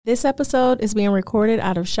This episode is being recorded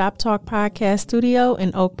out of Shop Talk Podcast Studio in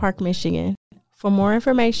Oak Park, Michigan. For more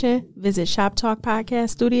information, visit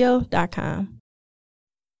shoptalkpodcaststudio.com.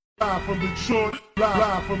 Live from Detroit,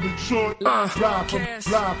 live from Detroit, live from Detroit.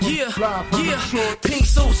 Pink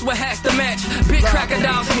suits with hats to match. Big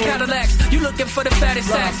crocodiles and Cadillacs. You looking for the fattest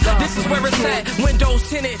sacks. This is where it's at. Windows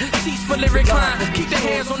tinted, seats fully reclined. Keep the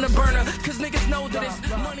hands on the burner, cause niggas know that it's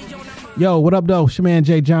money on that. Yo, what up, though? It's your man,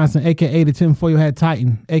 Jay Johnson, a.k.a. the tinfoil hat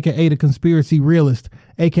titan, a.k.a. the conspiracy realist,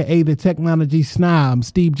 a.k.a. the technology snob,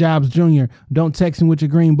 Steve Jobs Jr., don't text him with your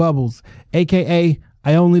green bubbles, a.k.a.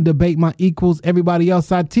 I only debate my equals, everybody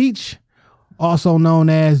else I teach, also known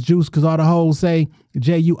as Juice, because all the hoes say,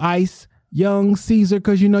 J.U. Ice, Young Caesar,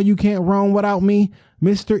 because you know you can't roam without me,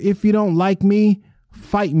 Mr. If you don't like me,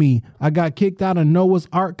 fight me. I got kicked out of Noah's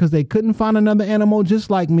Ark because they couldn't find another animal just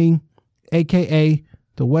like me, a.k.a.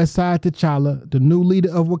 the West Side T'Challa, the new leader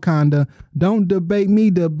of Wakanda. Don't debate me,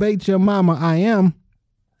 debate your mama. I am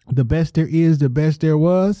the best there is, the best there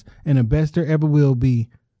was, and the best there ever will be.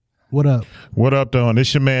 What up? What up, though?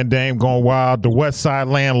 This your man Dame Going Wild, the West Side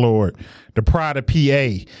Landlord, the Pride of PA,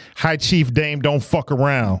 High Chief Dame Don't Fuck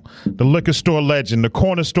Around, the liquor store legend, the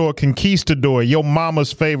corner store conquistador, your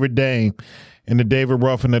mama's favorite Dame, and the David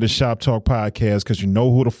Ruffin of the Shop Talk Podcast, because you know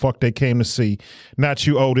who the fuck they came to see. Not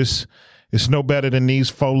you, Otis. It's no better than these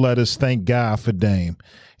 4 letters. Thank God for Dame.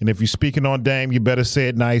 And if you're speaking on Dame, you better say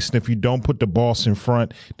it nice. And if you don't put the boss in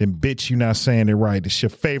front, then bitch, you're not saying it right. It's your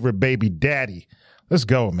favorite baby daddy. Let's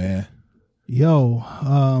go, man. Yo,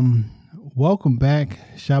 welcome back.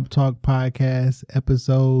 Shop Talk Podcast,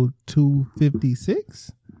 episode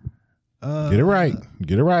 256. Get it right.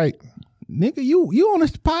 Get it right. Nigga, you on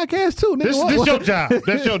this podcast too, nigga. This your job.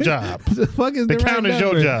 That's your job. The fuck is the the count right is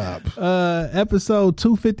your number? job. Episode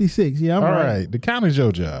 256. Yeah, I'm All right. right. The count is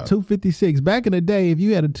your job. 256. Back in the day, if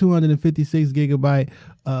you had a 256 gigabyte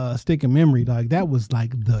stick of memory, like that was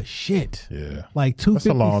like the shit. Yeah. Like 256. That's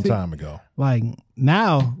a long time ago. Like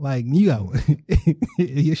now, like you got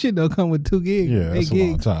your shit don't come with 2 gigs. Yeah, that's 8 a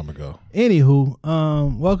long gigs. time ago.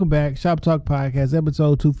 Anywho, welcome back. Shop Talk Podcast,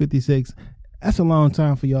 episode 256. That's a long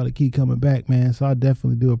time for y'all to keep coming back, man. So I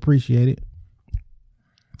definitely do appreciate it.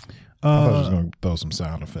 I thought you was going to throw some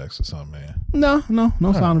sound effects or something, man. No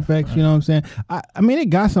sound effects. You know what I'm saying? I mean,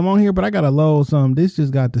 it got some on here, but I got to load some. This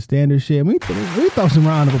just got the standard shit. We throw some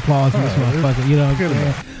round of applause for this motherfucker. You know what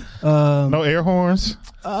I'm saying? No air horns?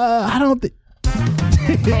 I don't think.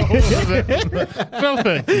 No,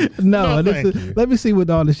 thank you. No, thank you. let me see what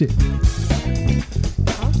all this shit.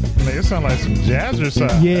 Man, it sound like some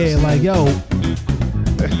jazzercise. Yeah, like yo.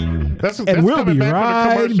 That's And we'll coming be back from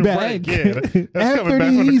the right commercial back. break. Yeah, that's After coming back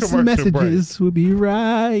from the these commercial messages, we'll be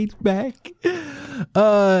right back.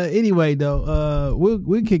 Anyway, though,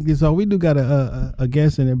 we'll kick this off. We do got a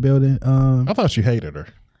guest in the building. I thought you hated her.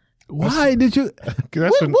 Why did you?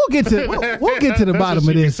 We'll get to the bottom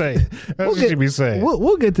of this. That's what she be saying.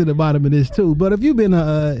 We'll get to the bottom of this too. But if you've been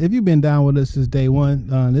down with us since day one,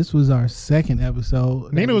 this was our second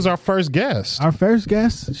episode. Nina was our first guest. Our first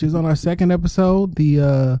guest. She was on our second episode,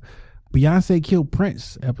 the Beyonce Killed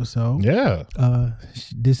Prince episode. Yeah.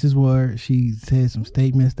 This is where she said some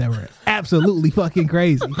statements that were absolutely fucking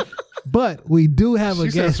crazy. But we do have a She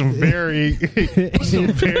said guest. some very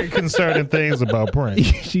concerning things about Prince.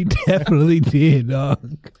 She definitely did,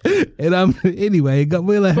 dog. And anyway,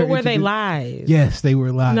 we'll let her. But were they introduce- live? Yes, they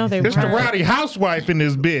were live. No, they It's the weren't. rowdy housewife in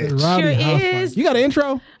this bitch. Rowdy Sure housewife. is. You got an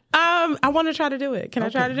intro? I want to try to do it. Can I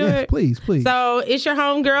try to do Yes, it? please. So it's your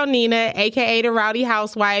homegirl Nina, aka the Rowdy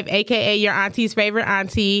Housewife, aka your auntie's favorite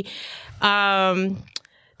auntie.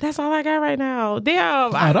 That's all I got right now.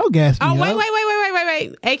 Damn. Oh, don't gas me Oh, up.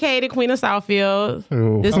 wait. AKA the Queen of Southfield.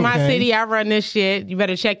 Ooh. This is my Okay. city. I run this shit. You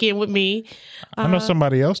better check in with me. I know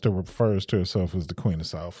somebody else that refers to herself as the Queen of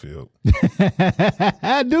Southfield.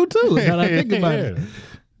 I do too. Now that I think about it.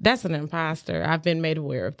 That's an imposter. I've been made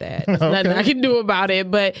aware of that. There's nothing I can do about it.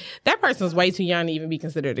 But that person's way too young to even be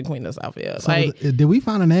considered the Queen of Southfield. So, did we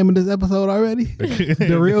find the name of this episode already?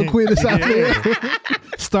 The real Queen of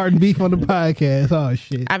Southfield? Starting beef on the podcast. Oh,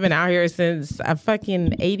 shit. I've been out here since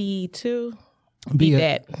fucking 82. Beat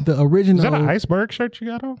that. The original. Is that an iceberg shirt you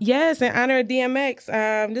got on? Yes, in honor of DMX.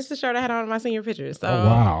 This is the shirt I had on in my senior pictures. So Oh,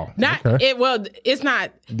 wow. Not Okay. it. Well, it's not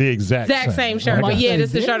The exact same shirt, I'm but like, yeah, this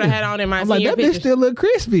is the shirt I damn. had on in my I'm like, senior that bitch pictures. still look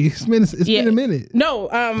crispy. It's been a minute. No,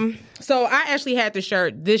 so I actually had the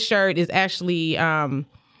shirt. This shirt is actually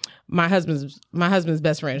my husband's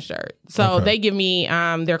best friend's shirt. So Okay. they give me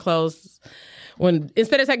their clothes. When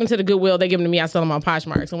instead of taking them to the Goodwill, they give them to me. I sell them on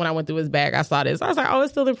Poshmark. And when I went through his bag, I saw this. I was like, oh,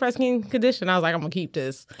 it's still in pristine condition. I was like, I'm gonna keep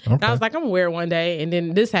this. And I was like, I'm gonna wear it one day. And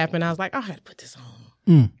then this happened. I was like, oh, I gotta put this on.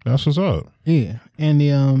 That's what's up. Yeah, and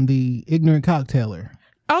the Ignorant Cocktailer.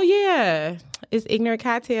 Oh yeah, it's Ignorant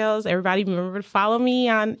Cocktails. Everybody remember to follow me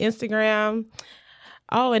on Instagram.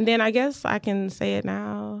 Oh, and then I guess I can say it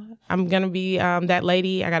now. I'm gonna be that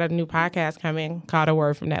lady. I got a new podcast coming called A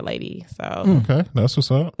Word from That Lady. So Okay, that's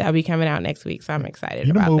what's up. that'll be coming out next week. So I'm excited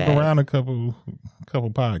You done about moved that. around a couple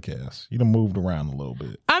podcasts. You done moved around a little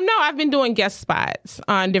bit. No, I've been doing guest spots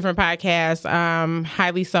on different podcasts.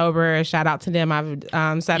 Highly Sober. Shout out to them.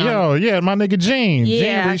 I've sat on. Yo, yeah, my nigga Gene.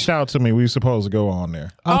 Yeah. Gene reached out to me. We were supposed to go on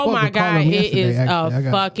there. I was Oh supposed my to call God, him it yesterday, is actually. I a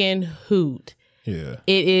got- fucking hoot. Yeah,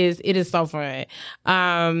 It is so fun.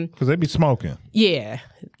 because they be smoking, Yeah.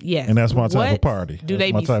 Yes. and that's my type of What party. Do That's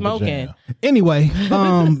they my be type of smoking? jam. Anyway,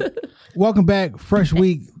 welcome back. Fresh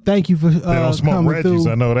week. Thank you for They don't smoke coming Reggie's.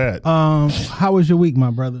 through. I know that. How was your week, my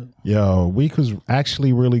brother? Yo, week was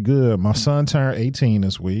actually really good. My son turned 18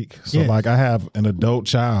 this week, so Yes. like I have an adult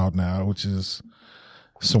child now, which is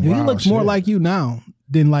some He wild looks shit. more like you now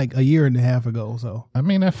than like a year and a half ago. So, I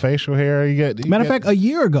mean, that facial hair. matter of fact, a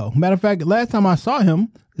year ago. Matter of fact, last time I saw him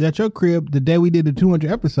was at your crib the day we did the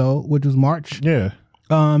 200 episode, which was March. yeah,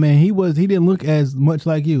 And he didn't look as much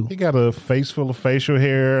like you. he got a face full of facial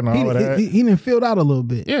hair and all of that. He didn't filled out a little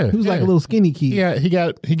bit. Yeah, he was like yeah. a little skinny kid.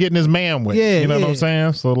 He getting his man weight. Yeah, You know what yeah. I'm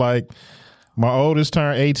saying? So like my oldest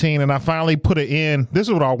turned 18 and I finally put it in. This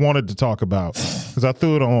is what I wanted to talk about because I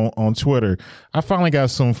threw it on Twitter. I finally got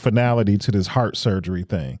some finality to this heart surgery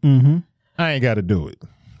thing. Mm-hmm. I ain't got to do it.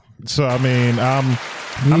 So I mean,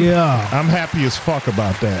 I'm happy as fuck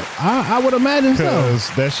about that. I would imagine so.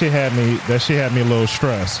 Because that shit had me a little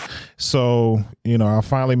stressed. So, I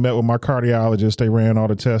finally met with my cardiologist. They ran all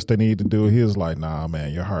the tests they need to do. He was like, nah,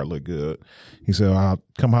 man, your heart look good. He said, I'll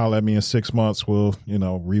come holler at me in 6 months. We'll,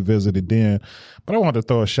 revisit it then. But I wanted to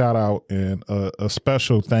throw a shout out and a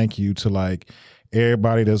special thank you to like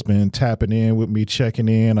everybody that's been tapping in with me, checking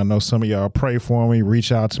in. I know some of y'all pray for me,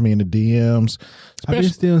 reach out to me in the DMs. I've been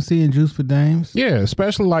still seeing Juice for Dames. Yeah,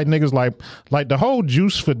 especially like niggas like the whole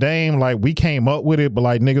Juice for Dame, like we came up with it, but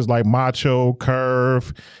like niggas like Macho,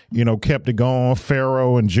 Curve, kept it going.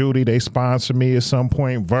 Pharaoh and Judy, they sponsored me at some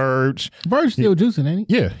point. Verge still juicing, ain't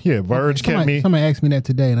he? Yeah. Verge kept me. Somebody asked me that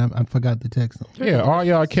today, and I forgot to text them. Yeah, all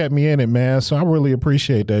y'all kept me in it, man. So I really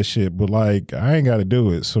appreciate that shit. But like, I ain't got to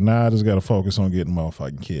do it. So now I just got to focus on getting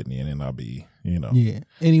motherfucking kidney, and then I'll be, Yeah.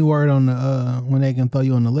 Any word on the when they can throw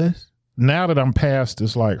you on the list? Now that I'm past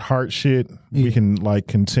this like heart shit, we can like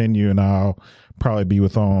continue, and I'll probably be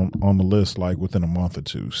on the list like within a month or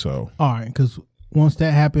two. So All right, because once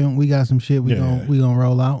that happened, we got some shit we gonna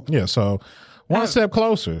roll out. yeah, so one step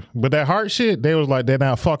closer. But that heart shit, they was like they're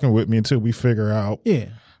not fucking with me until we figure out Yeah,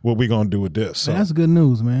 what we gonna do with this. So man, that's good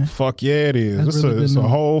news, man. fuck yeah, it is. That's It's, really it's good a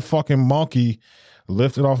news. whole fucking monkey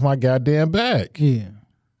lifted off my goddamn back. Yeah.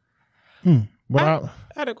 But I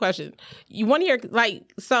had a question. You want to hear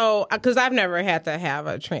because I've never had to have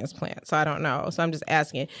a transplant, so I don't know. So I'm just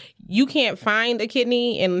asking. You can't find a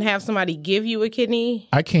kidney and have somebody give you a kidney?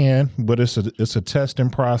 I can, but it's a testing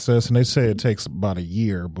process, and they say it takes about a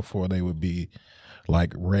year before they would be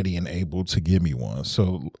like ready and able to give me one.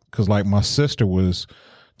 So, because like my sister was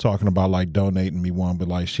talking about like donating me one, but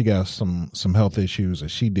like she got some health issues that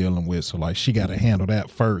she dealing with, so like she got to handle that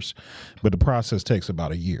first. But the process takes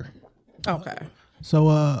about a year. Okay. So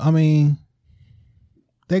I mean,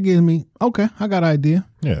 that gives me I got an idea.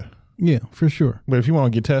 Yeah, Yeah, for sure. but if you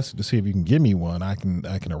want to get tested to see if you can give me one, I can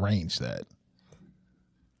arrange that.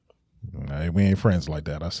 We ain't friends like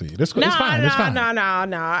that. I see. It's fine. It's fine. No.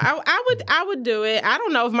 I would do it. I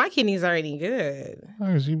don't know if my kidneys are any good.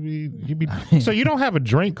 You be. So you don't have a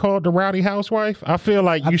drink called the Rowdy Housewife? I feel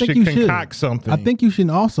like you should concoct something. I think you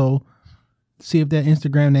should also see if that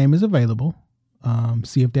Instagram name is available.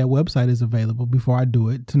 See if that website is available before I do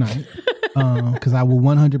it tonight. Because I will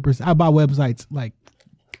 100%. I buy websites like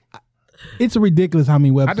it's ridiculous how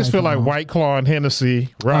many websites. I just feel like White Claw and Hennessy,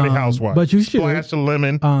 Rowdy Housewife. but you should. Splash of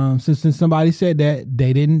lemon. Since somebody said that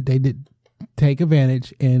they did take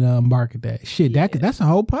advantage and market that shit. That's a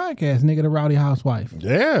whole podcast, nigga. The Rowdy Housewife.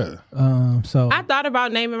 Yeah. So I thought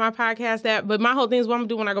about naming my podcast that, but my whole thing is what I'm gonna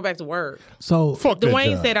do when I go back to work. so Fuck that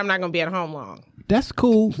Dwayne job. said I'm not gonna be at home long. that's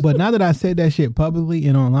cool. But now that I said that shit publicly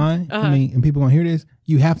and online, I mean, and people gonna hear this,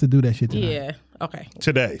 you have to do that shit tonight. Yeah. Okay.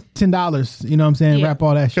 Today. $10. You know what I'm saying? Yeah. Wrap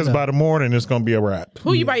all that shit Because up. by the morning, it's going to be a wrap.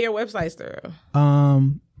 Who you buy your websites through?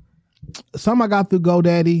 Some I got through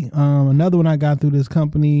GoDaddy. Another one I got through this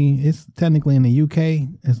company. It's technically in the UK.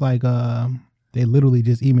 It's like they literally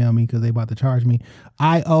just emailed me because they about to charge me.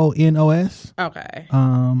 IONOS. Okay.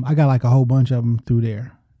 I got like a whole bunch of them through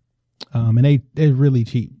there, and they're really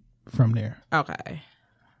cheap from there. Okay.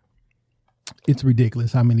 It's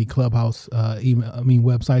ridiculous how many Clubhouse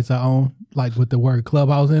websites I own, like with the word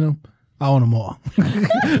Clubhouse in them. I own them all.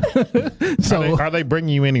 So Are they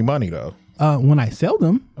bringing you any money though? When I sell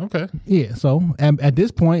them, Okay. yeah. So at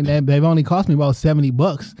this point, they've only cost me about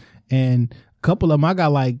 $70, and a couple of them I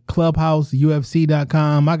got like Clubhouse,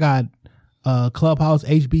 UFC.com. I got Clubhouse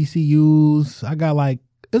HBCUs. I got like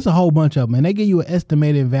it's a whole bunch of them, and they give you an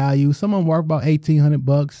estimated value. Some of them worth about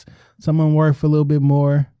 $1,800. Some of them worth a little bit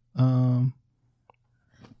more.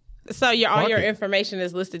 So all your it. information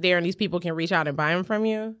is listed there, and these people can reach out and buy them from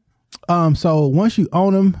you. So once you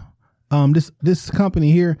own them, this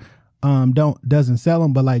company here doesn't sell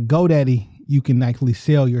them, but like GoDaddy, you can actually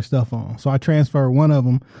sell your stuff on. So I transfer one of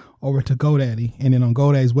them over to GoDaddy, and then on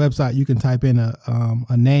GoDaddy's website, you can type in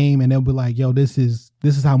a name, and they'll be like, "Yo, this is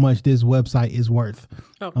how much this website is worth,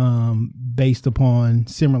 based upon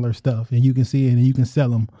similar stuff," and you can see it, and you can sell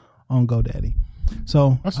them on GoDaddy.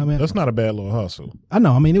 So That's not a bad little hustle. I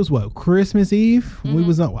know. I mean, it was Christmas Eve. Mm-hmm.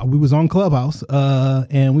 We was on Clubhouse,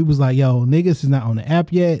 and we was like, "Yo, niggas is not on the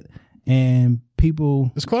app yet," and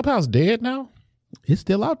people, Is Clubhouse dead now? it's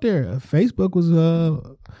still out there. Facebook was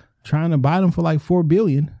trying to buy them for like $4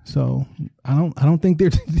 billion. So I don't think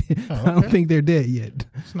they're I don't think they're dead yet.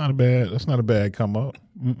 That's not a bad come up.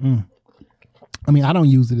 I mean, I don't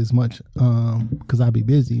use it as much because I be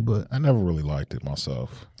busy, but I never really liked it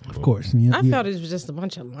myself. of course, yeah, I felt it was just a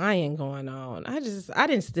bunch of lying going on. I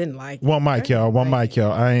just didn't like it. One mic,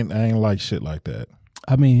 y'all. I ain't like shit like that.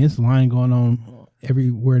 I mean, it's lying going on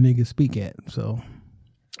everywhere niggas speak at. So,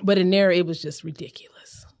 But in there, it was just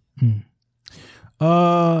ridiculous.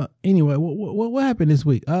 anyway, what happened this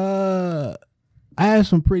week? I had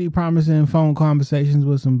some pretty promising phone conversations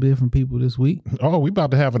with some different people this week. Oh, we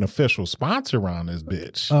about to have an official sponsor on this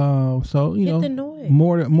bitch. So you Hit know, the noise.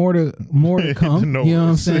 more to come. the You know what I'm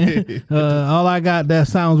noise. saying? All I got that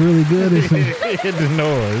sounds really good is some, Hit the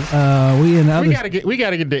noise. we in the other. We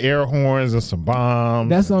gotta get the air horns and some bombs.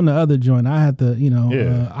 That's on the other joint. I have to,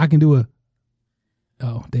 Yeah. I can do a.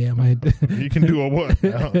 Oh damn! I had to, You can do a what?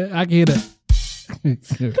 now? I can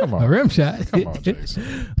hit Come on. a rim shot. Come on,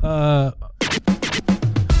 Jason.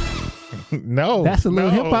 No, That's a little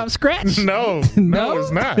no. hip hop scratch. No, No?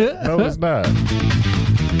 it's not. No, it's not. All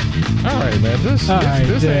right, man. This right,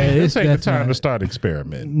 ain't that's the time not- to start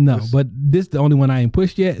experimenting. No, but this the only one I ain't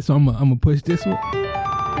pushed yet, so I'm gonna push this one.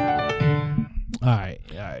 All right.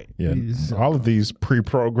 Yeah, Yes. all of these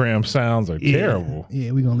pre-programmed sounds are terrible.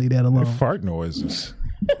 Yeah, we're gonna leave that They're alone. fart noises.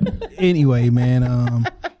 Anyway, man,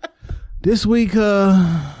 this week, yo,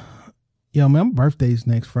 man, my birthday's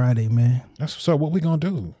next Friday, man. So what we gonna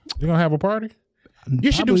do? You gonna have a party?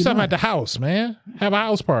 You should do Probably something not. at the house, man. Have a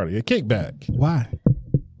house party, a kickback, Why?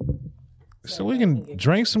 so we can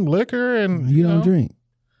drink some liquor and You don't know, drink?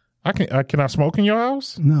 Can I smoke in your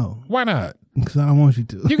house? No, Why not? because I don't want you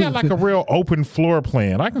to. You got like a real open floor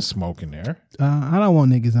plan. I can smoke in there. I don't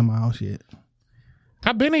want niggas in my house yet.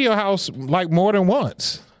 I've been in your house like more than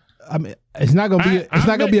once. I mean, it's not gonna be. I'm it's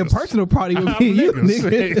not gonna be a niggas. personal party with I'm me and you,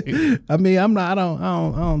 niggas. nigga. I mean, I'm not. I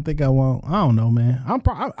don't think I want. I don't know, man.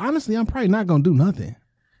 Honestly, I'm probably not gonna do nothing.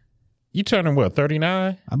 You turning what,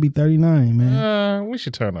 39? I'll be 39, man. We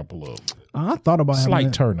should turn up a little. I thought about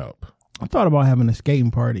Slight turn up. I thought about having a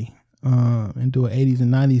skating party and do an 80s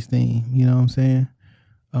and 90s theme. You know what I'm saying?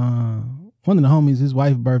 One of the homies, his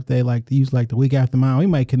wife's birthday, like the week after mine. We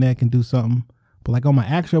might connect and do something. But like on my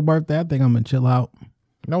actual birthday, I think I'm gonna chill out.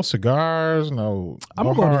 No cigars, no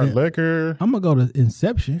I'ma go to hard the- liquor. I'm gonna go to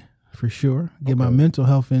Inception for sure. Get my mental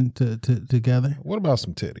health together. What about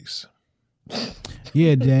some titties?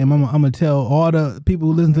 Yeah, James. I'm gonna tell all the people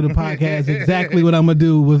who listen to the podcast exactly what I'm gonna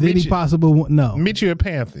do with any you- possible. No, Meet you at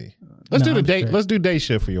Panthy. Let's No, do the I'm date. straight. Let's do day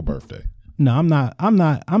shift for your birthday. no, I'm not. I'm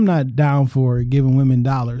not down for giving women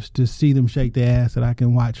dollars to see them shake their ass that I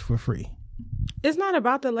can watch for free. It's not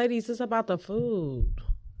about the ladies. It's about the food.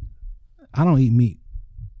 I don't eat meat.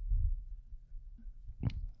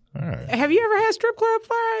 All right. Have you ever had strip club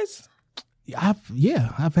fries?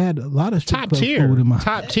 I've had a lot of strip Top club tier. food in my.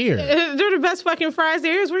 Top tier. They're the best fucking fries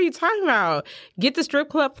there is. What are you talking about? Get the strip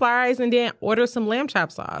club fries and then order some lamb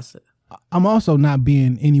chop sauce. I'm also not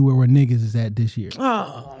being anywhere where niggas is at this year.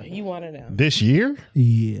 Oh, you want to know? This year?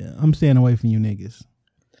 Yeah, I'm staying away from you niggas.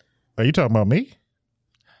 Are you talking about me?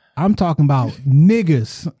 I'm talking about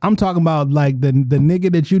niggas. I'm talking about like the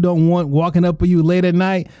nigga that you don't want walking up with you late at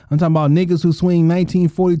night. I'm talking about niggas who swing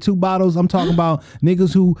 1942 bottles. I'm talking about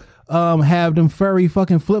niggas who have them furry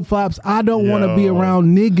fucking flip flops. I don't want to be Yo.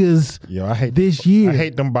 around niggas Yo, I hate this year. I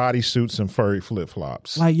hate them bodysuits and furry flip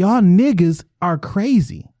flops. Like y'all niggas are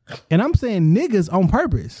crazy, and I'm saying niggas on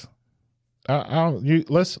purpose.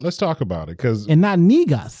 Let's talk about it because And not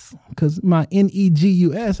niggas, because my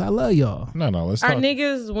Negus, I love y'all. no, let's Are talk.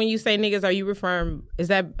 niggas, when you say niggas, are you referring, is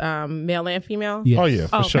that male and female? Yes. Oh yeah,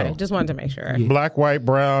 for Okay, sure. just wanted to make sure. Yeah. Black, white,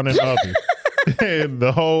 brown, and other, and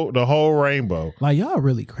the whole rainbow. Like y'all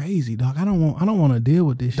really crazy, dog. I don't want to deal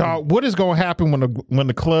with this shit. Dog, what is gonna happen when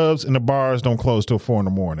the clubs and the bars don't close till 4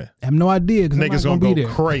 a.m? I have no idea because Niggas I'm not gonna be go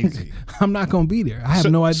there. crazy. I'm not gonna be there. I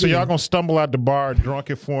have no idea. So y'all gonna stumble out the bar drunk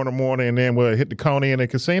at 4 a.m. and then we'll hit the Coney in the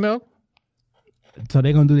casino? So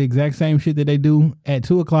they're gonna do the exact same shit that they do at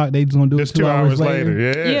 2:00. They just gonna do Just it 2 hours later.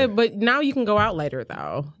 Yeah, Yeah. but now you can go out later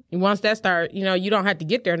though. Once that start, you don't have to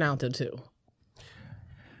get there now until 2.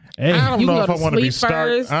 Hey, I don't You can know go if I to want to be sleep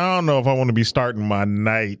first. I don't know if I want to be starting my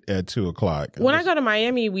night at 2:00. When I go to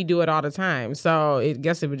Miami, we do it all the time. So I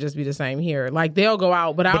guess it would just be the same here. Like they'll go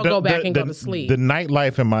out, but I'll go back and go to sleep. The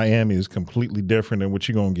nightlife in Miami is completely different than what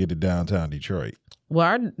you're gonna get at downtown Detroit. Well,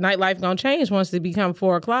 our nightlife gonna change once it become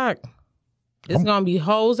 4:00. It's gonna be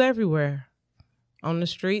hoes everywhere on the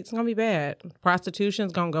streets. It's gonna be bad.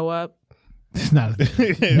 Prostitution's gonna go up. it's not.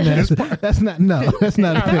 That's not. No, that's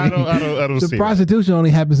not. A thing. I don't The see prostitution only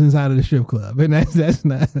happens inside of the strip club, and that's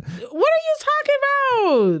not. What are you talking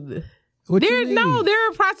about? What you mean? There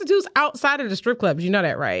are prostitutes outside of the strip clubs. You know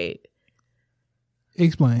that, right?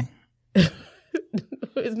 Explain.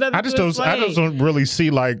 It's nothing I to just explain. don't really see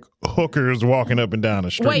like hookers walking up and down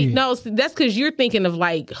the street. Wait, no, that's because you're thinking of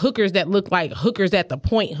like hookers that look like hookers at the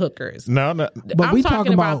point hookers. No. But I'm we talking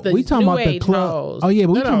talking about the we talking new about the age club. hoes. Oh yeah,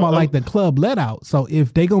 but we No, talking about like the club let out. So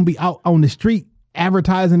if they gonna be out on the street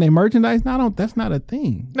advertising their merchandise, that's not a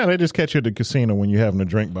thing. No, they just catch you at the casino when you're having a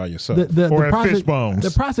drink by yourself. Or at Fishbones.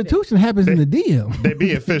 The prostitution happens in the DM They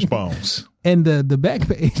be at Fishbones. and the back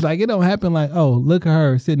page. Like it don't happen like, oh, look at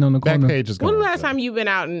her sitting on the Back corner. page is When going the last time you've been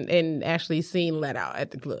out and actually seen let out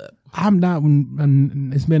at the club? I'm not.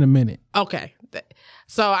 It's been a minute. Okay.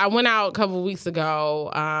 So I went out a couple of weeks ago.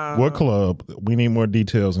 What club? We need more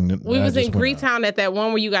details. We was in Greetown at that one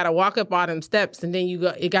where you got to walk up all them steps and then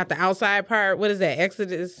it got the outside part. What is that?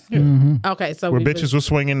 Exodus? Okay. So Where we bitches were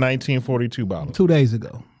swinging 1942 bottles. 2 days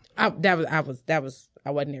ago. I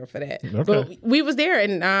wasn't there for that. Okay. But we was there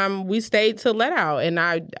and we stayed till let out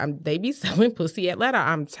and they be selling pussy at let out.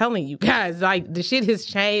 I'm telling you guys, like the shit has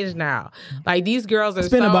changed now. Like these girls are It's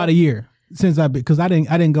been about a year since because I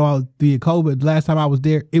didn't go out via COVID. Last time I was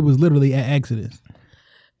there, it was literally at Exodus.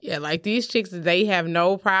 Yeah, like these chicks, they have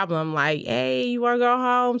no problem. Like, hey, you want to go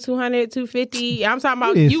home? 200, 250. I'm talking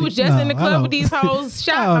about you was just in the club with these hoes.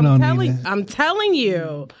 Shop. I'm telling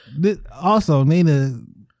you. Also, Nina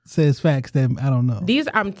says facts that I don't know.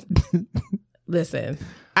 Listen,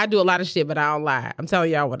 I do a lot of shit, but I don't lie. I'm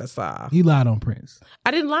telling y'all what I saw. He lied on Prince.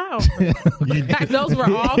 I didn't lie on Prince. Those were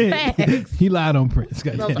all facts. He lied on Prince.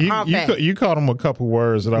 Those are all facts. You called him a couple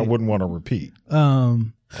words that I wouldn't want to repeat.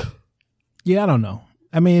 Yeah, I don't know.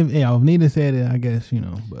 I mean, if Nina said it, I guess,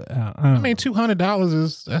 but I mean,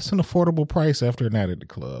 $200 that's an affordable price after a night at the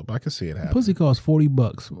club. I can see it happen. pussy costs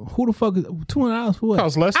 $40. Who the fuck is $200 for what?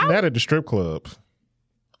 Costs less than that at the strip club.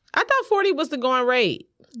 I thought 40 was the going rate.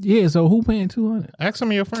 Yeah, so who paying $200? Ask some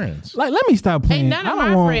of your friends. Like, let me stop playing. Ain't none of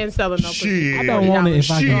my friends selling no pussy. Shit. I don't want it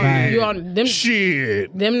if I can buy it. You on them?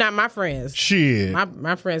 Shit. Them not my friends. Shit.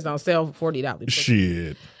 My friends don't sell $40 pussy.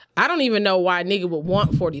 Shit. I don't even know why a nigga would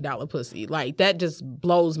want $40 pussy. Like that just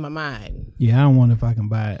blows my mind. Yeah, I don't want it if I can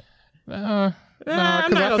buy it. No, I'm because not I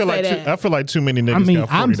feel gonna say like that. I feel like too many niggas I mean, got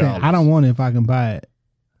 $40. I'm saying I don't want it if I can buy it.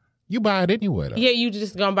 You buy it anyway, though. Yeah, you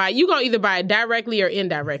just gonna buy it. You gonna either buy it directly or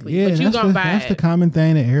indirectly. Yeah, but you gonna buy that's it. the common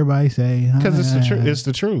thing that everybody say. Because it's the truth. It's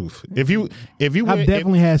the truth. If you I've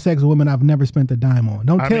definitely had sex with women I've never spent a dime on.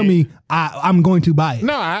 Don't tell me I'm going to buy it.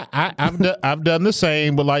 No, I've done the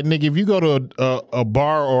same. But like, nigga, if you go to a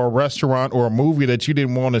bar or a restaurant or a movie that you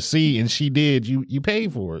didn't want to see and she did, you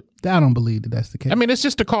paid for it. I don't believe that that's the case. I mean, it's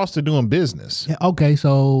just the cost of doing business. Yeah, okay,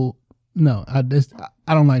 so no, I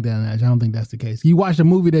don't like that analogy. I don't think that's the case. You watched a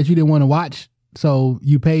movie that you didn't want to watch, so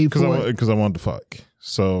you paid for it. Because I wanted to fuck.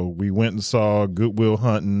 So we went and saw Good Will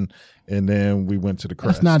Hunting, and then we went to the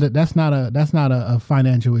Crest. That's not a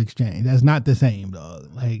financial exchange. That's not the same,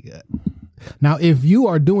 dog. Like now, if you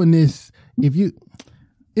are doing this, it's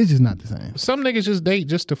just not the same. Some niggas just date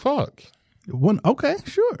just to fuck. Okay,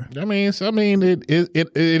 sure. I mean, it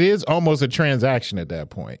is almost a transaction at that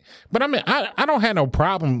point. But I mean, I don't have no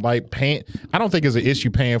problem like paying. I don't think it's an issue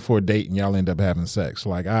paying for a date and y'all end up having sex.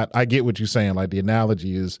 Like I get what you're saying. Like the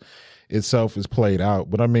analogy itself is played out.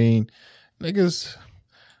 But I mean, niggas,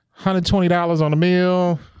 $120 on a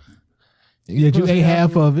meal. Yeah, you ate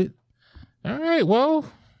half of it. All right, well,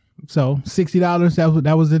 So $60.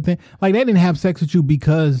 That was the thing. Like they didn't have sex with you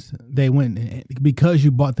because because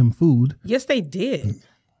you bought them food. Yes, they did.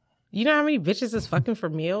 You know how many bitches is fucking for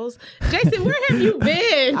meals? Jason, where have you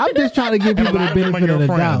been? I'm just trying to give people the benefit of the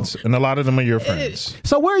doubt. And a lot of them are your friends.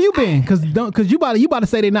 So where you been? Because you about to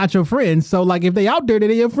say they're not your friends. So like if they out there, they're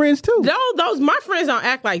your friends too. No, my friends don't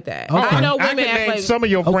act like that. Okay. I know I women can act name like some of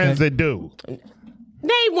your friends that do.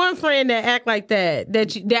 Name one friend that act like that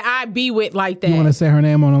that I be with like that. You want to say her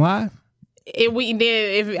name on the live?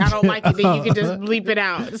 If I don't like it, then you can just bleep it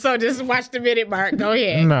out. So just watch the minute mark. Go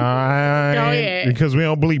ahead. No, Go ahead. Because we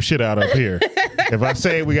don't bleep shit out up here. If I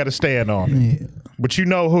say it, we got to stand on it. Yeah. But you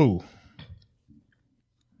know who?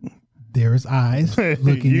 There's eyes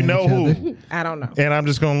looking You at know each who? other. I don't know. And I'm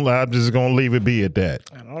just gonna leave it be at that.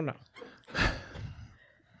 I don't know.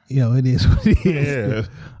 Yo, it is what it is.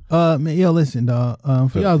 Yeah. Man, yo, listen, dog.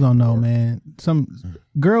 For y'all don't know, man, some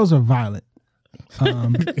girls are violent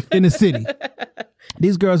in the city.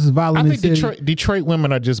 These girls is violent I in the think city. Detroit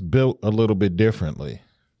women are just built a little bit differently.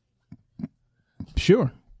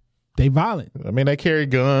 Sure, they violent. I mean, they carry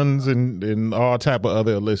guns and all type of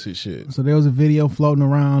other illicit shit. So there was a video floating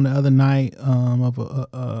around the other night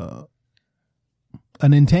of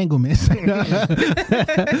an entanglement.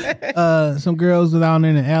 Some girls were down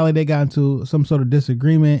there in the alley. They got into some sort of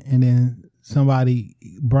disagreement, and then somebody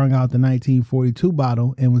brung out the 1942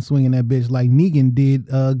 bottle and was swinging that bitch like Negan did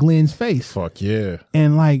Glenn's face. Fuck yeah.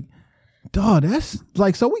 And like, dog, that's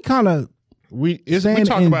like, so we kind of We saying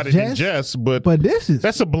talk in about it in jest, jest, but this is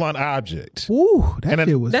that's a blunt object. ooh, that And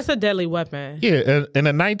shit was That's a deadly weapon. Yeah, in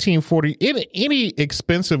a 1940, any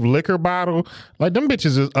expensive liquor bottle, like them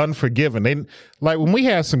bitches is unforgiving. They like when we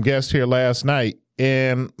had some guests here last night,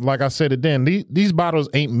 and like I said it then, these bottles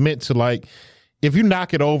ain't meant to like. If you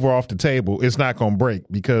knock it over off the table, it's not gonna break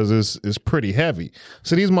because it's pretty heavy.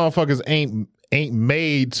 So these motherfuckers ain't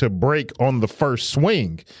made to break on the first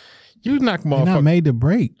swing. You knock they're not motherfuckers. made to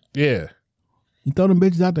break. Yeah. You throw them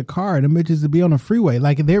bitches out the car, them bitches to be on the freeway.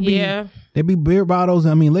 Like there be beer bottles,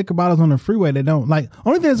 liquor bottles on the freeway that don't like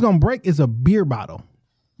only thing that's gonna break is a beer bottle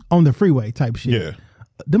on the freeway type shit. Yeah.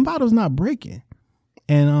 Them bottles not breaking.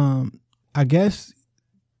 And I guess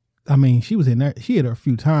she was in there, she hit her a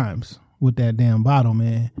few times with that damn bottle,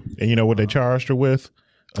 man. And you know what they charged her with?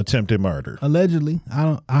 Attempted murder. Allegedly.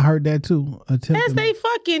 I heard that too. As they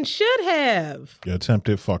fucking should have.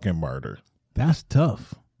 Attempted fucking murder. That's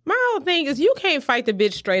tough. My whole thing is you can't fight the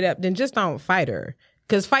bitch straight up, then just don't fight her.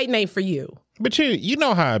 Because fighting ain't for you. But you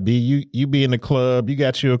know how it be. You be in the club, you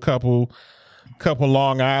got you a couple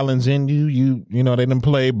Long Islands in you. You know they done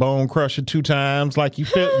played Bone Crusher 2 times. Like you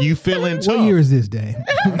feeling tough. What year is this, Dave?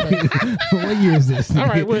 What year is this? All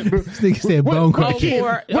right, this nigga said Bone Crusher.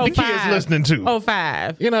 What the kids listening to?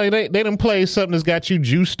 05. You know they done play something that's got you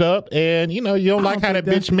juiced up, and you know you don't like how that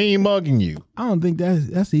bitch mean mugging you. I don't think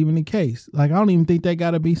that's even the case. Like I don't even think they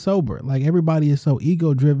got to be sober. Like everybody is so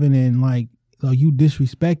ego driven and like, so you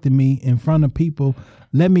disrespecting me in front of people.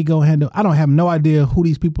 Let me go handle. I don't have no idea who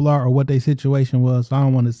these people are or what their situation was. So I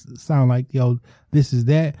don't want to sound like, yo, this is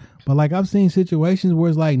that. But like I've seen situations where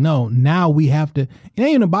it's like, no, now we have to. It ain't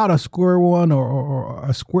even about a square one or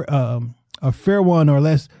a square, a fair one or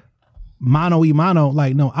less mano y mano.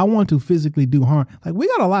 Like no, I want to physically do harm. Like we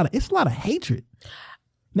got it's a lot of hatred.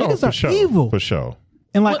 Niggas are evil for sure.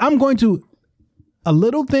 And like I'm going to a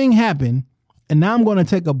little thing happen. And now I'm going to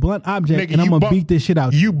take a blunt object Nigga, and I'm going to beat this shit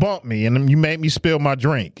out. You bumped me and you made me spill my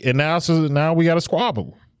drink. And now we got a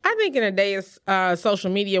squabble. I think in a day of social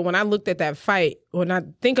media, when I looked at that fight, when I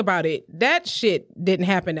think about it, that shit didn't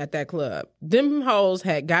happen at that club. Them hoes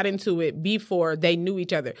had got into it before they knew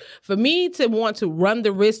each other. For me to want to run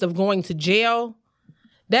the risk of going to jail,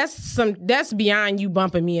 that's beyond you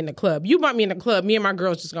bumping me in the club. You bump me in the club, me and my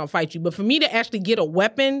girl's just gonna fight you. But for me to actually get a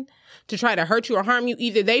weapon to try to hurt you or harm you,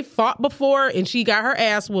 either they fought before and she got her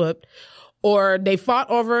ass whooped, or they fought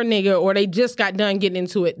over a nigga, or they just got done getting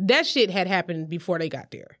into it. That shit had happened before they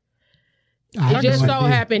got there. It just so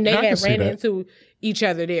happened they had ran into each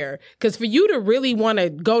other there. Because for you to really want to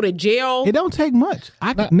go to jail, it don't take much.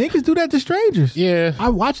 Niggas do that to strangers. Yeah, I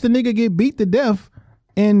watched the nigga get beat to death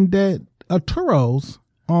in that Turos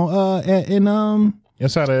on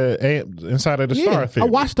inside of the Star Theater. I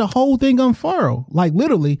watched the whole thing unfurl. Like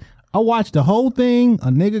literally, I watched the whole thing. A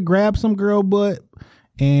nigga grabbed some girl butt,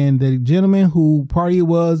 and the gentleman who party it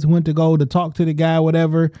was went to go to talk to the guy,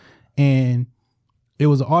 whatever, and it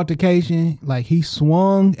was an altercation. Like he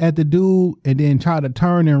swung at the dude and then tried to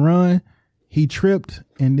turn and run. He tripped,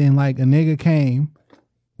 and then like a nigga came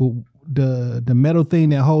with the metal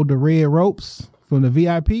thing that hold the red ropes from the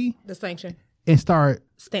VIP, the sanction, and start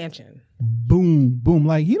stanchion. Boom, boom.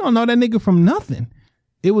 Like, you don't know that nigga from nothing.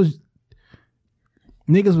 niggas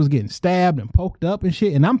was getting stabbed and poked up and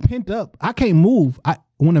shit, and I'm pent up. I can't move.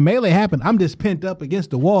 When the melee happened, I'm just pent up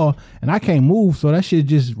against the wall, and I can't move, so that shit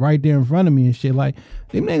just right there in front of me and shit. Like,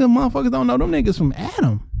 them niggas motherfuckers don't know them niggas from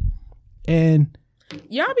Adam. And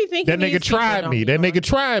y'all be thinking that nigga tried me. That nigga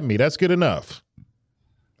tried me. That's good enough.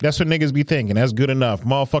 That's what niggas be thinking. That's good enough.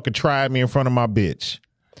 Motherfucker tried me in front of my bitch.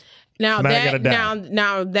 Now that'll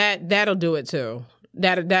do it too.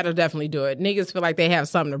 That'll definitely do it. Niggas feel like they have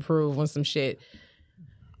something to prove when some shit.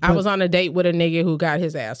 I was on a date with a nigga who got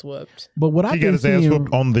his ass whooped. But what I got his ass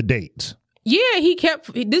whooped on the date. Yeah,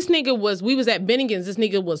 this nigga we was at Bennigan's. This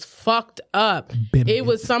nigga was fucked up. It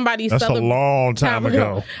was somebody That's a long time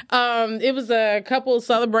ago. It was a couple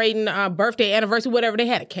celebrating birthday, anniversary, whatever. They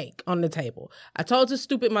had a cake on the table. I told the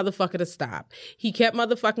stupid motherfucker to stop. He kept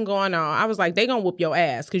motherfucking going on. I was like, they gonna whoop your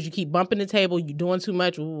ass because you keep bumping the table. You doing too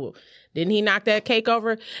much. Ooh. Didn't he knock that cake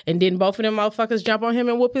over? And didn't both of them motherfuckers jump on him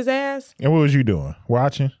and whoop his ass? And what was you doing?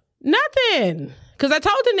 Watching? Nothing. Because I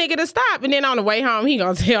told the nigga to stop, and then on the way home, he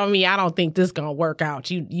gonna tell me, "I don't think this gonna work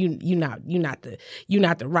out. You not the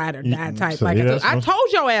ride or die type." So like I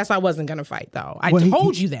told your ass I wasn't gonna fight though. I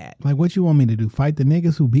told you that. Like, what you want me to do? Fight the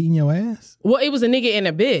niggas who beating your ass? Well, it was a nigga and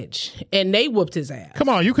a bitch, and they whooped his ass. Come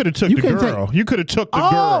on, you could have took the girl. You could have took the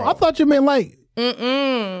girl. Oh, I thought you meant like.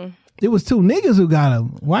 It was two niggas who got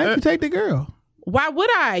him. Why didn't you take the girl? Why would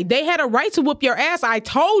I? They had a right to whoop your ass. I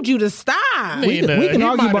told you to stop. We can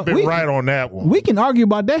argue about right on that one. We can argue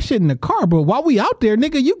about that shit in the car, but while we out there,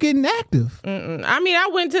 nigga, you getting active. I mean, I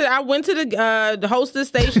went to the hostess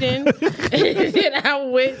station, and then I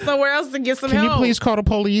went somewhere else to get some help. Can you please call the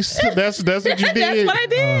police? That's what you did. That's what I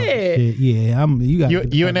did. Shit, yeah,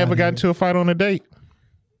 you ain't never got into a fight on a date,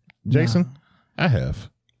 Jason? Nah. I have.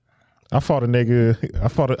 I fought a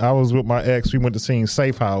nigga. I was with my ex. We went to see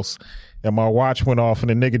Safe House. And my watch went off,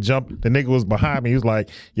 and the nigga jumped. The nigga was behind me. He was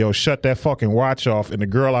like, "Yo, shut that fucking watch off." And the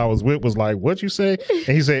girl I was with was like, "What'd you say?"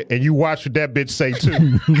 And he said, "And you watch what that bitch say too."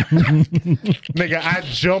 Nigga, I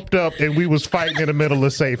jumped up, and we was fighting in the middle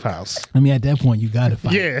of Safe House. I mean, at that point, you gotta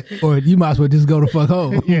fight. Yeah. Or you might as well just go the fuck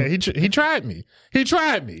home. Yeah, he tried me. He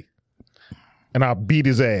tried me, and I beat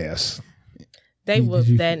his ass. They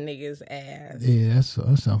whooped that nigga's ass. Yeah,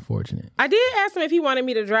 that's unfortunate. I did ask him if he wanted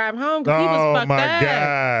me to drive home because he was fucked up. Oh, my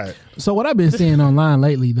God. So what I've been seeing online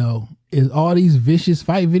lately, though, is all these vicious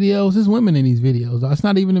fight videos. There's women in these videos. It's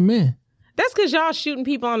not even the men. That's because y'all shooting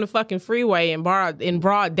people on the fucking freeway in broad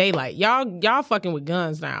daylight. Y'all fucking with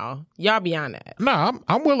guns now. Y'all beyond that. Nah,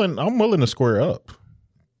 I'm willing to square up.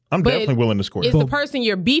 I'm definitely willing to square up. Is the person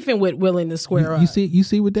you're beefing with willing to square up? You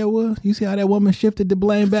see what that was? You see how that woman shifted the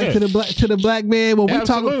blame back to the black man? Well,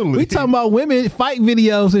 we talking about women fight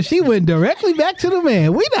videos, and she went directly back to the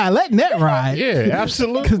man. We not letting that ride. Yeah,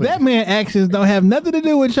 absolutely. Because that man actions don't have nothing to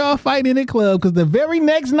do with y'all fighting in the club. Because the very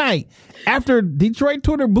next night, after Detroit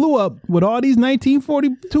Twitter blew up with all these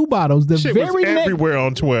 1942 bottles, shit was everywhere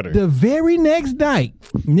on Twitter. The very next night,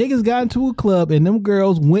 niggas got into a club and them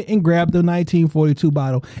girls went and grabbed the 1942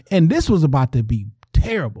 bottle, and this was about to be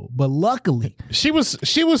terrible. But luckily, she was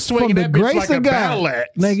swinging that bitch like a battle axe.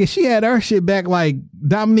 Nigga, she had her shit back like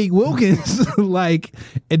Dominique Wilkins.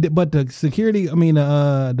 But the security,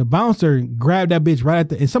 the bouncer grabbed that bitch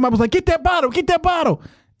right and somebody was like, "Get that bottle."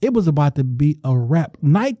 It was about to be a wrap.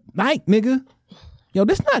 Night, nigga. Yo,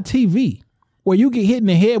 this not TV where you get hit in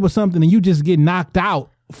the head with something and you just get knocked out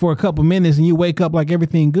for a couple minutes and you wake up like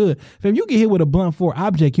everything good. If you get hit with a blunt force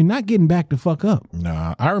object, you're not getting back the fuck up.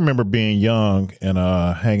 Nah, I remember being young and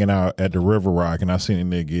hanging out at the River Rock, and I seen a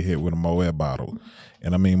nigga get hit with a Moet bottle.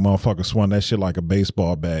 And motherfucker swung that shit like a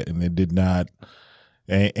baseball bat, and it did not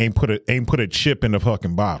ain't put a chip in the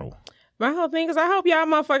fucking bottle. My whole thing is I hope y'all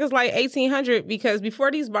motherfuckers like 1800 because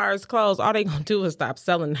before these bars close, all they gonna do is stop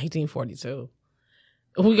selling 1942.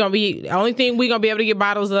 The only thing we gonna be able to get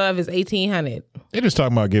bottles of is 1800. They're just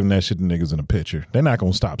talking about giving that shit to niggas in a picture. They're not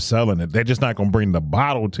gonna stop selling it. They're just not gonna bring the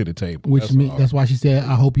bottle to the table. That's why she said,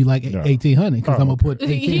 "I hope you like 1800 because I'm gonna put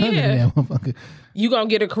 1800 in that motherfucker." You gonna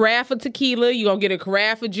get a carafe of tequila. You gonna get a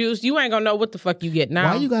carafe of juice. You ain't gonna know what the fuck you get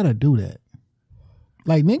now. Why you gotta do that?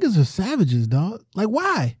 Like, niggas are savages, dog. Like,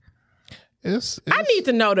 why? I need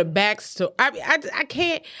to know the backstory. I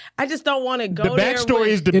can't. I just don't want to go there. The backstory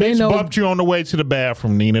is the bitch bumped you on the way to the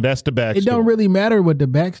bathroom, Nina. That's the backstory. It don't really matter what the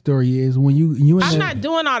backstory is when you. I'm not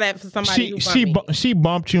doing all that for somebody. She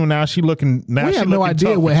bumped you. Now she looking. Now we have no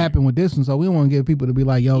idea what happened with this one, so we don't want to get people to be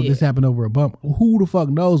like, "Yo, this happened over a bump." Who the fuck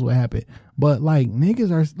knows what happened? But like, niggas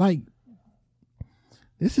are like,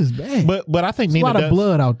 This is bad. But I think There's a Nina lot of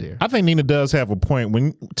blood out there. I think Nina does have a point.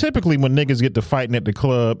 When typically when niggas get to fighting at the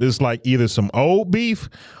club, it's like either some old beef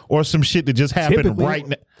or some shit that just happened Typically, right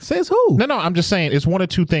now. Says who? No, I'm just saying it's one of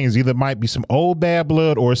two things. Either might be some old bad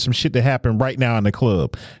blood or some shit that happened right now in the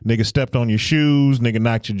club. Nigga stepped on your shoes, nigga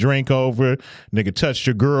knocked your drink over, nigga touched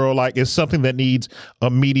your girl. Like it's something that needs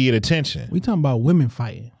immediate attention. We talking about women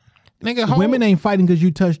fighting. Nigga, Women ain't fighting because you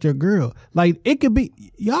touched your girl. Like it could be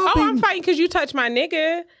y'all. Oh, be, I'm fighting because you touched my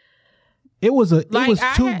nigga. It was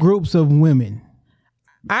two groups of women.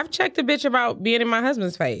 I've checked a bitch about being in my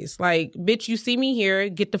husband's face. Like, bitch, you see me here,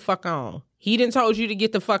 get the fuck on. He didn't told you to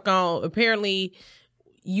get the fuck on. Apparently,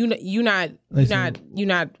 you not feeling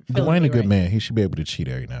Dwayne me a good right. man. He should be able to cheat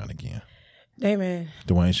every now and again. Hey man.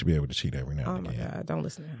 Dwayne should be able to cheat every now Oh and my again. God, don't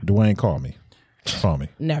listen to him. Dwayne, call me. Call me.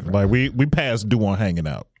 Never. Like we passed due on hanging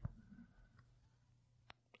out.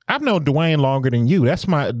 I've known Dwayne longer than you. That's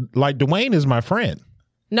Dwayne is my friend.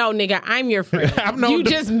 No, nigga, I'm your friend. You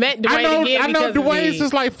just met Dwayne again. I know because of Dwayne me.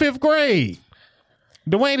 since like 5th grade.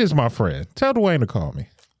 Dwayne is my friend. Tell Dwayne to call me.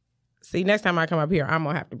 See, next time I come up here, I'm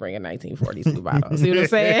gonna have to bring a 1942 bottle. See what I'm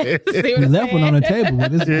saying? See We what I'm left one on saying? the table,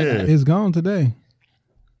 but it's gone today.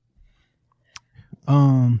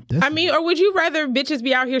 I mean, or would you rather bitches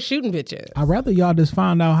be out here shooting bitches? I'd rather y'all just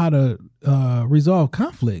find out how to resolve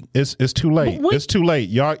conflict. It's too late. What- It's too late.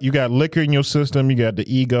 Y'all, you got liquor in your system. You got the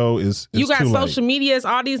ego. It's You got too late. social medias,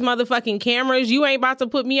 all these motherfucking cameras. You ain't about to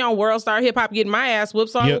put me on World Star Hip Hop getting my ass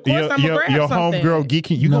whooped. So of course I'm gonna grab your something. homegirl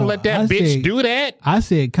geeking. You No, gonna let that I bitch said- do that? I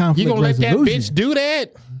said conflict You gonna let that resolution. bitch do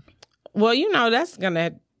that? Well, you know that's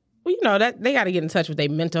gonna. Well, you know that they got to get in touch with their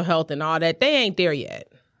mental health and all that. They ain't there yet.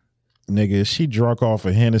 Nigga, she drunk off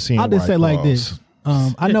of Hennessy and I'll just White say like Claws.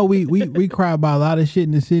 this. I know we cry about a lot of shit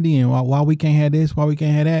in the city, and why we can't have this, why we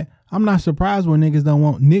can't have that. I'm not surprised when niggas don't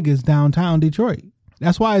want niggas downtown Detroit.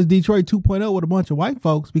 That's why it's Detroit 2.0 with a bunch of white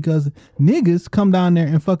folks, because niggas come down there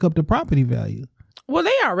and fuck up the property value. Well,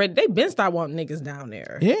 they been stopped wanting niggas down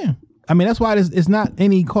there. Yeah. I mean, that's why it's not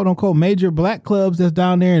any quote unquote major black clubs that's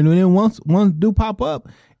down there. And then once do pop up,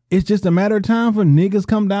 it's just a matter of time for niggas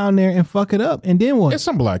come down there and fuck it up. And then what? There's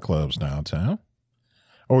some black clubs downtown.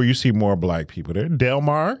 Or you see more black people there.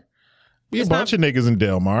 Delmar. Be a It's bunch of niggas in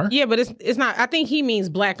Delmar. Yeah, but it's not. I think he means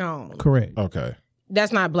black owned. Correct. Okay.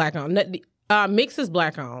 That's not black owned. Mix is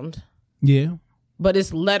black owned, Yeah. but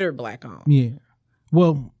it's letter black owned. Yeah.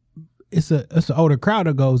 Well, it's an older crowd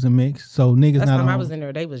that goes and mix. So niggas Last not time on, I was in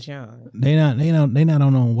there, they was young. they not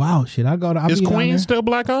on no wild shit. I Is be down Queen there. still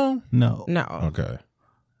black owned? No. No. Okay.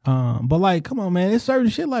 But like, come on, man. It's certain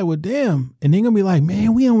shit like, well, damn. And they gonna be like,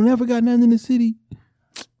 man, we don't never got nothing in the city.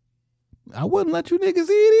 I wouldn't let you niggas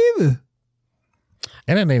see it either.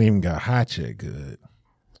 And it ain't even got hot yet good.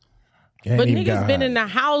 But niggas been in the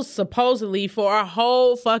house supposedly for a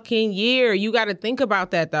whole fucking year. You got to think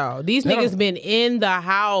about that though. These That niggas don't- been in the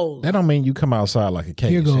house. That don't mean you come outside like a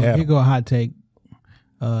cage. Here go a hot take.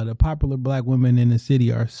 The popular black women in the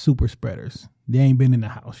city are super spreaders. They ain't been in the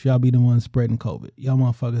house. Y'all be the ones spreading COVID. Y'all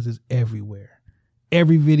motherfuckers is everywhere.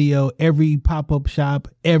 Every video, every pop-up shop,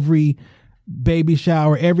 every baby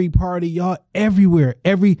shower, every party, y'all everywhere.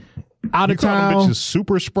 Every out You of call them town. bitches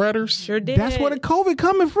super spreaders? Sure did. That's where the COVID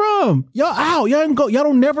coming from. Y'all out. Y'all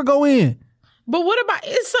don't never go in. But what about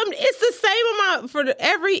it's the same amount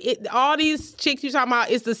for all these chicks you talking about.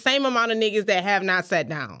 It's the same amount of niggas that have not sat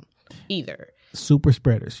down either. Super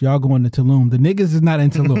spreaders. Y'all going to Tulum. The niggas is not in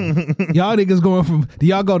Tulum. Y'all niggas going from, do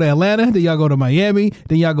y'all go to Atlanta? Then y'all go to Miami?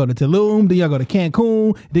 Then y'all go to Tulum? Then y'all go to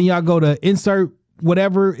Cancun? Then y'all go to insert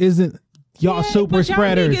whatever isn't. Y'all super but y'all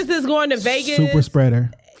spreaders. niggas is going to Vegas. Super spreader.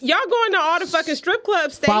 Y'all going to all the fucking strip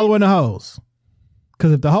club states. Following the hoes.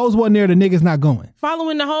 Because if the hoes wasn't there, the niggas not going.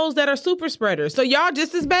 Following the hoes that are super spreaders. So y'all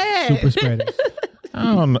just as bad. Super spreaders.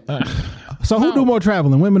 I don't know. So who do more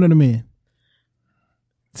traveling, women or the men?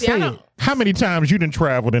 See, I Say don't- it. How many times you done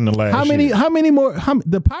traveled in the last year? How many more?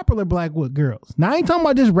 The popular black girls. Now I ain't talking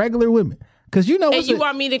about just regular women. Because you know And you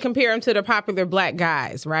want me to compare them to the popular black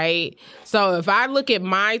guys, right? So if I look at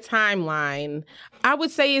my timeline, I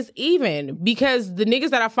would say it's even because the niggas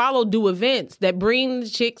that I follow do events that bring the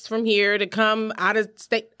chicks from here to come out of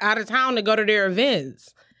town to go to their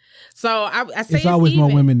events. So I say it's always even.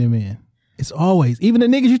 more women than men. It's always. Even the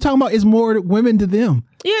niggas you talking about, it's more women to them.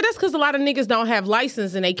 Yeah, that's because a lot of niggas don't have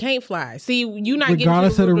license and they can't fly. See, you not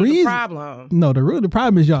Regardless getting to of the the root of the reason. problem. No, the root of the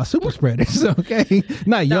problem is y'all super spreaders, okay?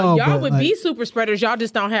 Not No, y'all. y'all but would like, be super spreaders. Y'all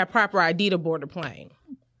just don't have proper ID to board the plane.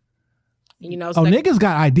 You know, Oh, niggas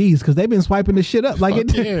got IDs because they've been swiping the shit up. Like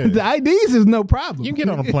Fuck yeah. the IDs is no problem. You can get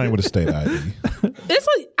on a plane with a state ID. It's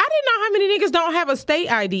like, I didn't know how many niggas don't have a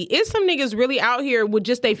state ID. It's some niggas really out here with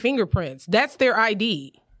just their fingerprints. That's their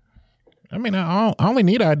ID. I mean, I only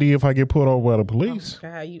need ID if I get pulled over by the police. Oh,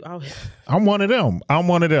 God, you always. I'm one of them.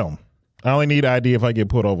 I only need ID if I get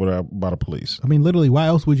pulled over by the police. I mean, literally, why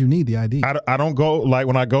else would you need the ID? I don't go, like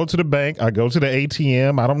when I go to the bank, I go to the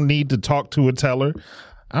ATM. I don't need to talk to a teller.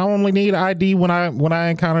 I only need ID when I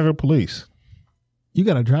encounter the police. You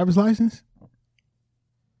got a driver's license?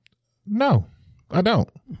 No, I don't.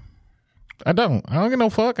 I don't get no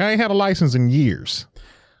fuck. I ain't had a license in years.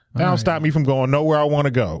 That don't stop me from going nowhere I want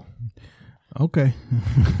to go. Okay.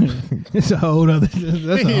 It's a whole other.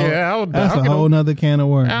 That's a whole nother can of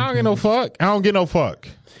worms. I don't get no fuck. I don't get no fuck.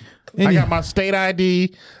 I got my state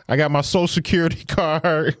ID. I got my social security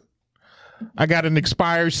card. I got an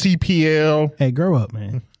expired CPL. Hey, grow up,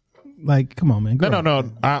 man. Like, come on, man.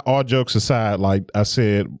 No. All jokes aside, like I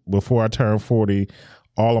said, before I turned 40,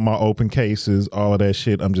 all of my open cases, all of that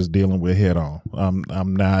shit, I'm just dealing with head on.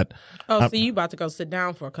 I'm not. Oh, so you about to go sit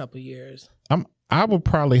down for a couple years? I would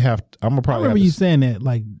probably have. I remember you saying that,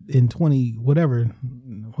 like in 20 whatever.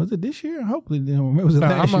 Was it this year? Hopefully, it was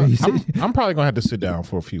last year. I'm probably gonna have to sit down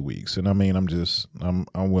for a few weeks, and I mean,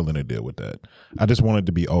 I'm willing to deal with that. I just want it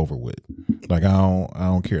to be over with. Like I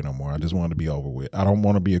don't care no more. I just want it to be over with. I don't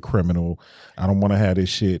want to be a criminal. I don't want to have this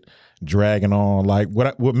shit dragging on. Like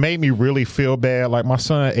what made me really feel bad, like my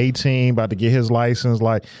son 18 about to get his license,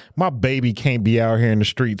 like my baby can't be out here in the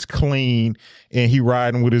streets clean and he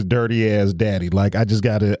riding with his dirty ass daddy. Like I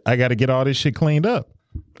gotta get all this shit cleaned up.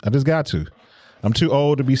 I just got to. I'm too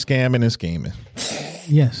old to be scamming and scheming.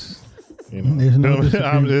 Yes. You know,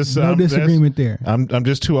 there's no disagreement there. I'm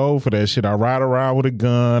just too old for that shit. I ride around with a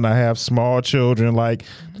gun. I have small children. Like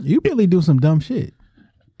you really do some dumb shit.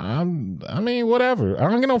 I mean, whatever. I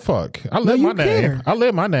don't get no fuck. I live my name. I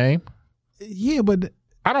live my name. Yeah, but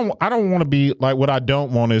I don't want to be like, what I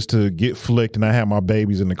don't want is to get flicked and I have my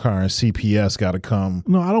babies in the car and CPS got to come.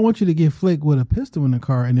 No, I don't want you to get flicked with a pistol in the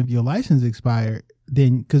car, and if your license expired,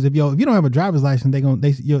 then because if you don't have a driver's license,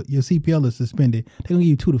 your CPL is suspended. They're gonna give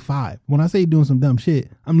you 2 to 5. When I say doing some dumb shit,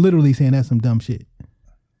 I'm literally saying that's some dumb shit.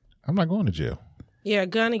 I'm not going to jail. Yeah,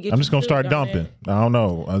 gonna get. I'm just gonna start dumping. I don't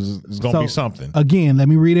know. It's gonna be something. Again, let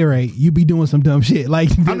me reiterate. You be doing some dumb shit.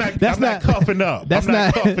 Like I'm not cuffing up. That's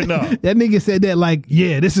not cuffing up. That nigga said that like,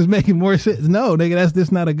 yeah, this is making more sense. No, nigga, that's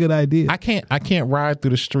just not a good idea. I can't ride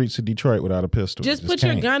through the streets of Detroit without a pistol. Just put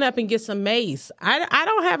your gun up and get some mace. I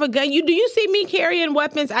don't have a gun. Do you see me carrying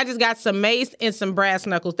weapons? I just got some mace and some brass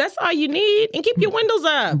knuckles. That's all you need. And keep your windows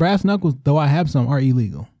up. Brass knuckles, though I have some, are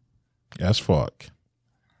illegal. That's fuck.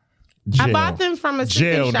 Jail. I bought them from a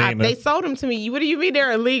chicken shop. Dana. They sold them to me. What do you mean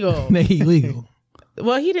they're illegal? They illegal.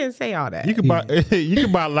 Well, he didn't say all that. You can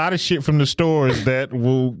buy a lot of shit from the stores that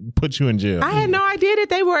will put you in jail. I had no idea that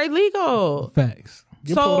they were illegal. Facts.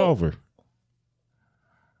 Get pulled over.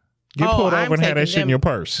 Get pulled over and have that shit in your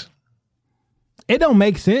purse. It don't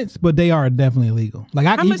make sense, but they are definitely illegal. Like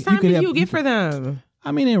how much time did you get for them?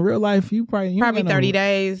 I mean, in real life, you probably 30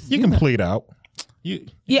 days. You can plead out. They're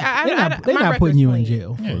not putting you in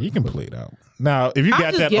jail. Yeah, you can plead out. Now, if you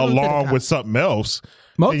got that along with something else,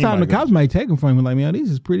 most time the cops might take them from you. Like, man,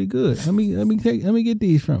 these is pretty good. Let me get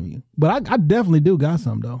these from you. But I definitely do got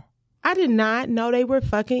some though. I did not know they were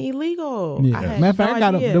fucking illegal. Yeah. Matter of fact, I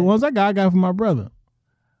got the ones I got from my brother.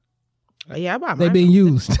 Yeah, I bought mine. They've been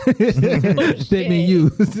used. They've been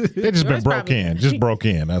used. They just been broke in. Just broke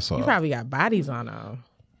in. That's all. You probably got bodies on them.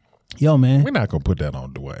 Yo, man, we're not gonna put that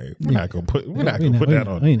on Dwayne. We're not gonna put that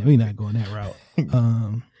on. We're not going that route.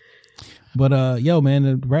 But yo, man,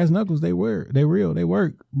 the brass knuckles, they real, they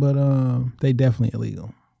work, but they definitely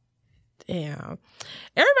illegal. Damn.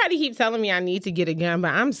 Everybody keeps telling me I need to get a gun,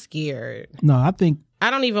 but I'm scared. No, I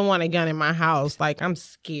don't even want a gun in my house. Like, I'm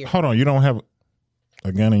scared. Hold on, you don't have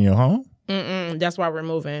a gun in your home? That's why we're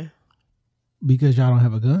moving. Because y'all don't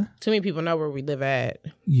have a gun? Too many people know where we live at.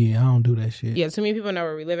 Yeah, I don't do that shit. Yeah, too many people know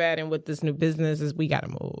where we live at, and with this new business, we gotta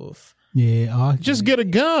move. Yeah, just get a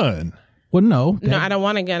gun. Well, no, I don't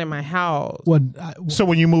want a gun in my house. So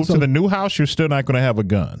when you move to the new house, you're still not going to have a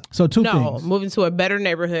gun. So two things. Moving to a better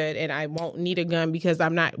neighborhood, and I won't need a gun because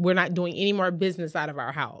we're not doing any more business out of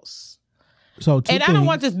our house. So two things. I don't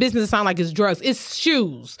want this business to sound like it's drugs. It's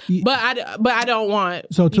shoes, but I don't want.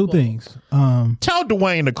 So two things. Tell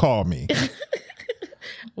Dwayne to call me.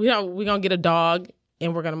 We're gonna get a dog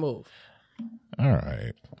and we're gonna move. All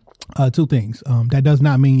right. Two things. That does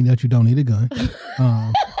not mean that you don't need a gun.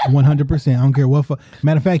 100%. I don't care what.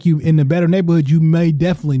 Matter of fact, you in the better neighborhood, you may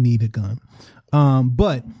definitely need a gun.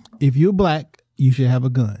 But if you're black, you should have a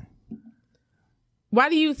gun. Why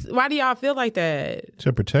do y'all feel like that?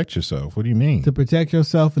 To protect yourself. What do you mean? To protect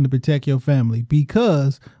yourself and to protect your family.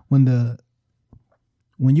 Because when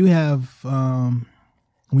you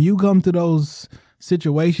come to those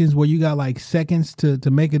situations where you got like seconds to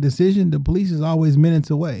make a decision, the police is always minutes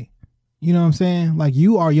away. You know what I'm saying? Like,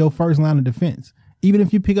 you are your first line of defense. Even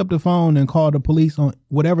if you pick up the phone and call the police on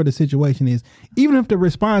whatever the situation is, even if the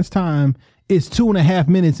response time is 2.5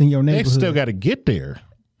 minutes in your They neighborhood, still got to get there.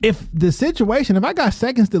 if I got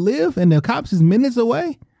seconds to live and the cops is minutes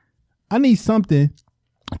away, I need something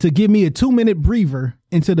to give me a 2-minute breather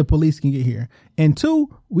until the police can get here. And 2,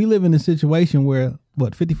 we live in a situation where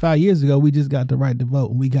 55 years ago we just got the right to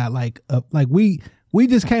vote. We got we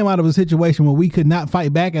just came out of a situation where we could not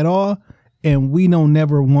fight back at all. And we don't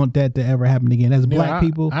never want that to ever happen again. As black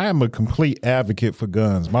people, I am a complete advocate for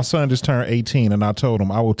guns. My son just turned 18, and I told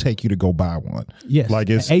him I will take you to go buy one. Yes, like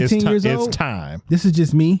it's 18 years old. It's time. This is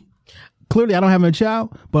just me. Clearly, I don't have a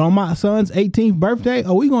child, but on my son's 18th birthday,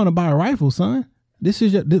 we going to buy a rifle, son. This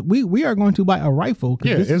is we are going to buy a rifle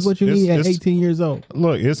because this is what you need at 18 years old.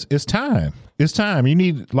 Look, it's time. It's time. You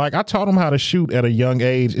need, like, I taught him how to shoot at a young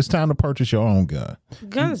age. It's time to purchase your own gun.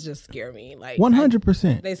 Guns just scare me. Like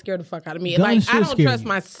 100%. They scare the fuck out of me. Guns Like, I should don't scare trust you.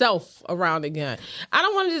 myself around a gun. I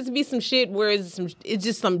don't want it to be some shit where it's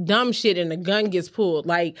just some dumb shit and the gun gets pulled.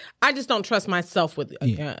 Like, I just don't trust myself with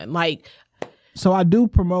a gun. Like, So I do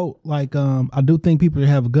promote, like, I do think people should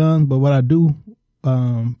have guns, but what I do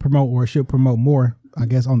promote, or should promote more, I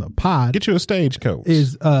guess, on the pod, Get you a stagecoach.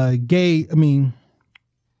 is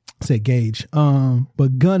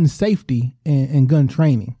but gun safety and gun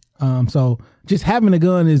training. So just having a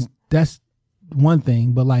gun that's one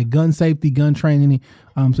thing, but like gun safety, gun training,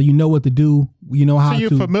 so you know what to do, you know how so you're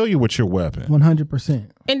to. familiar with your weapon. 100%.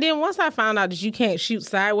 and then once I found out that you can't shoot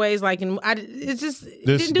sideways, like, it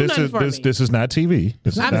didn't do nothing for me. This is not TV.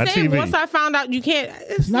 This is I'm not saying TV. once I found out you can't,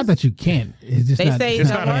 It's not that you can't. It's just They not. say it's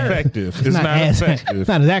that not word. effective. It's not as, effective. It's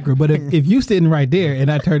not as accurate. But if you sitting right there and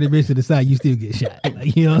I turn the bitch to the side, you still get shot.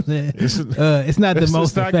 Like, you know what I'm saying? It's not the It's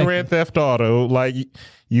most not effective. Grand Theft Auto. Like,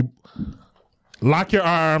 you lock your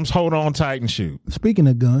arms, hold on tight, and shoot. Speaking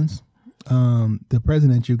of guns, the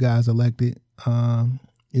president you guys elected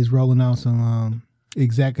is rolling out some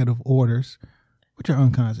executive orders, which are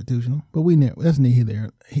unconstitutional. But that's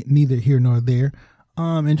neither here nor there.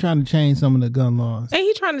 And trying to change some of the gun laws. Ain't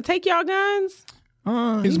he trying to take y'all guns?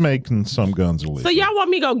 He's making some guns illegal. So y'all want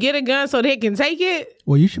me to go get a gun so they can take it?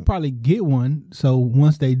 Well, you should probably get one. So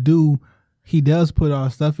once they do, he does put all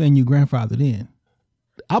stuff in, you grandfathered in.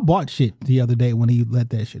 I bought shit the other day when he let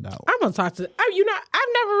that shit out. I'm gonna talk to.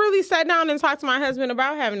 I've never really sat down and talked to my husband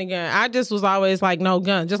about having a gun. I just was always like, no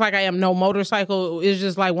gun. Just like I am no motorcycle. It's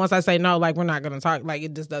just like once I say no, like we're not gonna talk. Like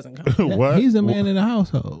it just doesn't come. What? He's the man in the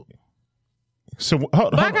household. So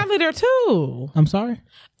But I got litter too, I'm sorry?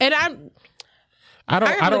 and I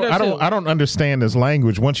got litter too. don't understand this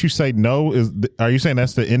language. Once you say no, are you saying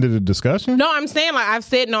that's the end of the discussion? no, I'm saying like I've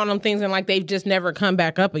said no on them things, and like they've just never come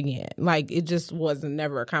back up again. Like it just wasn't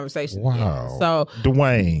never a conversation. Wow. Again. So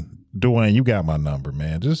Dwayne, you got my number,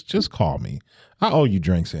 man. Just call me. I owe you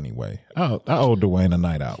drinks anyway. I owe Dwayne a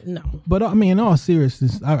night out. no. But I mean, in all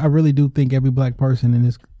seriousness, I really do think every black person in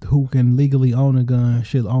this who can legally own a gun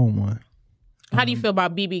should own one. How do you feel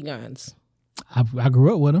about BB guns? I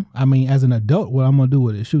grew up with them. I mean, as an adult, what I'm gonna do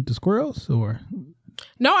with it? Shoot the squirrels or?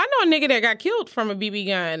 No, I know a nigga that got killed from a BB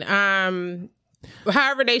gun.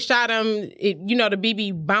 However they shot him, the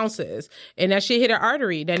BB bounces, and that shit hit an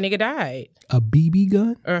artery. That nigga died. A BB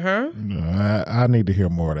gun? I need to hear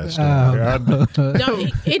more of that story.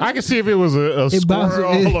 No, I can see if it was a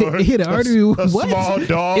squirrel or it hit an artery. a What? small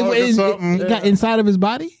dog or something. It got inside of his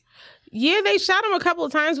body. yeah, they shot him a couple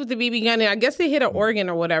of times with the BB gun, and I guess it hit an organ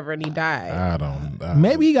or whatever, and he died. I don't.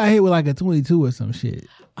 Maybe he got hit with like a 22 or some shit.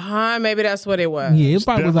 Maybe that's what it was. Yeah, it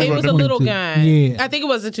probably was like It was a little 22. gun. Yeah, I think it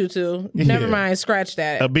was a 22. Never Yeah. mind, scratch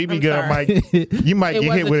that. A BB I'm gun sorry. you might It get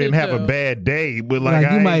was hit a with it and have a 22. bad day, but like, like I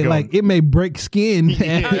you ain't might gonna, like it may break skin. Oh, I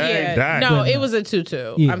ain't yeah. dying. No, it was a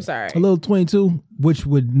 22. Yeah. I'm sorry. A little 22, which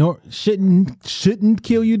would shouldn't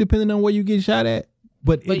kill you depending on where you get shot at,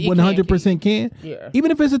 but But it it can 100% can. Yeah. Even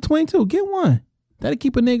if it's a 22, get one. That'll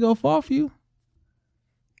keep a nigga off you.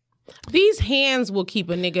 These hands will keep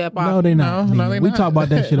a nigga up off. No, they not. No, nigga. they we not. talk about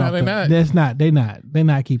that shit No, off. they not. That's not. They not. They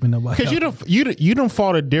not keeping nobody. Because you don't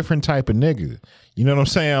fought a different type of nigga. You know what I'm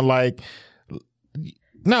saying? Like,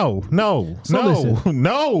 no.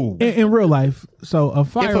 listen. in real life. So a If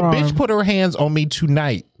a firearm. bitch put her hands on me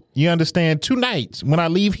tonight, you understand? Tonight when I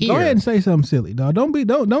leave here, Go ahead and say something silly, dog. Don't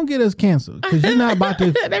get us canceled because you're not about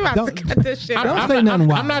to. They about to don't- cut this shit Don't off. say nothing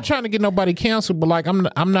wild. I'm not trying to get nobody canceled, but like I'm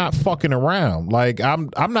not fucking around. Like I'm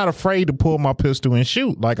not afraid to pull my pistol and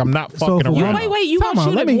shoot. Like I'm not So fucking for around. Wait, you Time gonna out.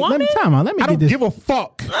 shoot Let a me woman? time out. Let me I get don't this. give a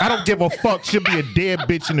fuck. I don't give a fuck. Should be a dead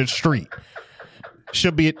bitch in the street.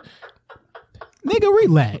 Should be. Nigga,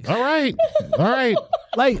 relax. All right.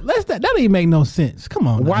 Like, that don't even make no sense. Come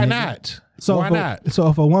on. Why nigga. not? So Why not? So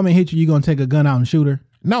if a woman hits you gonna take a gun out and shoot her?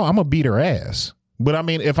 No, I'm gonna beat her ass. But I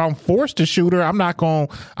mean, if I'm forced to shoot her, I'm not gonna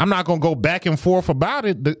go back and forth about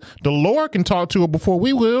it. The Lord can talk to her before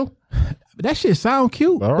we will. That shit sound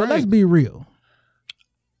cute, All but right. let's be real.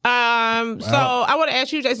 So I want to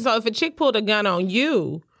ask you, Jason. So if a chick pulled a gun on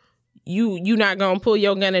you, you not gonna pull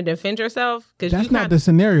your gun and defend yourself? Because That's not the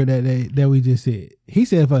scenario that we just said. He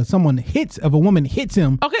said if a woman hits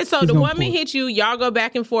him. Okay, so he's the gonna woman pull. hits you, y'all go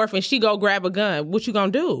back and forth, and she go grab a gun. What you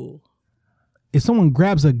gonna do? If someone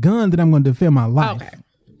grabs a gun, then I'm gonna defend my life. Okay.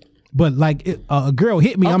 But like a girl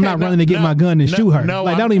hit me, I'm Okay, not no, running to get no, my gun and no, shoot her. no,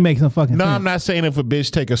 Like that I'm- don't even make some fucking No, sense. I'm not saying if a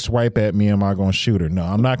bitch take a swipe at me, am I gonna shoot her? No,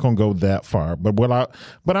 I'm not gonna go that far.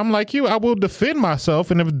 But I'm like you, I will defend myself,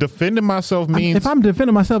 and if defending myself means If I'm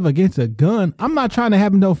defending myself against a gun, I'm not trying to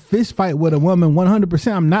have no fist fight with a woman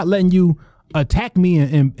 100%. I'm not letting you attack me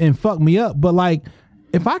and fuck me up. But like,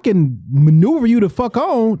 if I can maneuver you to fuck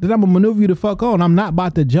on, then I'm gonna maneuver you to fuck on. I'm not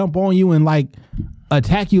about to jump on you and like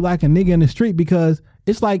attack you like a nigga in the street, because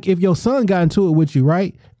it's like if your son got into it with you,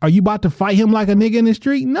 right? Are you about to fight him like a nigga in the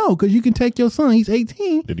street? No, because you can take your son. He's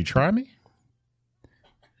 18. Did he try me?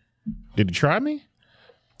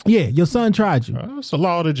 Yeah, your son tried you. It's the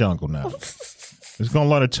law of the jungle now. It's gonna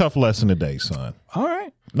learn a tough lesson today, son. All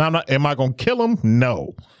right. Now, am I gonna kill him?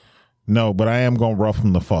 No, but I am gonna rough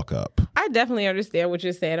him the fuck up. I definitely understand what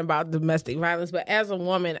you're saying about domestic violence, but as a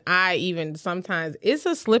woman, I even sometimes it's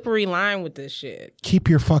a slippery line with this shit. Keep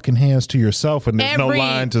your fucking hands to yourself, and there's no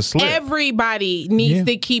line to slip. Everybody needs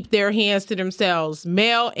to keep their hands to themselves,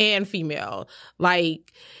 male and female.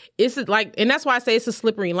 Like it's like, and that's why I say it's a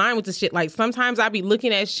slippery line with this shit. Like sometimes I be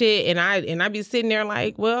looking at shit and I be sitting there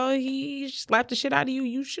like, well, he slapped the shit out of you.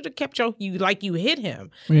 You should have kept you hit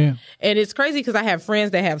him. Yeah. And it's crazy because I have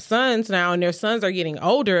friends that have sons now, and their sons are getting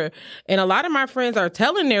older. And a lot of my friends are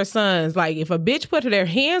telling their sons, like, if a bitch put their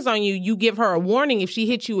hands on you, you give her a warning. If she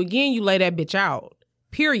hits you again, you lay that bitch out.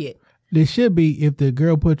 Period. There should be, if the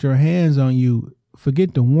girl put your hands on you,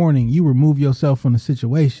 forget the warning. You remove yourself from the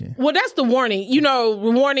situation. Well, that's the warning.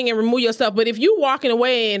 Warning and remove yourself. But if you walking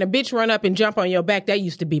away and a bitch run up and jump on your back, that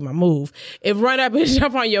used to be my move. If run up and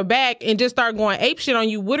jump on your back and just start going ape shit on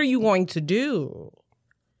you, what are you going to do?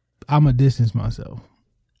 I'm going to distance myself.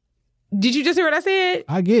 Did you just hear what I said?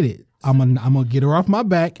 I get it. I'm gonna get her off my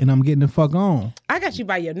back, and I'm getting the fuck on. I got you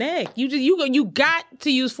by your neck. You got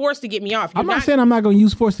to use force to get me off. I'm not saying I'm not gonna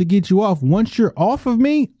use force to get you off. Once you're off of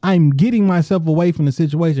me, I'm getting myself away from the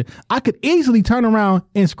situation. I could easily turn around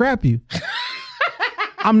and scrap you.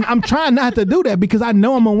 I'm trying not to do that because I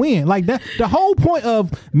know I'm gonna win. Like that, the whole point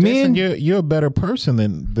of men. Jason, you're a better person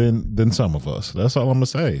than some of us. That's all I'm gonna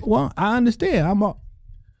say. Well, I understand. I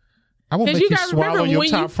will 'Cause make you you gotta swallow remember your when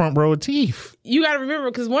top front row of teeth. You got to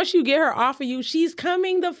remember, because once you get her off of you, she's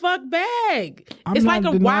coming the fuck back. I'm it's not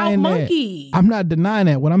like a wild denying that. monkey. I'm not denying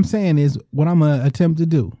that. What I'm saying is what I'm gonna attempt to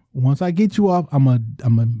do. Once I get you off, I'm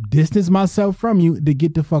gonna distance myself from you to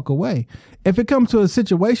get the fuck away. If it comes to a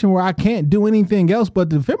situation where I can't do anything else but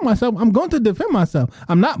defend myself, I'm going to defend myself.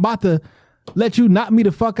 I'm not about to let you knock me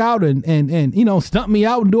the fuck out and stump me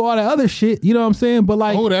out and do all that other shit. You know what I'm saying? But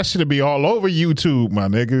like, Oh, that should be all over YouTube, my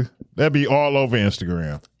nigga. That'd be all over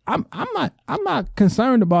Instagram. I'm not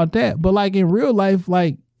concerned about that. But like in real life,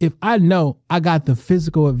 like if I know I got the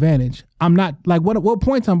physical advantage, I'm not like what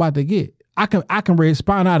points I'm about to get. I can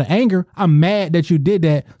respond out of anger. I'm mad that you did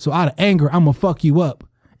that, so out of anger, I'm gonna fuck you up.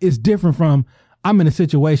 It's different from I'm in a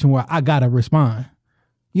situation where I gotta respond.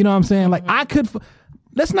 You know what I'm saying? Like I could.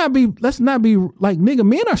 Let's not be like, nigga,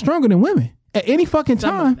 men are stronger than women at any fucking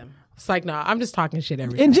Some of time. them. It's like, no, I'm just talking shit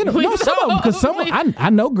every In day. general, no, some of them, because I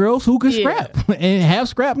know girls who can scrap and have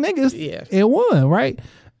scrap niggas and won, right?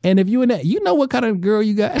 And if you in that, you know what kind of girl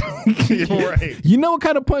you got. Right. You know what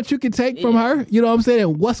kind of punch you can take from her. You know what I'm saying?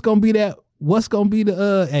 And what's gonna be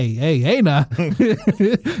the hey now.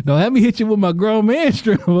 Don't have me hit you with my grown man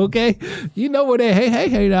strip, okay? You know what that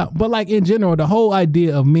hey now. But like in general, the whole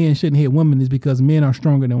idea of men shouldn't hit women is because men are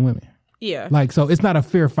stronger than women. Yeah. Like, so it's not a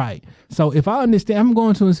fair fight. So if I understand, I'm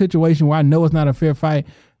going to a situation where I know it's not a fair fight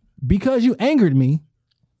because you angered me.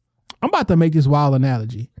 I'm about to make this wild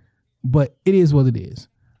analogy, but it is what it is.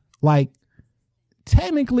 Like,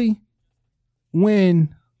 technically,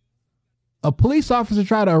 when a police officer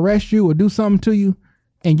try to arrest you or do something to you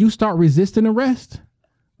and you start resisting arrest,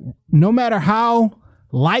 no matter how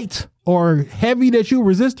light or heavy that you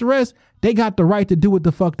resist arrest, they got the right to do what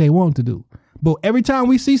the fuck they want to do. But every time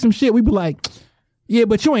we see some shit, we be like, yeah,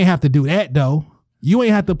 but you ain't have to do that, though. You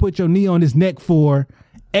ain't have to put your knee on his neck for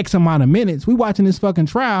X amount of minutes. We watching this fucking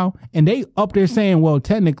trial, and they up there saying, well,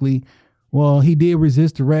 technically, well, he did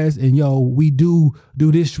resist arrest, and we do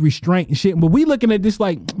this restraint and shit. But we looking at this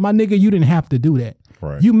like, my nigga, you didn't have to do that.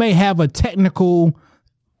 Right. You may have a technical,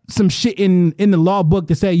 some shit in the law book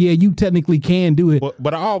to say, yeah, you technically can do it.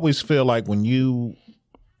 But I always feel like when you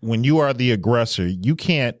are the aggressor, you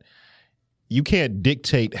can't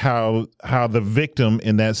dictate how the victim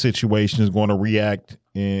in that situation is going to react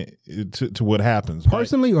to what happens.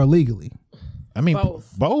 Personally or legally? I mean,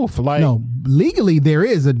 both. Like, no, legally there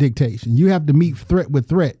is a dictation. You have to meet threat with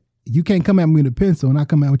threat. You can't come at me with a pencil and I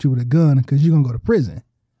come at you with a gun because you're gonna go to prison.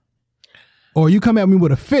 Or you come at me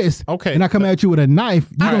with a fist, and I come at you with a knife,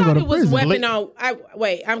 you're gonna go to prison.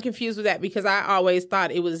 I'm confused with that because I always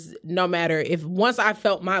thought it was no matter if once I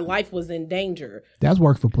felt my life was in danger. That's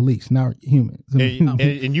work for police, not humans.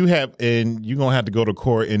 And you're gonna have to go to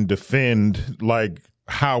court and defend, like,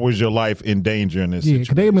 how was your life in danger in this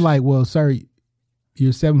situation? Yeah, they be like, well, sir,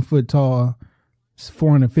 you're 7 foot tall,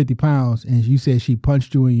 450 pounds, and you said she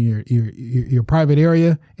punched you in your private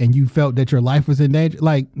area, and you felt that your life was in danger.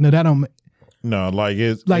 Like, no, that don't. No, like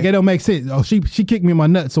it don't make sense. Oh, she kicked me in my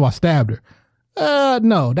nuts, so I stabbed her.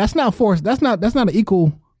 No, that's not force. That's not an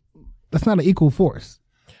equal. That's not an equal force.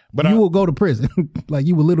 But you will go to prison. Like,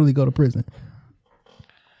 you will literally go to prison.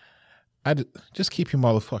 Just keep your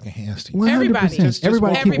motherfucking hands to you. 100%.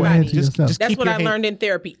 Everybody keep your hands to yourself. That's what I learned in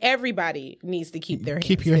therapy. Everybody needs to keep their hands.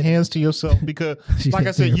 Keep your hands to yourself because, like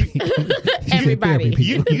I said, everybody.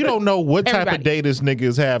 You don't know what type of day this nigga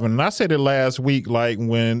is having. And I said it last week, like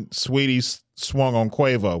when Sweetie swung on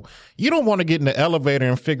Quavo. You don't want to get in the elevator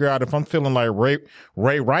and figure out if I'm feeling like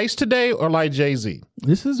Ray Rice today or like Jay-Z.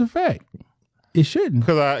 This is a fact. It shouldn't.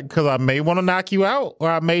 Because I may want to knock you out,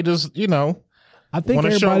 or I may just, I think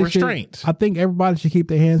want to show restraint. I think everybody should keep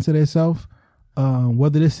their hands to themselves.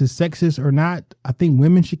 Whether this is sexist or not, I think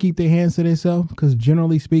women should keep their hands to themselves because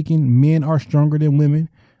generally speaking, men are stronger than women.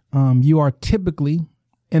 You are typically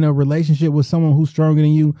in a relationship with someone who's stronger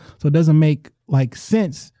than you, so it doesn't make like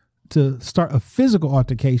sense to start a physical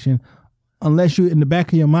altercation unless you in the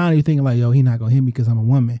back of your mind you're thinking like, yo, he not gonna hit me because I'm a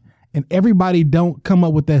woman. And everybody don't come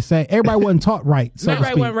up with that same. Everybody wasn't taught right. So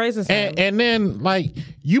everybody wasn't raised the same. And then like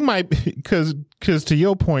you might because to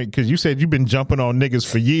your point, because you said you've been jumping on niggas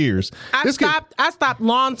for years. I stopped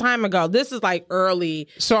long time ago. This is like early.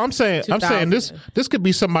 So I'm saying this could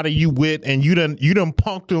be somebody you with and you done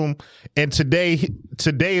punked him, and today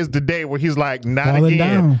is the day where he's like not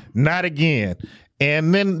again.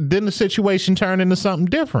 And then the situation turned into something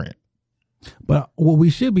different. But what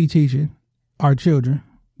we should be teaching our children,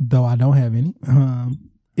 though I don't have any,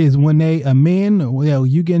 is when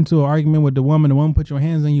you get into an argument with the woman put your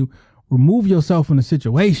hands on you, remove yourself from the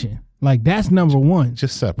situation. Like, that's number one.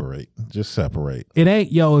 Just separate. It ain't,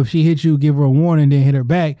 if she hit you, give her a warning, then hit her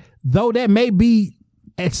back. Though that may be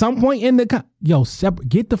at some point in the,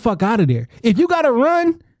 get the fuck out of there. If you gotta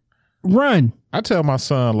run. I tell my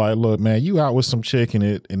son, like, look, man, you out with some chick and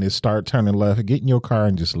it start turning left, get in your car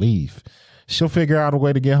and just leave. She'll figure out a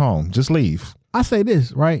way to get home. Just leave. I say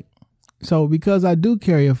this, right? So because I do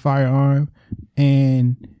carry a firearm,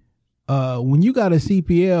 and when you got a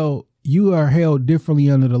CPL, you are held differently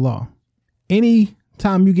under the law. Any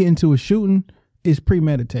time you get into a shooting, it's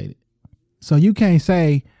premeditated. So you can't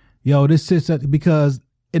say, this sits up, because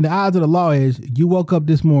in the eyes of the law is you woke up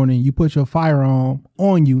this morning, you put your firearm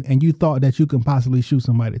on you, and you thought that you can possibly shoot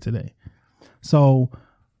somebody today. So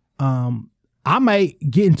I might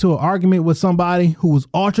get into an argument with somebody who was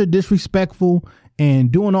ultra disrespectful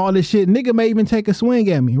and doing all this shit. Nigga may even take a swing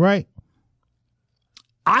at me, right?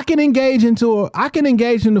 I can engage in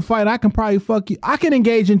the fight. I can probably fuck you. I can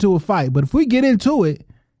engage into a fight. But if we get into it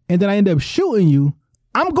and then I end up shooting you,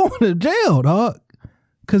 I'm going to jail, dog.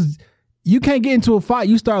 Because you can't get into a fight.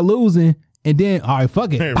 You start losing. And then, all right,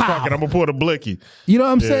 fuck it. Hey, fuck it, I'm going to pull the blicky. You know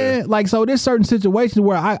what I'm saying? Like, so there's certain situations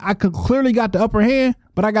where I could clearly got the upper hand,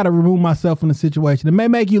 but I got to remove myself from the situation. It may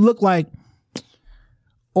make you look like,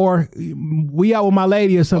 or we out with my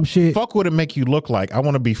lady or some shit. Fuck what it make you look like. I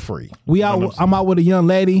want to be free. I'm out with a young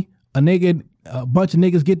lady, a bunch of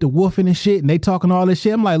niggas get to woofing and shit, and they talking all this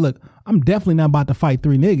shit. I'm like, look, I'm definitely not about to fight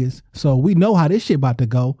 3 niggas. So we know how this shit about to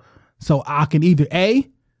go. So I can either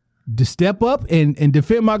to step up and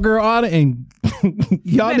defend my girl honor, and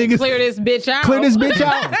y'all niggas clear this bitch out.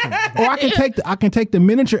 Or I can take the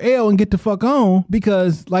miniature L and get the fuck on,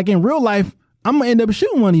 because like in real life, I'm gonna end up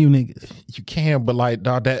shooting one of you niggas. You can, but like,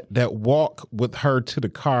 dog, that walk with her to the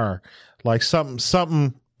car, like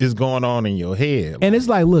something is going on in your head. And it's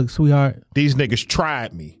like, look, sweetheart, these niggas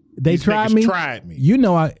tried me. These tried me. You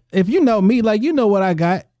know, if you know me, like, you know what I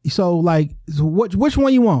got. So like, which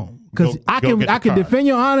one you want? Because I can defend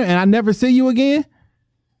your honor and I never see you again.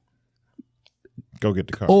 Go get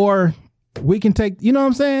the car. Or we can take, you know what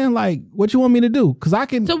I'm saying? Like, what you want me to do? Because I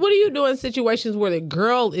can. So what do you do in situations where the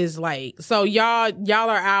girl is like, so y'all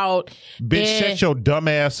are out. Bitch, shut your dumb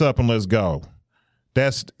ass up and let's go.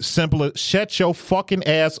 That's simple. Shut your fucking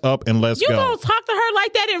ass up and let's You go. gonna talk to her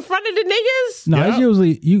like that in front of the niggas? No, Yeah. it's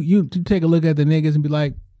usually you take a look at the niggas and be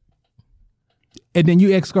like, and then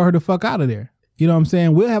you escort her the fuck out of there. You know what I'm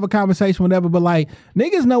saying? We'll have a conversation, whatever. But like,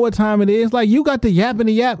 niggas know what time it is. Like, you got the yap and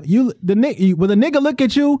the yap. When the nigga look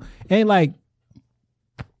at you and like,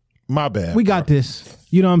 My bad. we got this.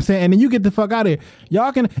 You know what I'm saying? And then you get the fuck out of here.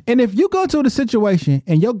 Y'all can. And if you go to the situation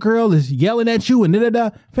and your girl is yelling at you and da,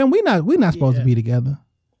 fam, we not supposed to be together.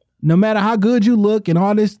 No matter how good you look and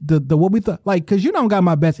all this, the what we thought, like, because you don't got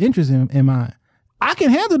my best interest in mind. I can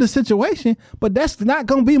handle the situation, but that's not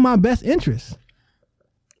gonna be my best interest.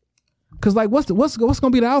 Cause like, what's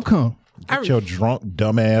gonna be the outcome? Get your drunk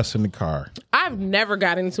dumb ass in the car. I've never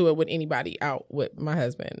got into it with anybody out with my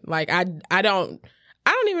husband. Like I don't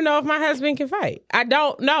even know if my husband can fight. I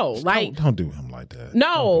don't know. Like Don't do him like that.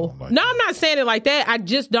 no, Don't do him like no, that. I'm not saying it like that. I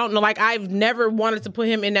just don't know. Like I've never wanted to put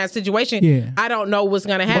him in that situation. Yeah. I don't know what's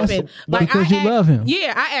gonna happen. Like because I you act, love him.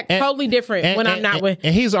 Yeah, I act totally different when I'm not with.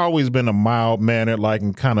 And he's always been a mild mannered, like,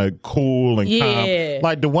 and kind of cool and Yeah. calm.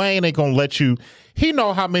 Like Dwayne ain't gonna let you. He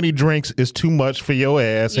know how many drinks is too much for your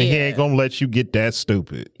ass, and he Yeah. ain't gonna let you get that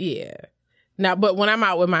stupid. Yeah. Now, but when I'm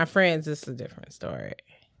out with my friends, it's a different story.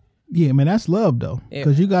 Yeah, man, that's love though. Yeah.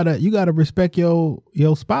 Because you gotta respect your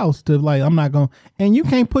spouse to like, I'm not gonna, and you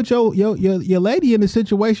can't put your lady in a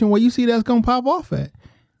situation where you see that's gonna pop off at.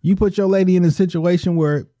 You put your lady in a situation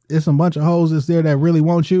where it's a bunch of hoes that's there that really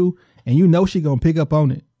want you, and you know she gonna pick up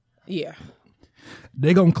on it. Yeah.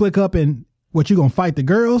 They gonna click up and what, you gonna fight the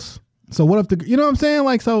girls? So what if you know what I'm saying?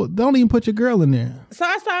 Like, so don't even put your girl in there. So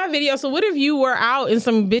I saw a video. So what if you were out and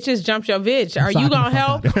some bitches jumped your bitch? Are you Socking gonna the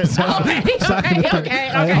help? fuck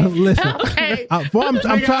Okay. Listen, Okay. I'm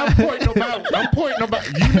Nigga, trying. I'm pointing about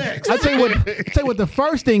you next. I tell you what the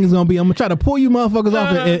first thing is gonna be. I'm gonna try to pull you motherfuckers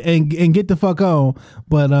off and get the fuck on.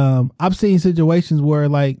 But I've seen situations where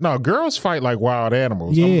like, No, girls fight like wild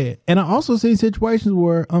animals. yeah, and I also seen situations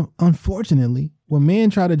where unfortunately, when men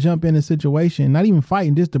try to jump in a situation, not even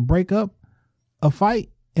fighting, just to break up a fight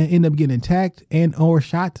and end up getting attacked and or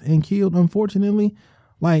shot and killed. Unfortunately,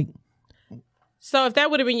 like. So if that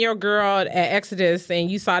would have been your girl at Exodus and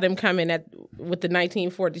you saw them coming with the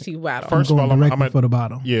 1942 battle. First of all, going I'm directly for the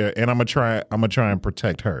bottom. Yeah, and I'm gonna try and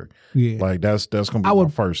protect her. Yeah. Like that's gonna be my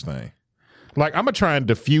first thing. Like I'm gonna try and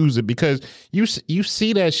diffuse it because you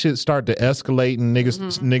see that shit start to escalate and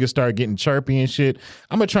niggas start getting chirpy and shit.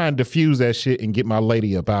 I'm gonna try and diffuse that shit and get my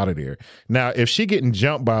lady up out of there. Now, if she getting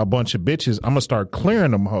jumped by a bunch of bitches, I'm gonna start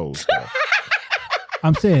clearing them hoes.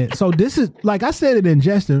 I'm saying, so this is, like I said it in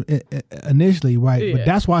jest initially, right? Yeah. But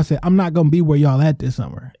that's why I said, I'm not going to be where y'all at this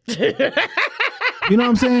summer. You know what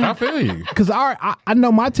I'm saying? I feel you. Because I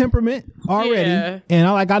know my temperament already. Yeah. And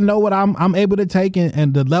I know what I'm able to take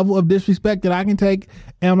and the level of disrespect that I can take.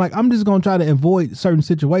 And I'm like, I'm just going to try to avoid certain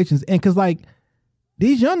situations. And because like,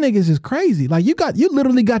 these young niggas is crazy. Like you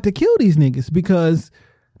literally got to kill these niggas because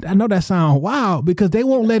I know that sound wild because they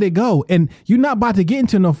won't let it go. And you're not about to get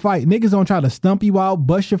into no fight. Niggas don't try to stump you out,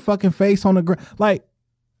 bust your fucking face on the ground. Like,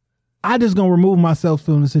 I just gonna remove myself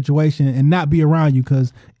from the situation and not be around you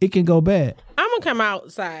because it can go bad. I'm gonna come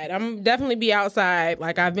outside. I'm definitely be outside,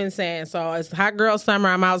 like I've been saying. So it's hot girl summer.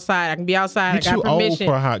 I'm outside. I can be outside. You I too got old permission.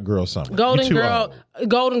 for a hot girl summer. Golden You too girl, old.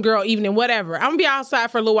 golden girl evening, whatever. I'm gonna be outside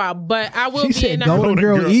for a little while, but I will She be said in the golden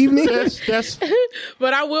girl evening. That's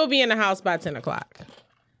but I will be in the house by 10 o'clock.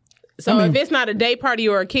 So if it's not a day party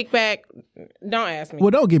or a kickback, don't ask me. Well,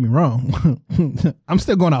 don't get me wrong. I'm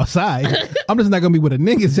still going outside. I'm just not gonna be where the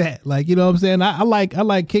niggas at. Like, you know what I'm saying? I like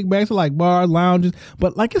kickbacks, I like bars, lounges,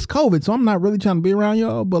 but like it's COVID, so I'm not really trying to be around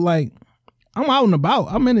y'all. But like, I'm out and about.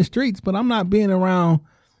 I'm in the streets, but I'm not being around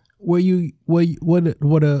where the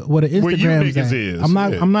Instagram's niggas at. is, I'm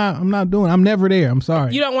not. yeah. I'm not doing. I'm never there. I'm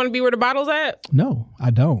sorry. You don't want to be where the bottle's at? No,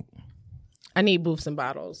 I don't. I need booths and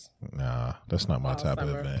bottles. nah. That's not my type of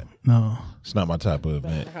summer. event. No, It's not my type of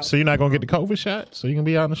event. So you're not gonna get the COVID shot? So you can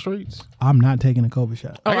be out in the streets? I'm not taking a COVID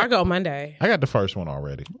shot. Oh, I go Monday. I got the first one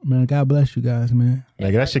already. Man, God bless you guys, man.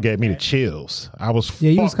 Like that shit gave me the chills. I was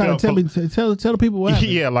Yeah, you was fucked kind of up tell the people what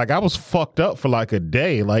happened. yeah, like I was fucked up for like a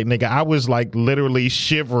day. Like nigga, I was like literally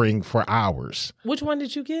shivering for hours. Which one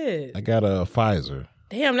did you get? I got a Pfizer.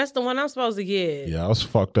 Damn, that's the one I'm supposed to get. Yeah, I was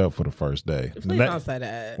fucked up for the first day. Please don't say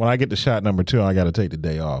that. When I get to shot number 2, I got to take the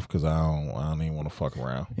day off because I don't even want to fuck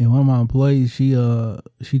around. And one of my employees, she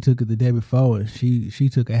took it the day before, and she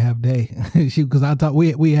took a half day. Because I thought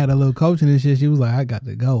we had a little coaching and shit. She was like, I got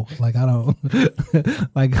to go. Like I don't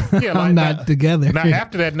like Yeah, I'm not together. Now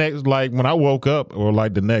after that next, like when I woke up or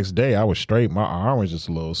like the next day, I was straight. My arm was just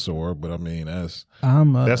a little sore, but I mean that's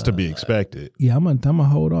to be expected. Yeah, I'm gonna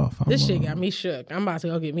hold off. This shit got me shook. I'm about to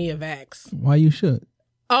go get me a vax. Why you shook?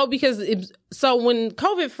 Oh, because when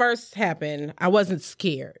COVID first happened, I wasn't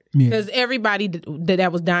scared because everybody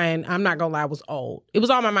that was dying, I'm not gonna lie, was old. It was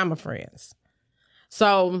all my mama friends.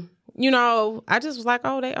 So, I just was like,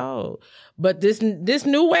 oh, they old. But this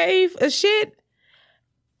new wave of shit,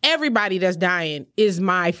 everybody that's dying is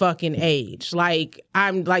my fucking age. Like,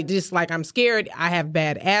 I'm like, just like, I'm scared. I have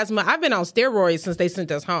bad asthma. I've been on steroids since they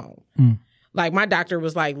sent us home. Like, my doctor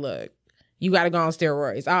was like, look, you got to go on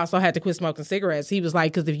steroids. I also had to quit smoking cigarettes. He was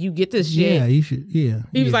like, because if you get this shit. Yeah, you should. Yeah.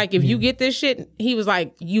 He was like, if you get this shit, he was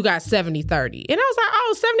like, you got 70-30. And I was like,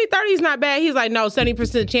 oh, 70-30 is not bad. He's like, no,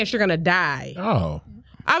 70% chance you're going to die. Oh.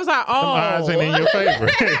 I was like, oh. Them odds ain't in your favor.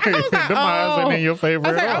 Them odds ain't in your favor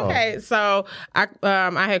I was at like, all. okay. So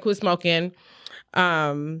I had quit smoking.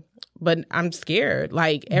 But I'm scared.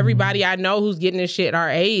 Like, everybody I know who's getting this shit our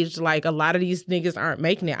age, like, a lot of these niggas aren't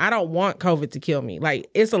making it. I don't want COVID to kill me. Like,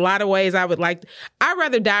 it's a lot of ways I would like. I'd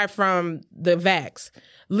rather die from the vax. At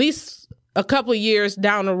least a couple of years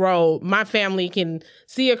down the road, my family can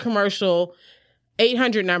see a commercial,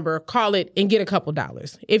 800 number, call it, and get a couple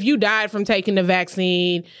dollars. If you died from taking the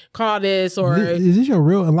vaccine, call this or... Is this your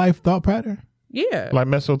real life thought pattern? Yeah. Like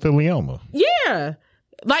mesothelioma. Yeah.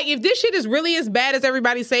 Like, if this shit is really as bad as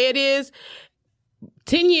everybody say it is,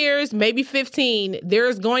 10 years, maybe 15,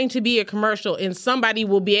 there's going to be a commercial and somebody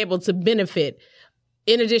will be able to benefit,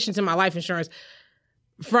 in addition to my life insurance,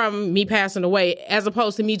 from me passing away, as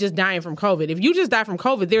opposed to me just dying from COVID. If you just die from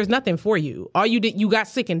COVID, there's nothing for you. All you did, you got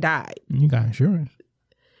sick and died. You got insurance.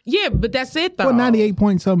 Yeah, but that's it, though. Well,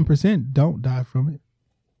 98.7% don't die from it.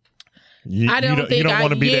 I don't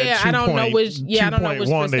want to be that 2. I don't know which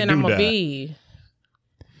percent I'm going to be.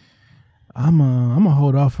 I'm gonna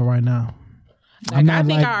hold off for right now. Like, I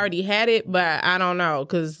think I already had it, but I don't know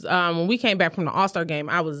because when we came back from the All-Star game,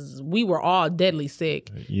 we were all deadly sick.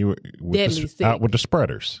 You were sick out with the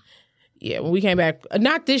spreaders. Yeah, when we came back,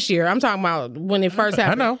 not this year. I'm talking about when it first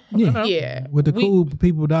happened. I know. Yeah, with the cool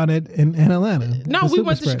people down in Atlanta. No, we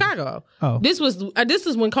went to Chicago. Oh, this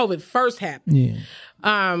is when COVID first happened.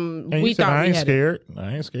 Yeah. We thought I ain't scared.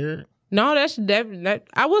 I ain't scared. No, that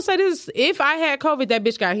I will say this: if I had COVID, that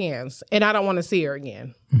bitch got hands, and I don't want to see her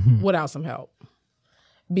again without some help,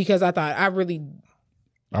 because I really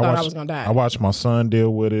thought I was gonna die. I watched my son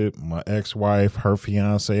deal with it. My ex-wife, her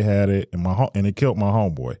fiance had it, and it killed my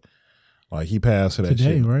homeboy. Like, he passed to that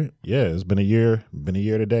today, shit. Right? Yeah, it's been a year. Been a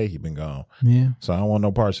year today. He been gone. Yeah. So I don't want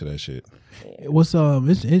no parts of that shit. What's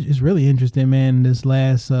it's really interesting, man. This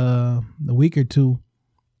last a week or two,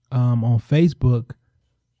 on Facebook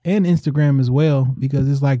and Instagram as well, because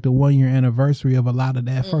it's like the 1 year anniversary of a lot of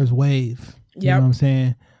that first wave. You know what I'm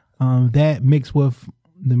saying? That mixed with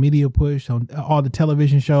the media push on all the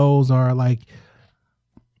television shows are like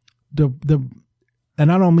the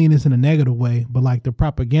and I don't mean this in a negative way, but like the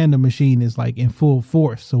propaganda machine is like in full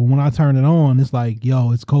force. So when I turn it on, it's like,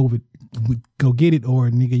 yo, it's COVID. We go get it, or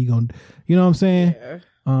nigga, you know what I'm saying? Yeah.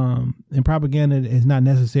 And propaganda is not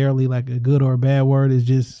necessarily like a good or a bad word. It's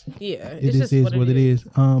just it just is what it is.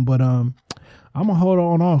 But I'm gonna hold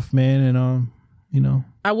on off, man, and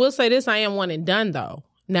I will say this: I am one and done though.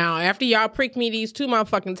 Now, after y'all prick me these 2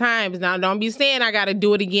 motherfucking times, now don't be saying I got to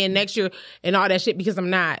do it again next year and all that shit, because I'm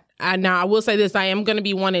not. I will say this: I am gonna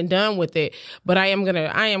be one and done with it, but I am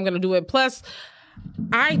gonna do it. Plus,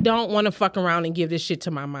 I don't want to fuck around and give this shit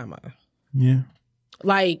to my mama. Yeah.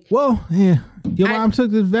 Like, well, yeah. Your mom took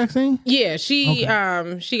this vaccine? Yeah, she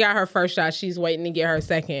got her first shot. She's waiting to get her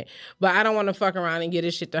second. But I don't want to fuck around and get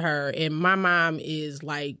this shit to her. And my mom is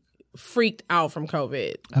like freaked out from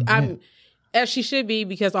COVID. I'm as she should be,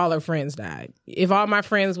 because all her friends died. If all my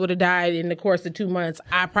friends would have died in the course of 2 months,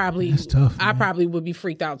 I probably would be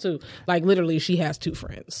freaked out too. Like, literally, she has 2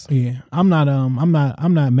 friends. Yeah, I'm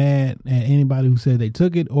not mad at anybody who said they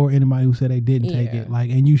took it or anybody who said they didn't take it. Like,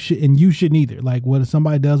 and you shouldn't either. Like, what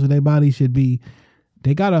somebody does with their body should be.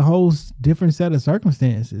 They got a whole different set of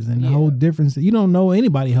circumstances and a whole different. You don't know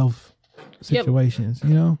anybody's health situations.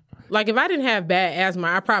 You know. Like, if I didn't have bad asthma,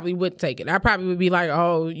 I probably would take it. I probably would be like,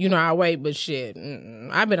 oh, I'll wait, but shit.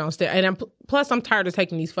 I've been on steroids. And plus, I'm tired of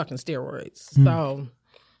taking these fucking steroids. So,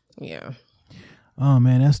 yeah. Oh,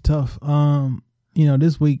 man, that's tough.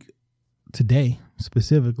 This week, today,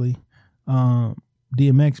 specifically.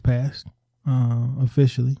 DMX passed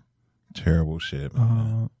officially. Terrible shit.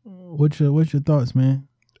 What's your thoughts, man?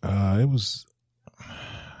 It was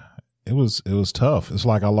tough. It's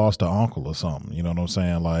like I lost an uncle or something. You know what I'm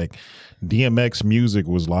saying? Like DMX music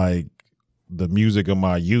was like the music of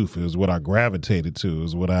my youth. It was what I gravitated to. It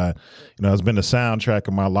was what it's been the soundtrack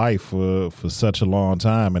of my life for such a long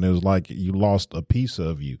time. And it was like you lost a piece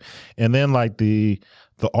of you. And then like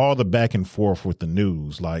all the back and forth with the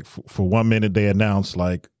news, like for 1 minute they announced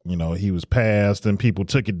like, he was passed and people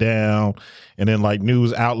took it down. And then like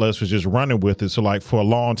news outlets was just running with it. So like for a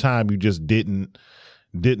long time, you just didn't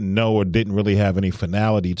know or didn't really have any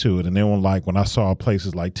finality to it. And then when I saw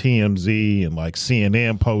places like TMZ and like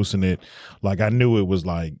CNN posting it, like I knew it was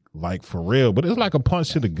like for real, but it's like a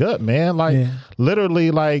punch to the gut, man. Like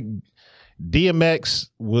literally like DMX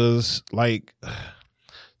was like,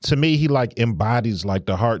 to me, he like embodies like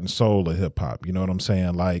the heart and soul of hip hop. You know what I'm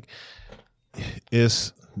saying? Like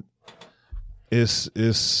it's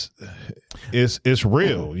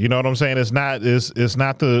real. You know what I'm saying? It's not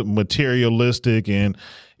the materialistic and,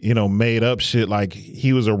 made up shit. Like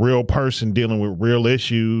he was a real person dealing with real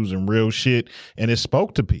issues and real shit. And it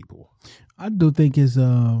spoke to people. I do think it's,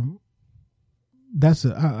 I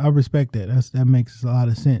respect that. That makes a lot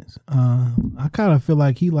of sense. I kind of feel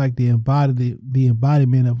like he like the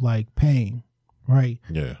embodiment of like pain, right?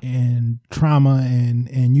 Yeah. And trauma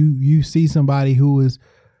and you see somebody who is,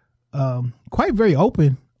 quite very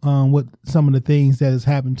open with some of the things that has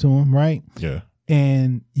happened to him, right? Yeah.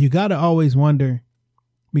 And you got to always wonder,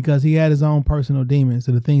 because he had his own personal demons,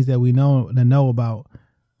 so the things that we know about,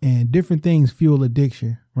 and different things fuel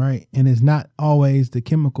addiction, right? And it's not always the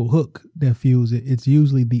chemical hook that fuels it. It's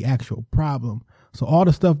usually the actual problem. So all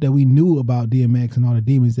the stuff that we knew about DMX and all the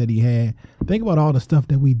demons that he had, think about all the stuff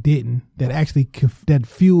that we didn't, that actually that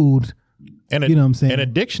fueled. And you know what I'm saying? And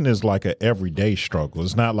addiction is like an everyday struggle.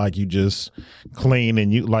 It's not like you just clean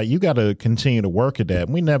and you got to continue to work at that.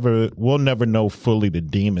 We'll never know fully the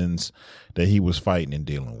demons that he was fighting and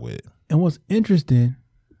dealing with. And what's interesting,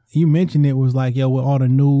 you mentioned it was like, with all the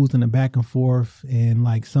news and the back and forth and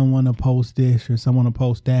like someone to post this or someone to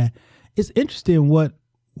post that. It's interesting what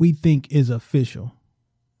we think is official.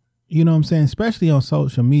 You know what I'm saying? Especially on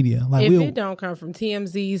social media. Like if it don't come from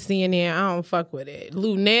TMZ, CNN, I don't fuck with it.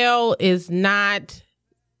 Lunel is not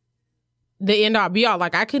the end all be all.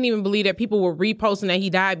 Like I couldn't even believe that people were reposting that he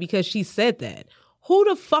died because she said that. Who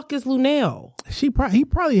the fuck is Lunel? He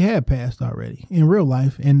probably had passed already in real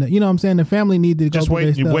life, and you know what I'm saying. The family needed to just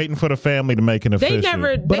waiting for the family to make an official.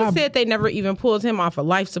 They said they never even pulled him off of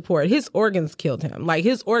life support. His organs killed him. Like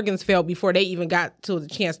his organs failed before they even got to the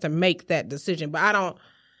chance to make that decision. But I don't.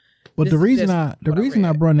 But the reason I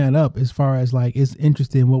brought that up, as far as like it's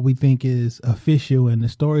interesting what we think is official and the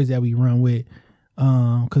stories that we run with,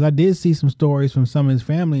 because I did see some stories from some of his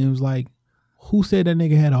family, and it was like, who said that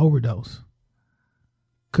nigga had an overdose?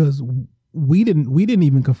 Because we didn't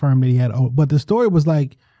even confirm that he had, but the story was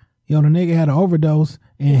like, the nigga had an overdose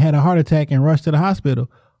and had a heart attack and rushed to the hospital.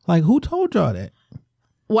 Like, who told y'all that?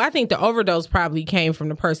 Well, I think the overdose probably came from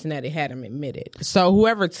the person that had him admitted. So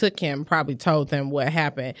whoever took him probably told them what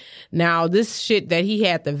happened. Now, this shit that he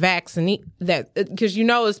had the vaccine, that because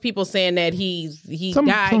it's people saying that he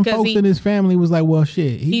died. Some folks in his family was like, well,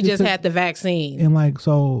 shit, he just had the vaccine, and like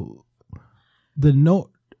so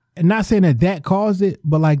and not saying that caused it,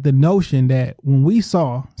 but like the notion that when we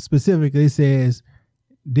saw specifically, it says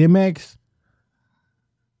DMX.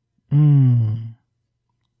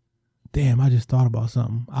 Damn, I just thought about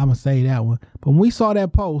something. I'm going to say that one. But when we saw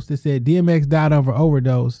that post that said DMX died of an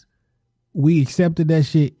overdose, we accepted that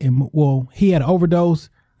shit. And he had an overdose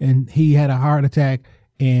and he had a heart attack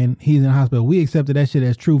and he's in the hospital. We accepted that shit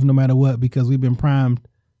as truth no matter what, because we've been primed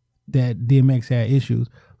that DMX had issues.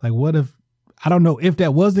 Like, what if, I don't know if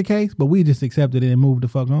that was the case, but we just accepted it and moved the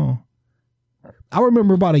fuck on. I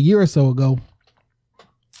remember about a year or so ago,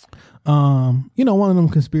 one of them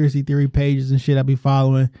conspiracy theory pages and shit I be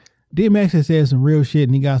following, DMX had said some real shit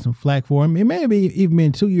and he got some flack for him. It may have even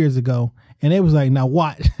been 2 years ago. And they was like, now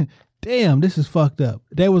watch. Damn, this is fucked up.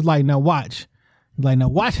 They was like, now watch. Like, now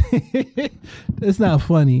watch. That's not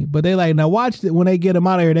funny. But they like, now watch it. When they get him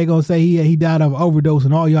out of here, they going to say he died of overdose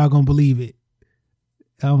and all y'all going to believe it.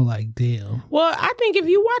 I'm like, damn. Well, I think if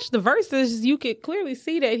you watch the verses, you could clearly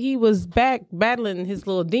see that he was back battling his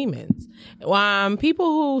little demons. People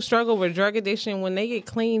who struggle with drug addiction, when they get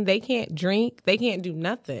clean, they can't drink, they can't do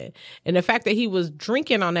nothing. And the fact that he was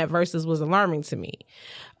drinking on that verses was alarming to me.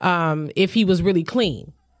 If he was really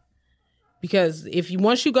clean. Because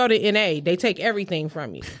once you go to NA, they take everything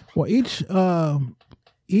from you. Well,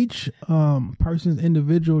 each person's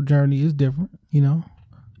individual journey is different, you know.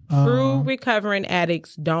 True recovering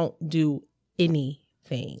addicts don't do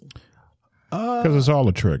anything. Because it's all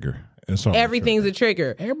a trigger. It's all Everything's a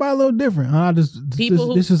trigger. Everybody a little different.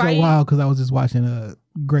 This is so wild because I was just watching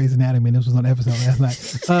Grey's Anatomy, and this was on the episode last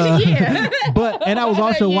night. Yeah. And I was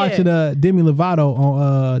also watching Demi Lovato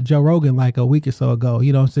on Joe Rogan like a week or so ago.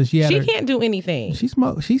 You know, since she can't do anything. She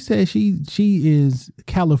smoked. She said she is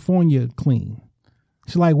California clean.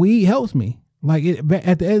 She's like, weed helps me. Like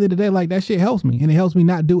at the end of the day, like that shit helps me, and it helps me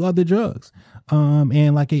not do other drugs.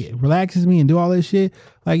 And like it relaxes me and do all this shit.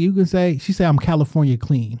 Like you can say, she said I'm California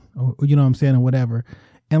clean, or you know what I'm saying, or whatever.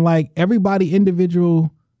 And like everybody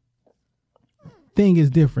individual thing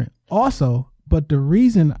is different. Also, but the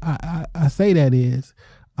reason I say that is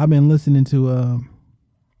I've been listening to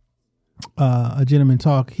a gentleman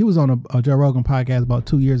talk. He was on a Joe Rogan podcast about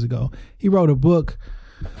 2 years ago. He wrote a book.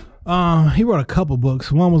 He wrote a couple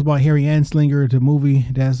books. One was about Harry Anslinger, the movie.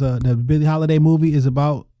 That's the Billie Holiday movie is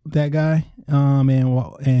about that guy.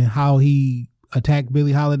 And how he attacked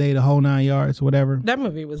Billie Holiday, the whole 9 yards, whatever. That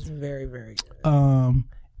movie was very, very good.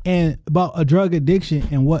 And about a drug addiction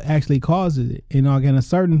and what actually causes it. You know, again, a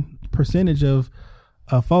certain percentage of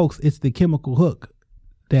folks, it's the chemical hook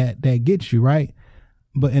that gets you, right?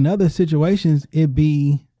 But in other situations, it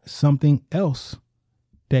be something else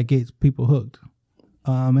that gets people hooked.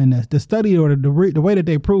 And the study or the way that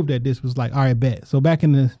they proved that this was like, all right, bet. So back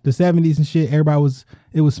in the 70s and shit, everybody was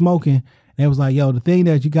smoking. And it was like, yo, the thing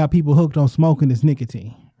that you got people hooked on smoking is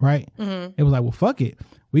nicotine, right? Mm-hmm. It was like, well, fuck it.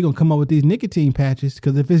 We're going to come up with these nicotine patches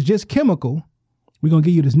because if it's just chemical, we're going to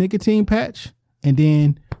give you this nicotine patch and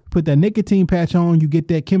then put that nicotine patch on, you get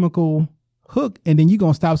that chemical hook, and then you're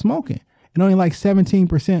going to stop smoking. And only like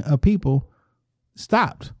 17% of people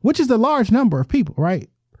stopped, which is a large number of people, right?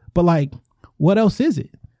 But like, what else is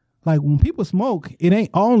it? Like when people smoke, it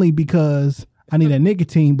ain't only because I need a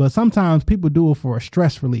nicotine, but sometimes people do it for a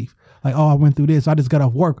stress relief. Like, oh, I went through this. I just got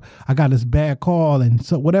off work. I got this bad call. And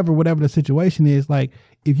so whatever the situation is, like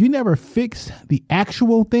if you never fix the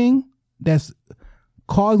actual thing that's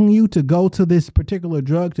causing you to go to this particular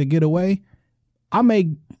drug to get away,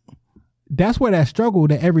 that's where that struggle,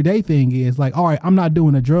 the everyday thing is. Like, all right, I'm not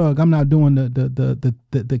doing a drug. I'm not doing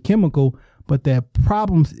the chemical, but that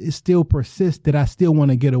problem still persists that I still want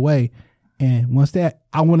to get away. And once that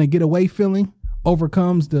I want to get away feeling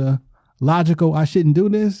overcomes the logical I shouldn't do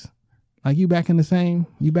this, like you back in the same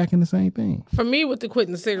thing. For me, with the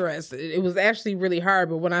quitting cigarettes, it was actually really hard.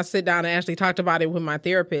 But when I sit down and actually talked about it with my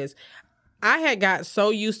therapist, I had got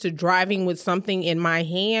so used to driving with something in my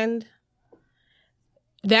hand.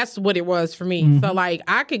 That's what it was for me. Mm-hmm. So like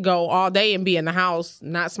I could go all day and be in the house,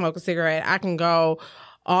 not smoke a cigarette. I can go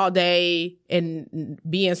all day and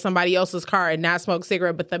be in somebody else's car and not smoke a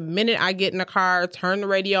cigarette. But the minute I get in the car, turn the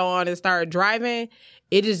radio on and start driving,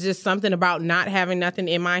 it is just something about not having nothing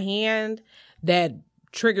in my hand that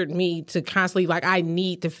triggered me to constantly, like, I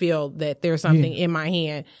need to feel that there's something in my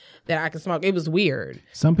hand that I can smoke. It was weird.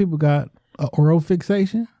 Some people got an oral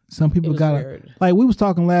fixation. Some people got like we was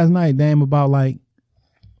talking last night, Dame, about like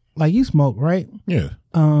you smoke, right? Yeah.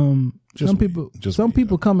 Some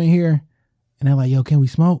people come in here and they're like, yo, can we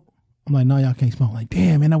smoke? I'm like, no, y'all can't smoke. Like,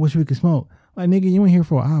 damn, man, I wish we could smoke. Like, nigga, you in here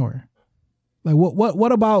for an hour. Like,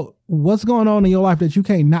 what about what's going on in your life that you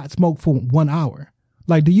can't not smoke for 1 hour?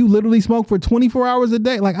 Like, do you literally smoke for 24 hours a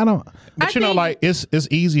day? Like, I don't. But you know, like it's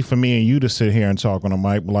easy for me and you to sit here and talk on a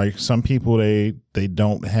mic. But like some people, they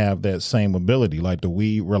don't have that same ability. Like the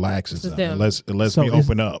weed relaxes them. It lets me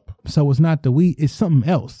open up. So it's not the weed. It's something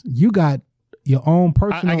else. You got your own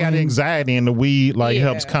personal. I got anxiety, and the weed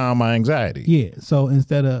helps calm my anxiety. Yeah.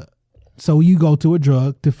 So you go to a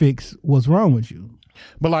drug to fix what's wrong with you.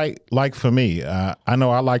 But like for me, I know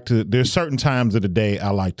I like to. There's certain times of the day I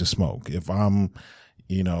like to smoke. If I'm,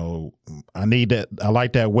 I need that. I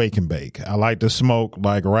like that wake and bake. I like to smoke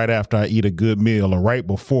like right after I eat a good meal or right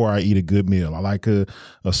before I eat a good meal. I like a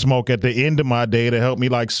smoke at the end of my day to help me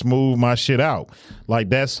like smooth my shit out. Like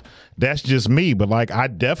that's just me. But like I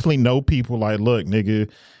definitely know people like, look,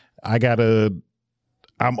 nigga,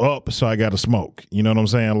 I'm up, so I got to smoke. You know what I'm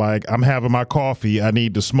saying? Like, I'm having my coffee, I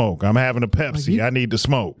need to smoke. I'm having a Pepsi, I need to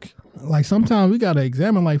smoke. Like, sometimes we got to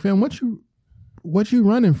examine, like, fam, what you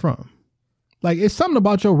running from? Like, it's something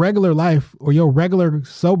about your regular life or your regular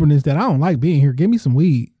soberness that I don't like being here. Give me some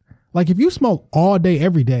weed. Like, if you smoke all day,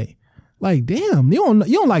 every day, like, damn, you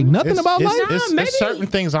don't like nothing about life? It's certain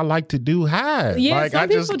things I like to do high. Yeah, like, some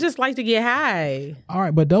people just like to get high. All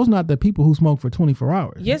right, but those not the people who smoke for 24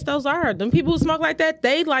 hours. Yes, those are. Them people who smoke like that,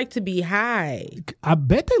 they like to be high. I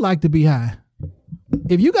bet they like to be high.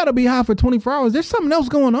 If you got to be high for 24 hours, there's something else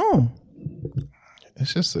going on.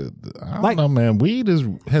 It's just I don't Like- know, man. Weed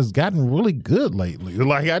has gotten really good lately.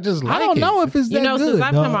 Like I just like I don't it. know if it's that You know, good. since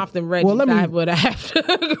I've dog. come off the Reggies, well, let me, I would have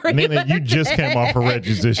to agree. Nina, you just came off of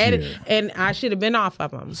Reggie's this and, year. and I should have been off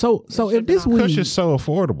of them. So if this Kush weed, is so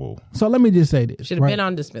affordable. so let me just say this. Should have right? been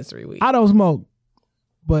on dispensary weed. I don't smoke,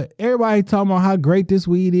 but everybody talking about how great this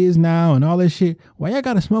weed is now and all that shit. Why y'all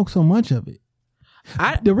gotta smoke so much of it?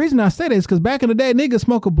 The reason I say that is because back in the day, niggas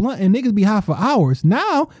smoke a blunt and niggas be high for hours.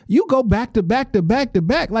 Now you go back to back to back to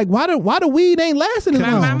back. Like why the weed ain't lasting as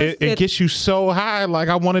long? mama- It gets you so high, like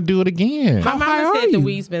I want to do it again. My How high mama are said the you?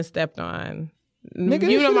 weed's been stepped on. Nigga,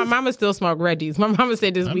 You this know, shit my is- mama still smoke Reggies. My mama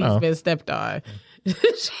said this weed's know. been stepped on.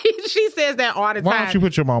 she says that all the Why time. don't you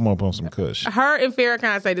put your mom up on some Kush? Her and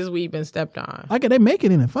Farrakhan say this weed been stepped on. Like they make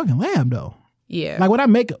it in a fucking lab though. Yeah. Like when I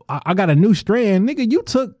make, I got a new strand, nigga. You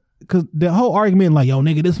took because the whole argument like, yo,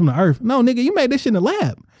 nigga, this from the earth. No, nigga, you made this shit in the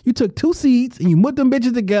lab. You took 2 seeds and you put them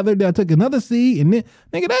bitches together. Then I took another seed and then,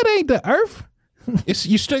 nigga, that ain't the earth.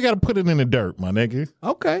 You still got to put it in the dirt, my nigga.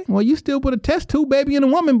 Okay, well, you still put a test tube baby in a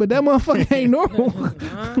woman, but that motherfucker ain't normal.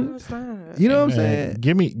 You know what I'm saying?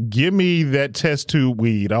 Give me that test tube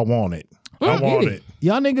weed. I want it. I want it.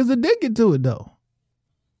 Y'all niggas addicted to it though.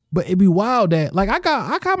 But it be wild that like I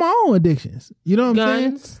got my own addictions. You know what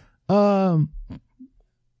I'm Guns. saying?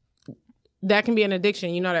 That can be an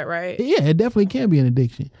addiction. You know that, right? Yeah, it definitely can be an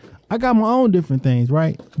addiction. I got my own different things,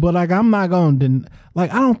 right? But like I'm not going to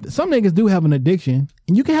like I don't. Some niggas do have an addiction,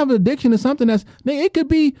 and you can have an addiction to something that's nigga. It could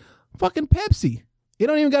be fucking Pepsi. It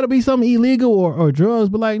don't even got to be something illegal or drugs.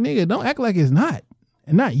 But like nigga, don't act like it's not,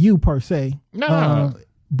 and not you per se. No.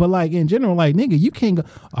 But like in general, like nigga, you can't go.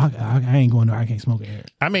 I ain't going there. I can't smoke air.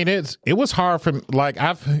 I mean, it was hard for like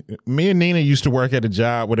me and Nina used to work at a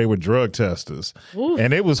job where they were drug testers,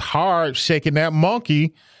 and it was hard shaking that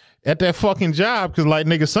monkey at that fucking job because like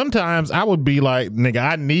nigga, sometimes I would be like nigga,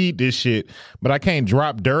 I need this shit, but I can't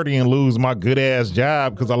drop dirty and lose my good ass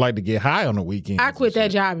job because I like to get high on the weekend. I quit that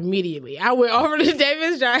job immediately. I went over to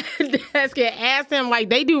David's job desk and asked him,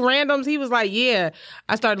 like, they do randoms? He was like, yeah.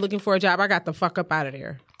 I started looking for a job. I got the fuck up out of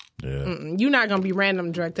there. Yeah. You're not going to be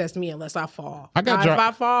random drug testing me unless I fall. I got If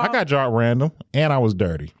I fall, dropped random and I was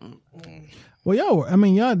dirty. Well,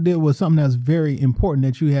 y'all did was something that's very important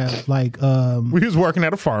that you have like We was working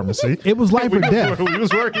at a pharmacy. it was life or death. We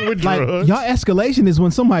was working with Like drugs. y'all escalation is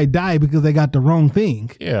when somebody died because they got the wrong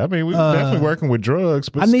thing. Yeah, I mean, we was definitely working with drugs.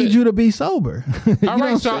 But I need you to be sober. You know All what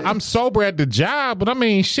right, I'm so saying? I'm sober at the job, but I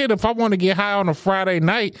mean, shit, if I want to get high on a Friday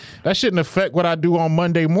night, that shouldn't affect what I do on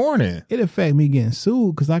Monday morning. It affect me getting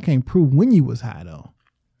sued because I can't prove when you was high though.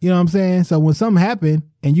 You know what I'm saying? So when something happened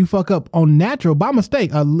and you fuck up on natural by mistake,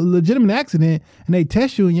 a legitimate accident, and they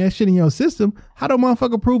test you and your shit in your system, how do a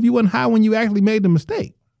motherfucker prove you wasn't high when you actually made the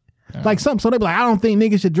mistake? Like so they be like, I don't think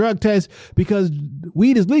niggas should drug test because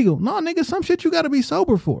weed is legal. No, nigga, some shit you got to be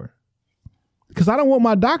sober for. Because I don't want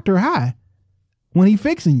my doctor high when he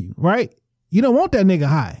fixing you, right? You don't want that nigga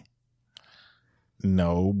high.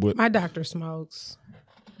 No, but my doctor smokes.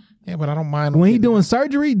 yeah, but I don't mind When he doing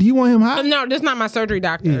surgery, do you want him high? No, this is not my surgery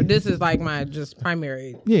doctor. This is like my just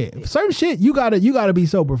primary. Yeah, certain shit you gotta be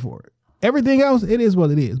sober for it. Everything else, it is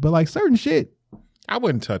what it is. But like certain shit, I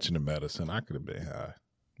wasn't touching the medicine. I could have been high.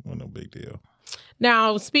 Wasn't no big deal.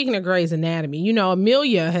 Now, speaking of Grey's Anatomy, you know,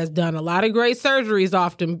 Amelia has done a lot of great surgeries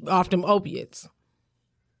off them opiates.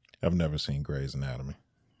 I've never seen Grey's Anatomy.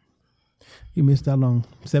 you missed out on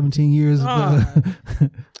 17 years.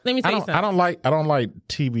 Let me tell you something. I don't like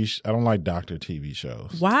TV. I don't like doctor TV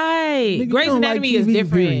shows. Why? Nigga, Grey's you don't like Anatomy is TV,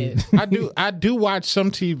 different. period. I do watch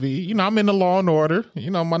some TV. You know, I'm in the Law and Order.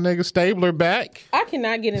 You know, my nigga Stabler back. I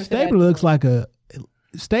cannot get into Stabler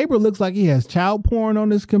that. looks like he has child porn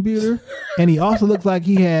on his computer, and he also looks like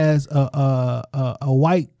he has a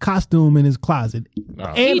white costume in his closet,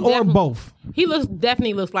 and or definitely- both. He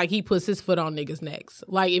definitely looks like he puts his foot on niggas' necks.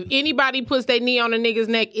 Like if anybody puts their knee on a nigga's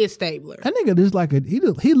neck, it's Stabler. That nigga just like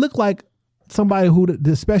he looked like somebody who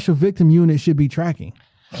the special victim unit should be tracking.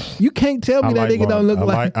 You can't tell me that nigga don't look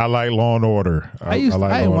like. I like Law and Order. I ain't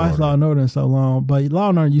watched Law and Order in so long, but Law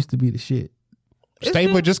and Order used to be the shit.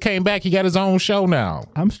 Stabler just came back. He got his own show now.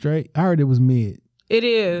 I'm straight. I heard it was mid. It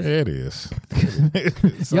is. It is.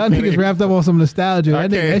 Y'all niggas wrapped up on some nostalgia. I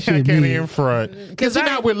That shit can't mid. even front. Because he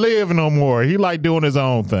not with Liv no more. He like doing his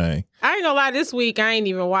own thing. I ain't gonna lie, this week I ain't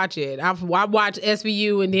even watch it. I watched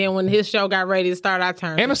SVU, and then when his show got ready to start, I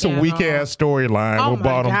turned And it it's a down. weak ass storyline. Oh What my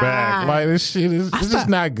brought him God. back? Like this shit is it's just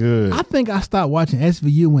not good. I think I stopped watching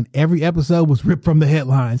SVU when every episode was ripped from the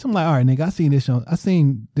headlines. I'm like, all right, nigga, I seen this shit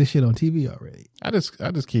on TV already. I just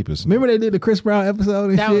keep it. Remember they did the Chris Brown episode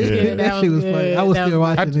and That shit? was good. That shit was was funny. good. I was That still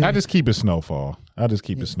was watching it. I just keep it Snowfall. I just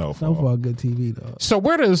keep it Snowfall. Snowfall good TV though. So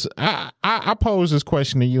where does I pose this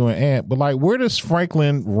question to you and Ant, but like where does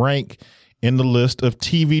Franklin rank in the list of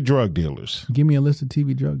TV drug dealers? Give me a list of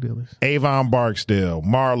TV drug dealers. Avon Barksdale,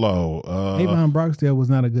 Marlo. Avon Barksdale was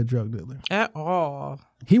not a good drug dealer At all.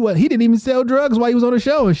 He didn't even sell drugs while he was on the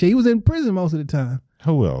show and shit. He was in prison most of the time.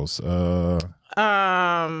 Who else?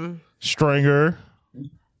 Stringer.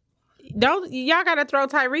 Y'all gotta throw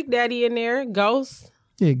Tyreek Daddy in there. Ghost.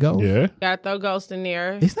 Yeah, go. Yeah. Gotta throw Ghost in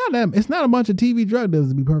there. It's not a bunch of TV drug dealers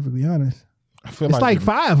to be perfectly honest. I feel It's like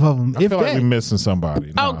 5 of them. I feel like we're missing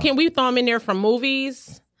somebody. Oh, Nah. can we throw them in there from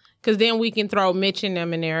movies? Because then we can throw Mitch and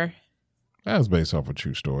them in there. That was based off a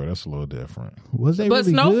true story. That's a little different. Was they But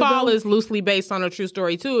really Snowfall good, is loosely based on a true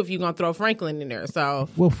story too. If you're gonna throw Franklin in there, so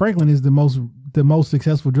Well, Franklin is the most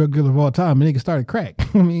successful drug dealer of all time. And nigga started crack.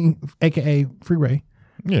 I mean, AKA Freeway.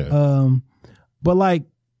 Yeah. But like,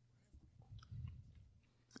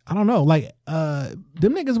 I don't know. Like, them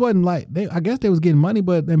niggas wasn't like I guess they was getting money,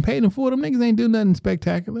 but then paid in full. Them niggas ain't do nothing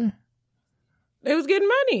spectacular. they was getting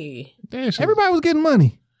money. Everybody was getting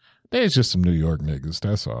money. There's just some New York niggas.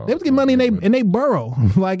 That's all. They was getting money in they borough.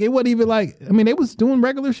 Like it wasn't even like. I mean, they was doing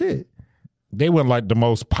regular shit. They weren't like the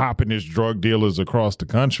most poppinest drug dealers across the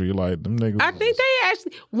country. Like them niggas. I think they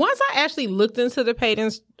actually once I actually looked into the paid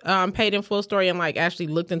in full story and like actually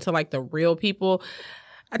looked into like the real people.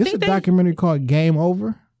 It's a documentary called Game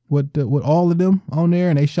Over with all of them on there,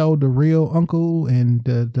 and they showed the real uncle and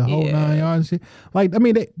the whole 9 yards and shit. Like, I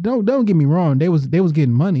mean, they, don't get me wrong, they was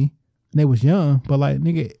getting money, and they was young, but like,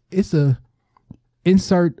 nigga, it's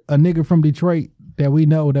insert a nigga from Detroit that we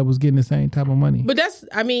know that was getting the same type of money. But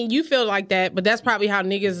you feel like that, but that's probably how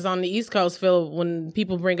niggas on the East Coast feel when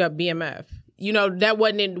people bring up BMF. You know, that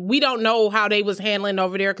wasn't we don't know how they was handling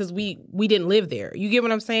over there because we didn't live there. You get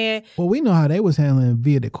what I'm saying? Well, we know how they was handling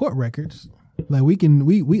via the court records. Like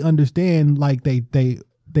we understand like they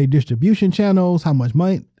distribution channels, how much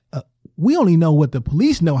money. We only know what the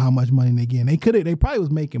police know how much money they get. They probably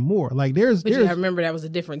was making more. Like there's. But I remember that was a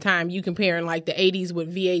different time. You comparing like the 80s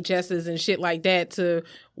with VHSs and shit like that to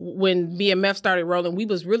when BMF started rolling. We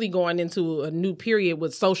was really going into a new period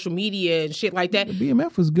with social media and shit like that.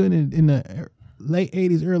 BMF was good in the late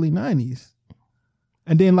 80s, early 90s.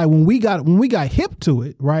 And then like when we got hip to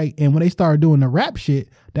it, right? And when they started doing the rap shit,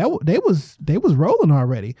 they was rolling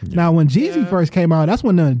already. Yeah. Now when Jeezy first came out, that's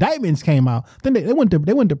when the indictments came out. Then they went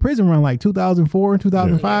to prison around like 2004,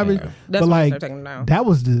 2005. Yeah. That's but like taking them down.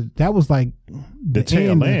 that was like the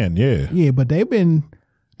tail end, yeah. Yeah, but they've been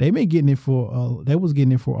getting it for they was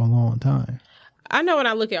getting it for a long time. I know when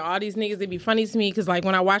I look at all these niggas, it be funny to me because like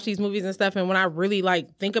when I watch these movies and stuff and when I really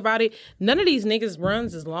like think about it, none of these niggas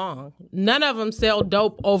runs as long. None of them sell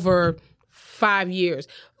dope over 5 years.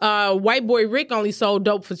 White Boy Rick only sold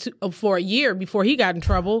dope for a year before he got in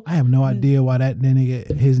trouble. I have no idea why that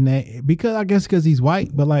nigga, his name, because I guess because he's white,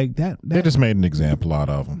 but like that. They just made an example out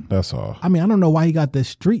of him. That's all. I mean, I don't know why he got the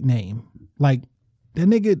street name. Like that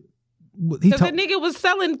nigga. Because the nigga was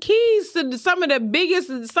selling keys to some of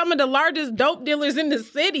the largest dope dealers in the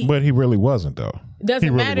city. But he really wasn't though.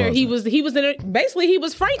 Doesn't matter. He was basically he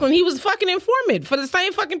was Franklin. He was fucking informant for the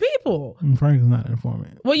same fucking people. Franklin's not an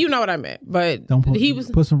informant. Well, you know what I meant. But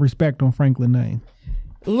put some respect on Franklin's name.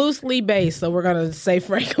 Loosely based, so we're gonna say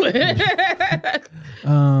Franklin.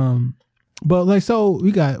 But like so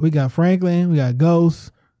we got Franklin, we got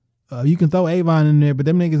Ghost. You can throw Avon in there, but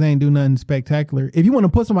them niggas ain't do nothing spectacular. If you want to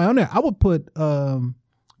put somebody on there, I would put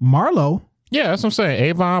Marlo. Yeah, that's what I'm saying.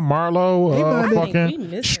 Avon, Marlo,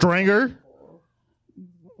 fucking Stringer.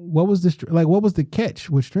 What was the catch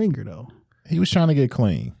with Stringer though? He was trying to get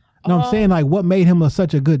clean. No, I'm saying like what made him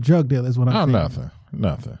such a good drug dealer is what I'm saying.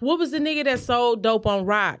 Nothing. What was the nigga that sold dope on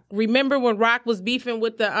Rock? Remember when Rock was beefing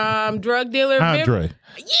with the drug dealer? Andre.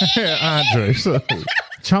 Yeah. Andre. So.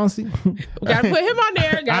 Chauncey. We gotta put him on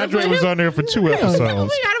there. Andre was on there for 2 episodes. We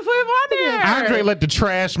gotta put him on there. Andre let the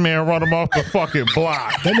trash man run him off the fucking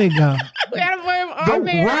block. That nigga. We gotta put him on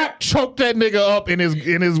there. Rock choked that nigga up in his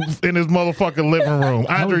motherfucking living room.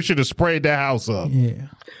 Andre should have sprayed that house up. Yeah.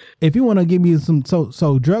 If you want to give me some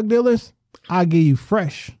so drug dealers, I'll give you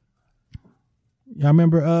Fresh. Y'all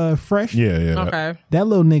remember Fresh? Yeah. Okay. That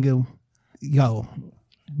little nigga, nigga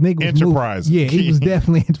was enterprising. Yeah, he was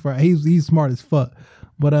definitely enterprising. He's smart as fuck.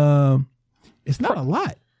 But it's not a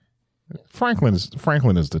lot. Franklin is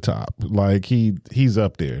the top. Like he's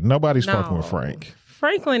up there. Nobody's fucking with Frank.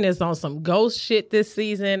 Franklin is on some ghost shit this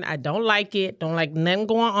season. I don't like it. Don't like nothing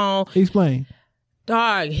going on. Explain.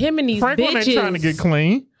 Dog, him and these Franklin bitches. ain't trying to get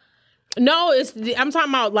clean. No, I'm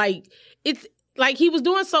talking about like it's like he was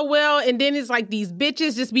doing so well, and then it's like these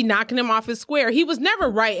bitches just be knocking him off his square. He was never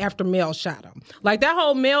right after Mel shot him. Like that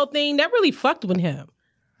whole Mel thing, that really fucked with him.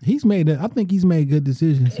 I think he's made good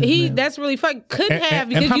decisions. That's really fucked. Couldn't have,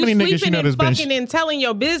 because how many you niggas sleeping you know and been fucking and telling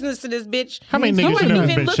your business to this bitch. How many niggas you know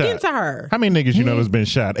has been look shot? into her. How many niggas you know has been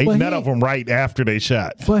shot? Ain't But none of them right after they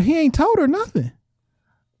shot. But he ain't told her nothing.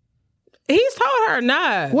 He's told her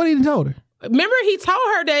not. What he told her? Remember, he told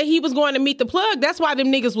her that he was going to meet the plug. That's why them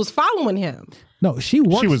niggas was following him. No, she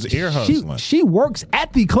works. She was ear hustling. She works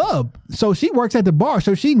at the club, so she works at the bar.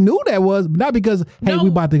 So she knew that was not because we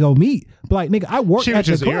about to go meet, but like nigga, I work. She at was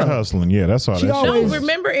just the club. ear hustling. Yeah, that's all. No,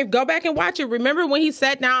 remember, go back and watch it. Remember when he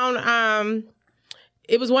sat down?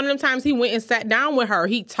 It was one of them times he went and sat down with her.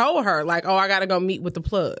 He told her like, "Oh, I got to go meet with the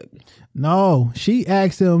plug." No, she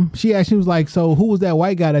asked him. She was like, "So who was that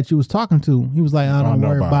white guy that you was talking to?" He was like, "I don't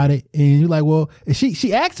worry about it." And you're like, "Well,"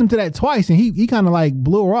 she asked him to that twice, and he kind of like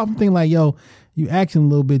blew her off. I'm thinking like, "Yo, you acting a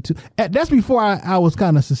little bit too." That's before I was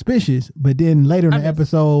kind of suspicious, but then later in the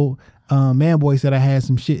episode, Manboy said I had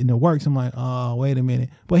some shit in the works. I'm like, "Oh, wait a minute,"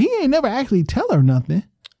 but he ain't never actually tell her nothing.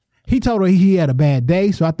 He told her he had a bad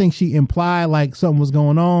day, so I think she implied like something was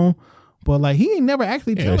going on. But like he ain't never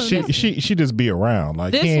actually tell her nothing. She just be around.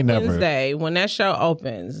 Like this he ain't Wednesday, when that show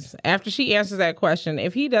opens, after she answers that question,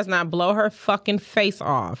 if he does not blow her fucking face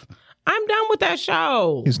off, I'm done with that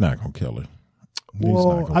show. He's not gonna kill her.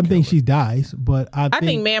 Well, I think she dies, but I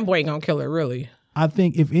think Manboy gonna kill her. Really, I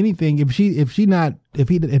think if anything, if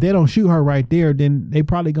they don't shoot her right there, then they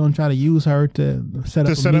probably gonna try to use her to set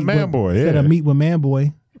a Manboy, set a meet with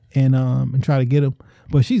Manboy, and try to get him.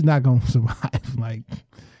 But she's not gonna survive.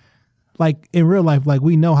 Like in real life, like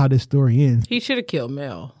we know how this story ends. He should have killed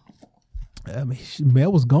Mel. I mean,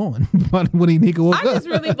 Mel was gone when he nigga woke up. I just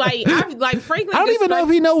really like Franklin. I don't even know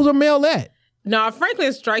if he knows where Mel at. No,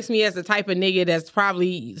 Franklin strikes me as the type of nigga that's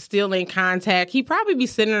probably still in contact. He probably be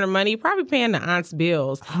sending her money, probably paying the aunt's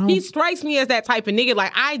bills. He strikes me as that type of nigga.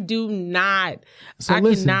 Like I do not. So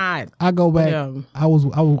listen, cannot. I go back. I was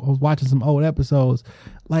watching some old episodes.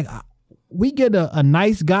 Like we get a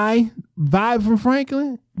nice guy vibe from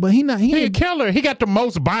Franklin, but he a killer. He got the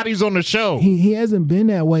most bodies on the show. He hasn't been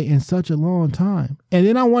that way in such a long time. And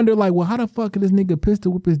then I wonder, like, well, how the fuck did this nigga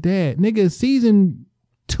pistol whip his dad? Nigga, season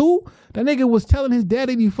 2, that nigga was telling his dad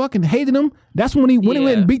that he fucking hated him. That's when he went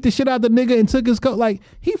and beat the shit out of the nigga and took his coat. Like,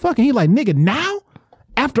 he like, nigga, now?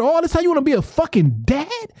 After all this, how you want to be a fucking dad?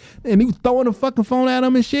 And he was throwing the fucking phone at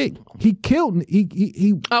him and shit. He killed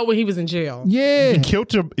he Oh, when he was in jail. Yeah. You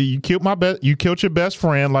killed your best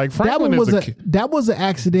friend. Like Franklin that was an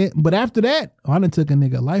accident. But after that, I done took a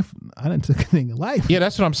nigga life. Yeah,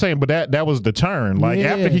 that's what I'm saying. But that was the turn. Like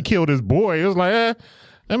after he killed his boy, it was like,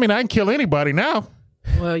 I mean, I can kill anybody now.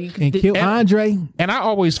 Well, you can kill Andre. And I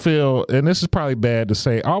always feel, and this is probably bad to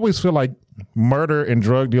say, I always feel like murder and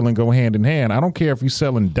drug dealing go hand in hand. I don't care if you're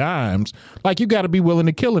selling dimes. Like, you got to be willing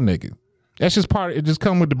to kill a nigga. That's just it just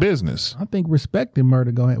come with the business. I think respect and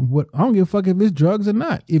murder go hand. I don't give a fuck if it's drugs or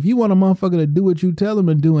not. If you want a motherfucker to do what you tell them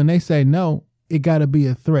to do and they say no, it got to be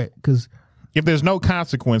a threat. Because if there's no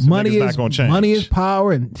consequence, nigga's not going to change. Money is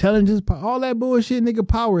power, intelligence is power, all that bullshit, nigga,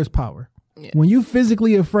 power is power. Yeah. When you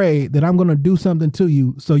physically afraid that I'm going to do something to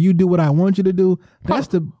you, so you do what I want you to do, that's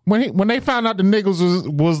when they found out the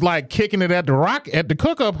niggas was like kicking it at the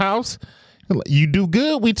cook-up house, you do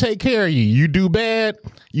good, we take care of you. You do bad,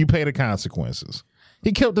 you pay the consequences.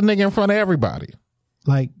 He killed the nigga in front of everybody.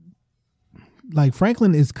 Like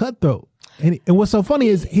Franklin is cutthroat. And what's so funny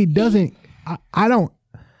is he doesn't,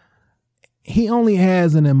 he only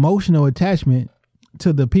has an emotional attachment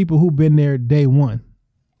to the people who've been there day one.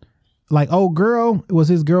 Like, old girl was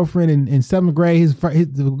his girlfriend in 7th grade.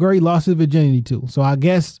 The girl he lost his virginity to. So I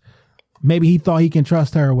guess maybe he thought he can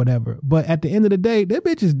trust her or whatever. But at the end of the day, that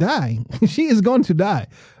bitch is dying. She is going to die.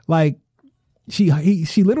 Like, she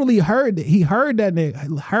literally heard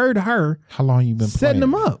her. How long you been setting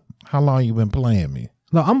him up? How long you been playing me?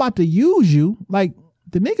 No, I'm about to use you. Like,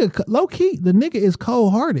 the nigga, low key, the nigga is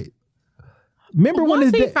cold hearted. Remember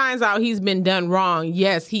once he finds out he's been done wrong,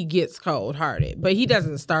 yes, he gets cold hearted, but he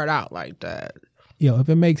doesn't start out like that. Yo, if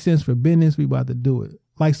it makes sense for business, we about to do it.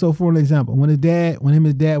 Like, so for an example, when him and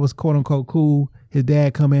his dad was quote unquote cool, his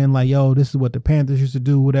dad come in like, yo, this is what the Panthers used to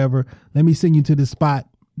do, whatever. Let me send you to this spot,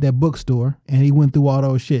 that bookstore, and he went through all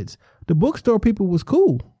those shits. The bookstore people was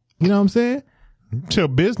cool. You know what I'm saying? Till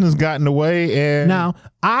business got in the way, and now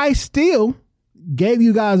I still gave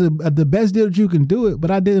you guys the best deal that you can do it,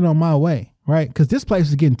 but I did it on my way. Right, because this place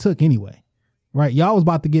is getting took anyway. Right, y'all was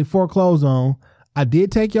about to get foreclosed on. I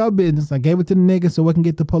did take y'all business. I gave it to the nigga so we can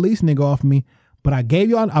get the police nigga off me. But I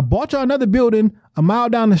bought y'all another building a mile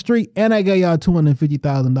down the street, and I gave y'all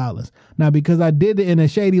 $250,000. Now, because I did it in a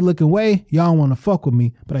shady looking way, y'all don't want to fuck with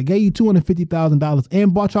me. But I gave you $250,000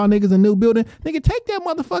 and bought y'all niggas a new building. Nigga, take that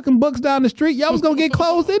motherfucking books down the street. Y'all was gonna get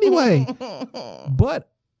closed anyway. But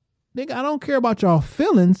nigga, I don't care about y'all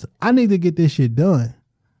feelings. I need to get this shit done.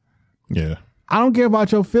 Yeah. I don't care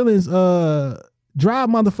about your feelings. Drive,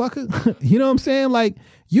 motherfucker. You know what I'm saying? Like,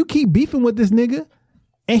 you keep beefing with this nigga,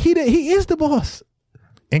 and he is the boss.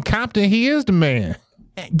 In Compton, he is the man.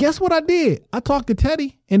 And guess what I did? I talked to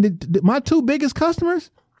Teddy, and my two biggest customers,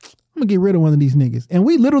 I'm gonna get rid of one of these niggas. And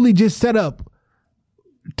we literally just set up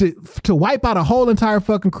to wipe out a whole entire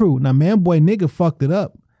fucking crew. Now, man, boy, nigga fucked it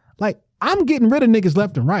up. Like, I'm getting rid of niggas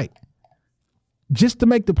left and right just to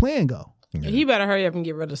make the plan go. Yeah. He better hurry up and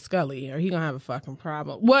get rid of Scully, or he gonna have a fucking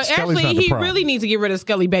problem. Well, Scully's actually, he problem. really needs to get rid of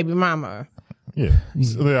Scully baby mama. Yeah. I'm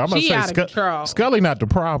about She to out say of control. Scully not the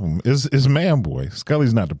problem. It's man boy.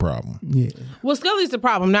 Scully's not the problem. Yeah. Well, Scully's the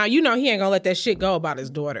problem. Now, you know he ain't gonna let that shit go about his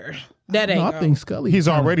daughter. That ain't No, I gonna. think Scully. He's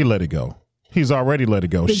already let it go. He's already let it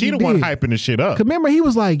go. Think She he the one did. hyping the shit up. Remember, he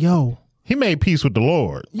was like, yo. He made peace with the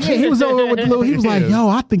Lord. Yeah, he was over with the little. He was like, yo,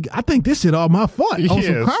 I think this shit all my fault. On some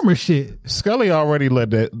Yes. karma shit. Scully already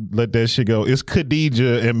let that shit go. It's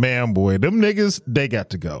Khadijah and man boy. Them niggas, they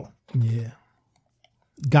got to go. Yeah.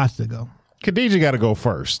 Got to go. Khadijah got to go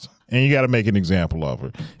first. And you got to make an example of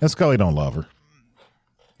her. And Scully don't love her.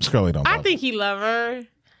 Scully don't love I think he love her. her.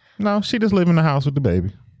 No, she just live in the house with the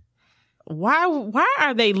baby. Why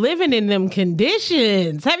are they living in them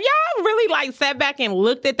conditions? Have y'all really like sat back and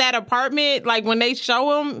looked at that apartment? Like when they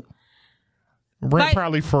show them, Rent Like-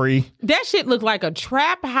 probably free. that shit looked like a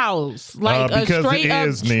trap house. Like a because straight it up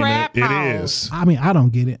is, Nina. trap It house. is. I mean, I don't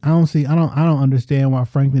get it. I don't understand why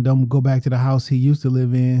Franklin don't go back to the house he used to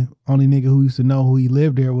live in. Only nigga who used to know who he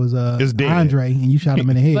lived there was Is dead. Andre, and you shot him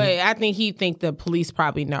in the head. But I think he think the police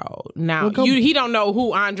probably know. Now, Well, go- he don't know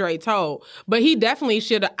who Andre told, but he definitely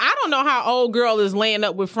should have. I don't know how old girl is laying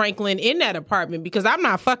up with Franklin in that apartment because I'm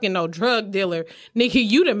not fucking no drug dealer. Nigga,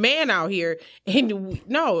 you the man out here. And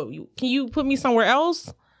no, can you put me somewhere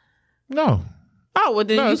else? No. Oh, well,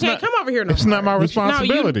 then No, you it's can't not- come over here no It's more. not my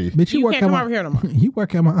responsibility. Bitch, You work can't at come my, over here no more. You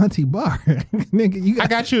work at my auntie bar. Nigga, you I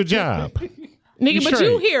got you a job. Nigga, but straight.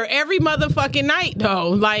 you here every motherfucking night, though.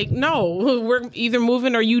 Like, no, we're either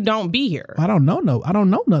moving or you don't be here. I don't know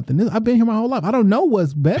nothing. I've been here my whole life. I don't know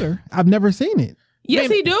what's better. I've never seen it. Yes,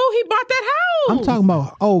 he do. He bought that house. I'm talking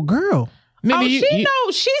about old girl. Nigga, Oh, you- she you-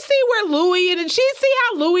 know. She see where Louis and she see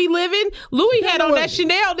how Louis living. Louis had on what? that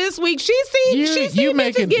Chanel this week. She see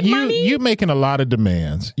bitches get money. You making a lot of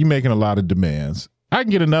demands. You making a lot of demands. I can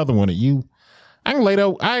get another one at you. I can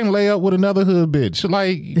lay up with another hood bitch.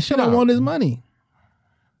 Like The shit I want is money.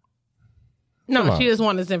 No, Come she on. just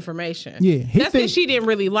wants his information. Yeah, he that's think- because she didn't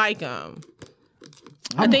really like him.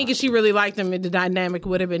 I think if she really liked him, the dynamic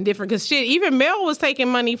would have been different. Because shit, even Mel was taking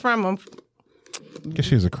money from him. Because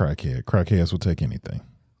she's a crackhead. Crackheads will take anything.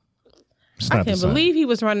 It's I not the can't same. believe he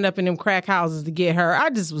was running up in them crack houses to get her. I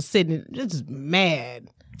just was sitting, just mad.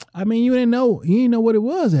 I mean, you didn't know what it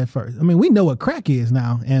was at first. I mean, we know what crack is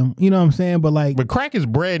now, and you know what I'm saying. But like, But crack is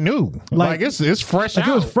brand new. Like it's fresh like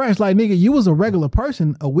out. it was fresh. Like nigga, you was a regular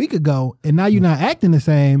person a week ago, and now you're not acting the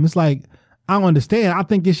same. It's like I don't understand. I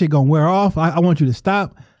think this shit gonna wear off. I want you to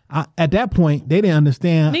stop. At that point, they didn't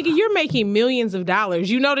understand. Nigga, you're making millions of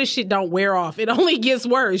dollars. You know this shit don't wear off. It only gets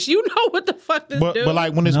worse. You know what the fuck this do. But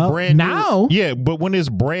like when it's No, brand new, now. yeah. But when it's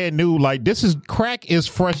brand new, like this is crack is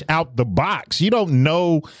fresh out the box. You don't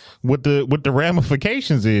know what the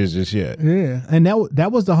ramifications is just yet. Yeah, and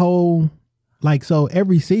that was the whole. Like, so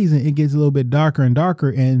every season it gets a little bit darker and darker,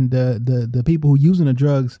 and the people who using the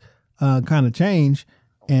drugs kind of change.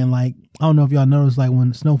 And like, I don't know if y'all notice, like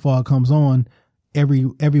when Snowfall comes on,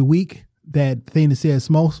 every week that thing that says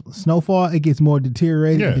Snowfall, it gets more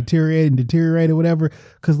deteriorated, Yeah. deteriorated, whatever.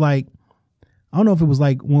 Because like, I don't know if it was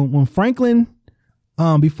like when Franklin,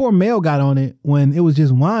 before Mel got on it, when it was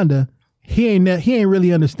just Wanda, he ain't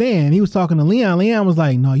really understand. He was talking to Leon. Leon was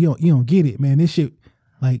like, "No, you don't get it, man. This shit,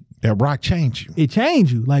 like, That rock changed you. it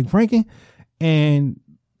changed you, like Franklin." And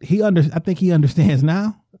I think he understands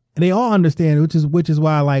now. They all understand, which is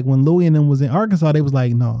why, like when Louis and them was in Arkansas, they was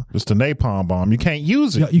like, "No, It's the napalm bomb. You can't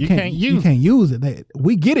use it. You can't use it.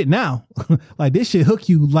 We get it now. Like this shit hook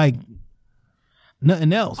you like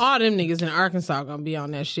nothing else." all them niggas in Arkansas gonna be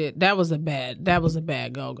on that shit. That was a bad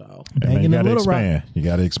go-go. Hey, man, you Banging that gotta little rock. expand. You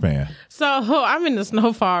gotta expand. So I'm in the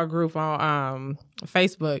Snowfall group on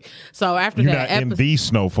Facebook. So after You're that not in episode, the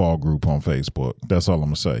Snowfall group on Facebook. That's all I'm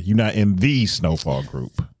gonna say. You're not in the Snowfall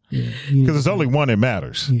group Yeah, because it's only one that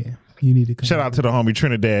matters. yeah. You need to come. Shout out to the homie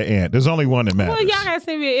Trinidad Ant. There's only one that matters. Well, y'all gotta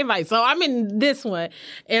send me an invite. So I'm in this one,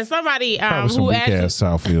 and somebody Probably some who weak actually ass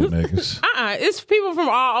Southfield niggas. it's people from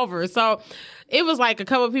all over. So it was like a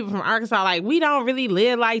couple of people from Arkansas, like, we don't really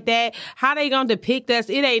live like that. How they gonna depict us?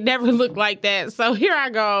 It ain't never looked like that. So here I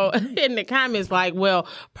go in the comments like, well,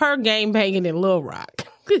 per game banging in Little Rock.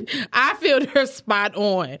 I feel they're spot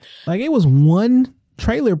on. Like, it was one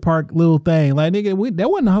trailer park little thing. Like, nigga, that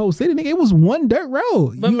wasn't the whole city, nigga. It was one dirt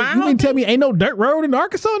road. But you mean tell me ain't no dirt road in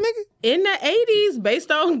Arkansas, nigga? In the 80s, based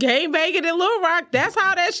on game banging in Little Rock, that's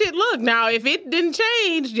how that shit looked. Now, if it didn't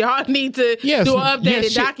change, y'all need to do an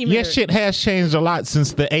updated documentary. Yes, shit has changed a lot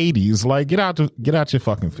since the 80s. Like, get out your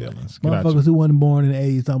fucking feelings. Motherfuckers who wasn't born in the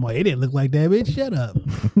 80s talking about, it didn't look like that, bitch. Shut up.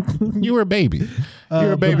 You were a baby. You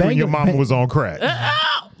were a baby when your mama was on crack.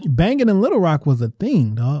 Banging in Little Rock was a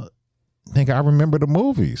thing, dog. Nigga, I remember the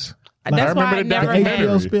movies. That's I remember why I the never documentary.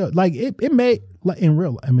 HBO spill. Like, it made, like, in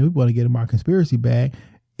real, I mean, we want to get in our conspiracy bag.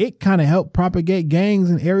 It kind of helped propagate gangs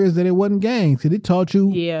in areas that it wasn't gangs. It taught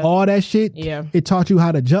you all that shit. Yeah. It taught you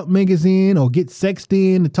how to jump niggas in or get sexed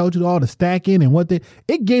in. It taught you all the stacking and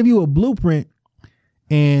it gave you a blueprint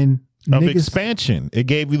and of niggas, expansion. It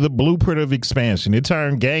gave you the blueprint of expansion. It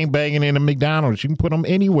turned gang banging into McDonald's. You can put them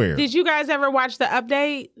anywhere. Did you guys ever watch the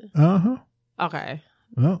update? Uh-huh. Okay.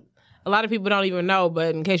 Well, A lot of people don't even know,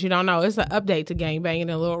 but in case you don't know, it's an update to gang banging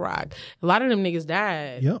in Little Rock. A lot of them niggas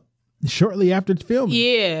died. yep. Shortly after it's filming.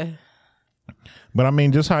 Yeah. But I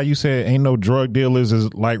mean, just how you said, ain't no drug dealers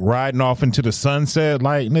is like riding off into the sunset.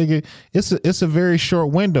 Like, nigga, it's a very short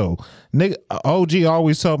window. Nigga, OG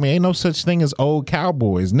always told me, ain't no such thing as old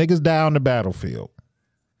cowboys. Niggas die on the battlefield,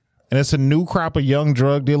 and it's a new crop of young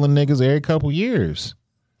drug dealing niggas every couple years.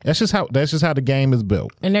 That's just how the game is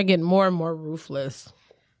built. And they're getting more and more ruthless.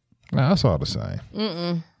 Nah, that's all the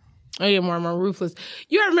same. They get more and more ruthless.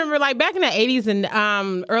 You gotta remember, like, back in the 80s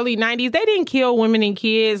and early 90s, they didn't kill women and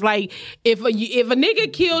kids. Like, if a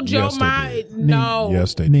nigga killed your Yes, they mom, did. no.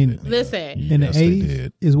 Yes, they Nina. did. Listen, In Yes, the they 80s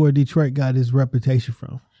did. is where Detroit got his reputation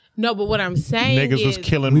from. no, but what I'm saying Niggas is, was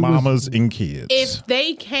killing mamas and kids. if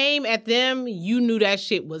they came at them, you knew that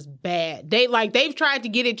shit was bad. They've tried to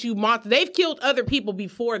get at you months. They've killed other people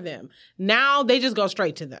before them. Now they just go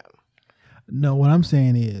straight to them. No, what I'm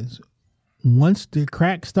saying is, once the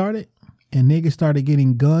crack started and niggas started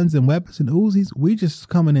getting guns and weapons and Uzis, we just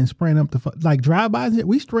coming and spraying up like drive-bys.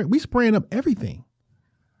 We spraying up everything.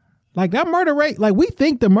 Like, that murder rate, like, we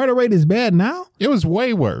think the murder rate is bad now. It was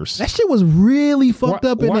way worse. That shit was really fucked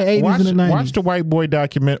up in the 80s and the 90s. Watch the White Boy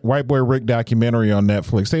Rick documentary on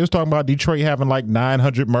Netflix. They was talking about Detroit having like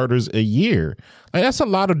 900 murders a year. Like, that's a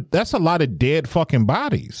lot of dead fucking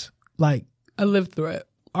bodies. Like, I lived through it.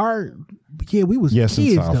 we was Yes,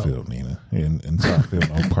 kids, in though. Southfield, Nina. In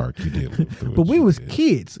Southfield, Oak Park, you did live through it. But we You was did.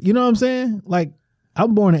 kids. You know what I'm saying? Like,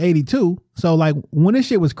 I'm born in 82. So, like, when this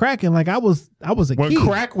shit was cracking, like, I was a When kid.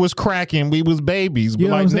 crack was cracking, we was babies. But You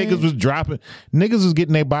know like, what I'm saying? niggas was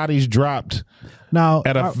getting their bodies dropped Now,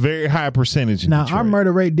 at a very high percentage in Now, Detroit. our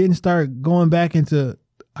murder rate didn't start going back into,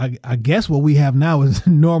 I guess what we have now is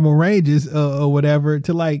normal ranges or whatever,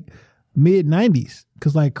 to like mid 90s.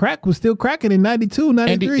 Because like crack was still cracking in 92,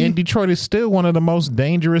 93. And Detroit is still one of the most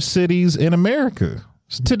dangerous cities in America.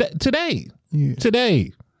 Today. Yeah.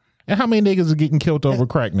 Today. And how many niggas are getting killed over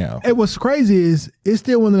crack now? And what's crazy is it's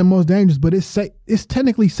still one of the most dangerous, but it's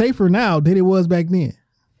technically safer now than it was back then.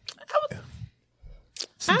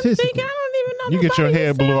 I'm thinking, I don't even know. You get your nobody head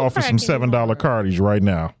who blew sell off for some crack $7 anymore. Cardis right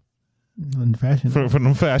now. In fashion, For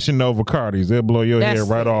them Fashion Nova Cardis, they'll blow your That's head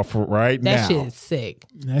right sick. off right That now. shit is sick.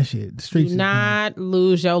 that shit, the streets. Do not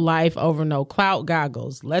lose your life over no clout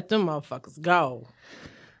goggles. Let them motherfuckers go.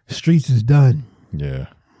 Streets is done. Yeah.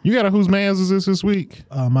 You got a whose man's is this week?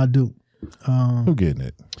 My dude, Who getting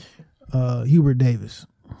it? Hubert Davis.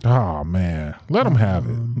 Oh man, let him have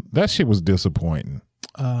it. That shit was disappointing.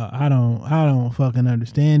 I don't fucking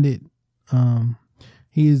understand it.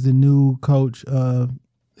 He is the new coach of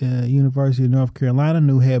University of North Carolina,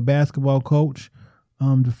 new head basketball coach.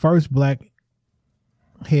 The first black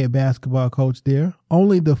head basketball coach there.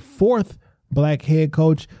 Only the fourth black head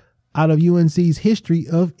coach out of UNC's history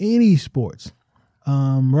of any sports.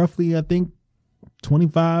 Roughly, I think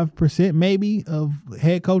 25% maybe of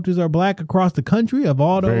head coaches are black across the country of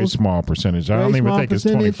all Very those. small percentage. I Very don't even small think it's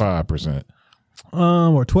percentage. 25%.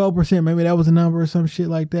 Or 12%, maybe that was a number or some shit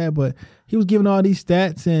like that. But he was giving all these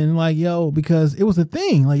stats and like, yo, because it was a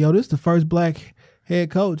thing. Like, yo, this is the first black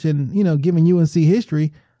head coach, and you know, giving UNC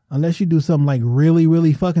history. unless you do something like really,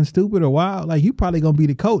 really fucking stupid or wild, like you probably gonna be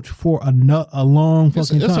the coach for a long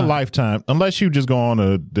fucking time. It's a lifetime. Unless you just go on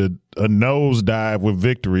a nosedive with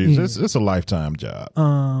victories, it's a lifetime job.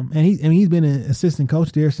 And he's been an assistant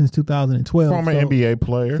coach there since 2012. Former NBA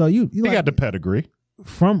player. So you he like, got the pedigree.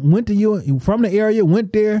 from the area,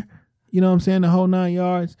 went there, you know what I'm saying, the whole 9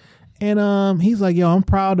 yards. And he's like, yo, I'm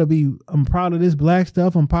proud of this black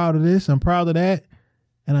stuff. I'm proud of this. I'm proud of that.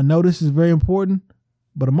 And I know this is very important,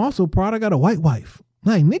 but I'm also proud I got a white wife.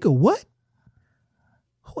 Like, nigga, what?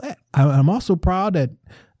 I'm also proud that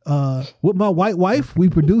with my white wife, we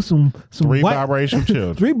produce some three white, biracial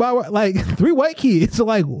children. three white kids. So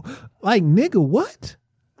like nigga, what?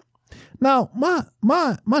 Now, my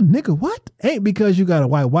nigga, what? Ain't because you got a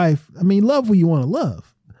white wife. I mean, love who you want to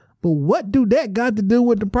love. But what do that got to do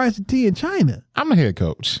with the price of tea in China? I'm the head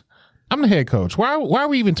coach. Why are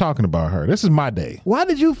we even talking about her? This is my day. Why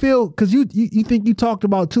did you feel, because you think you talked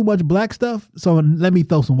about too much black stuff? So let me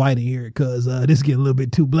throw some white in here because this is getting a little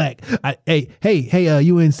bit too black. Hey,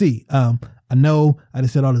 UNC. I know I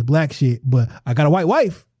just said all this black shit, but I got a white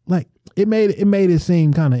wife. Like, it made it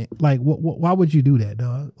seem kind of like, why would you do that,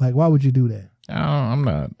 dog? Like, why would you do that? I'm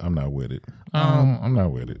not with it. I'm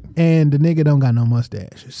not with it. And the nigga don't got no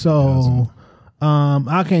mustache. So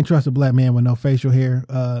I can't trust a black man with no facial hair.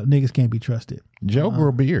 Niggas can't be trusted. Joe grew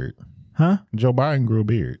a beard. Huh? Joe Biden grew a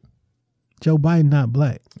beard. Joe Biden not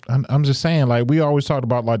black. I'm just saying, like, we always talked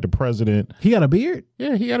about like the president. He got a beard?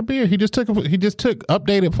 Yeah, he got a beard. He just took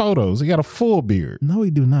updated photos. He got a full beard. No, he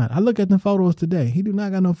do not. I look at the photos today. He do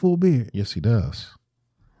not got no full beard. Yes, he does.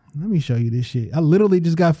 Let me show you this shit. I literally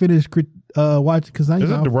just got finished watching because Is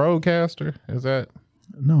it the Roadcaster? Is that?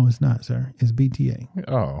 No, it's not, sir. It's BTA.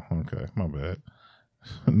 Oh, okay. My bad.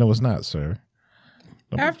 No, it's not, sir.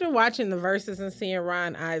 After watching the Versus and seeing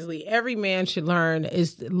Ron Isley, every man should learn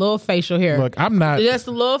is little facial hair. Look, I'm not. Just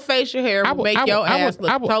a little facial hair will make your ass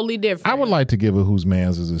look totally different. I would like to give a whose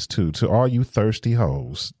man's is this too to all you thirsty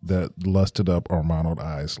hoes that lusted up Armando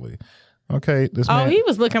Isley. Okay, this man. He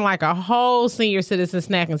was looking like a whole senior citizen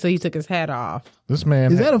snack until he took his hat off. This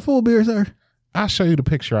man. Is that a full beard, sir? I'll show you the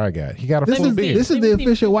picture I got. He got a full beard. This is the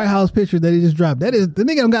official White House picture that he just dropped. That is, the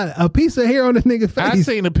nigga got a piece of hair on the nigga face. I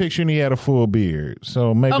seen the picture and he had a full beard.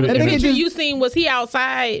 So maybe the picture you seen, was he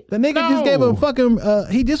outside? The nigga just gave a fucking.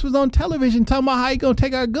 He just was on television talking about how he gonna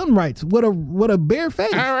take our gun rights with a bare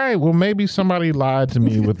face. All right, well maybe somebody lied to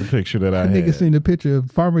me with the picture that I had. Nigga seen the picture of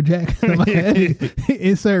Farmer Jack.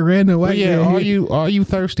 Insert random white. Yeah, all you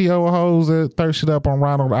thirsty old hoes that thirsted up on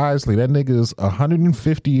Ronald Isley. That nigga is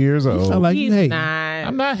 150 years old. Sound like He's you not.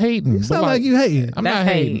 I'm not hating. You sound like you hating. I'm not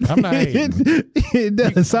hating. It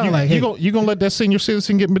doesn't sound like hate. You gonna let that senior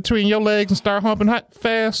citizen get between your legs and start humping hot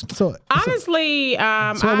fast? So honestly, so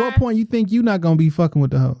at what point you think you're not gonna be fucking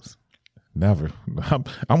with the hoes? Never.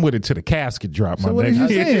 I'm with it to the casket drop, my So what nigga. is you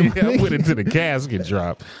saying? I'm with it to the casket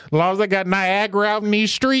drop. As long as I got Niagara out in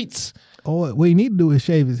these streets. Oh, what you need to do is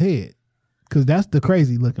shave his head. Because that's the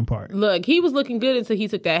crazy looking part. Look, he was looking good until he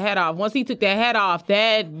took that hat off. Once he took that hat off,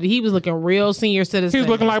 he was looking real senior citizen. He was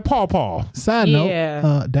looking like Paw. Side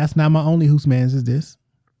note, that's not my only whose man's is this.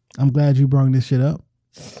 I'm glad you brought this shit up.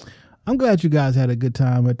 I'm glad you guys had a good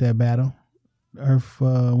time at that battle. Earth,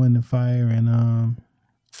 Wind, and Fire, and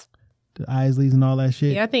the Isleys and all that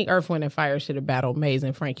shit. Yeah, I think Earth, Wind, and Fire should have battled Maze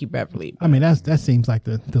and Frankie Beverly. I mean, that seems like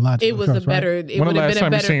the logical It was choice, a better. right? It When the would have last been a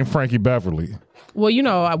time you better. seen Frankie Beverly? Well, you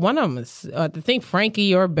know, one of them is. I think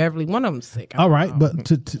Frankie or Beverly. One of them's sick. All right, but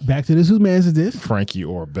to back to this, whose man's is this? Frankie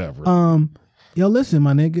or Beverly. Yo, listen,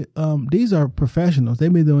 my nigga. These are professionals.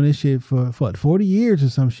 They've been doing this shit for what, 40 years or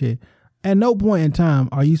some shit. At no point in time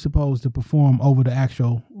are you supposed to perform over the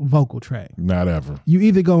actual vocal track. Not ever. You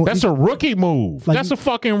either go. That's a rookie move. Like, That's a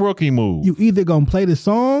fucking rookie move. You either gonna play the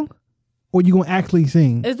song or you gonna actually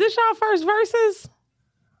sing. Is this y'all first verses?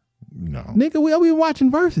 No. Nigga, we been watching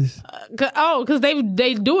verses. Because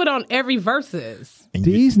they do it on every verses.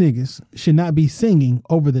 These niggas should not be singing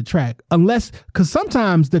over the track unless, because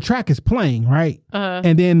sometimes the track is playing, right?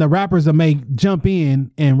 And then the rappers may jump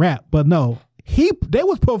in and rap. But no, they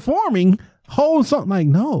was performing whole song. Like,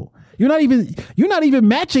 no, you're not even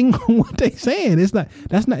matching what they saying.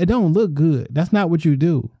 It don't look good. That's not what you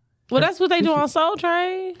do. Well, that's what they do on Soul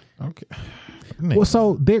Train. Okay. Well,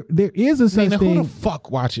 so there is a such Nina, thing. who the fuck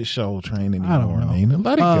watches Soul Train anymore? I don't know. Nina?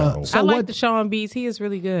 Let it go. So I like what- the show on BET. He is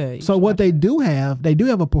really good. So what they do have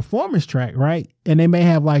a performance track, right? And they may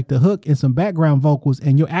have like the hook and some background vocals,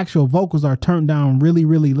 and your actual vocals are turned down really,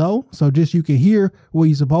 really low. So just you can hear what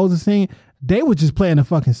you're supposed to sing. They were just playing the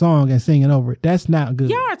fucking song and singing over it. That's not good.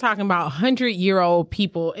 Y'all are talking about 100-year-old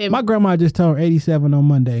people. And My grandma just turned 87 on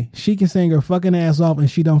Monday. She can sing her fucking ass off and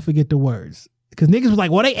she don't forget the words. Because niggas was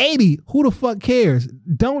like, well, they 80. Who the fuck cares?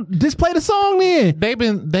 Don't just play the song then. They've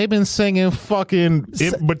been singing fucking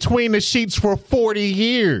Between the Sheets for 40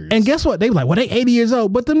 years. And guess what? They were like, well, they 80 years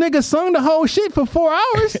old. But them niggas sung the whole shit for 4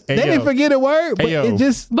 hours. They didn't forget a word. But it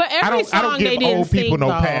just. But every song I don't give they didn't old people sing, no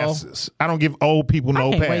though. passes. I don't give old people no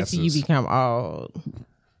I can't passes. wait till you become old.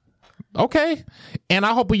 Okay. And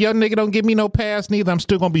I hope a young nigga don't give me no pass neither. I'm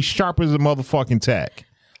still gonna be sharp as a motherfucking tack.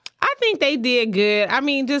 I think they did good. I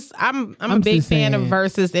mean, I'm a big fan of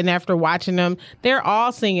Versus, and after watching them, they're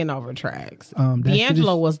all singing over tracks.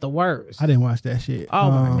 D'Angelo was the worst. I didn't watch that shit.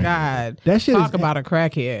 Oh my God. That shit Talk is about a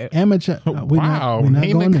crackhead. Amateur. Wow. We're not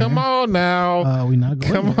Nina, going come there. on now. We're not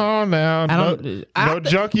going Come there. on now. No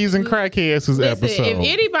junkies and crackheads this episode. If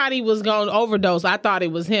anybody was going to overdose, I thought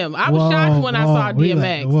it was him. I was shocked when I saw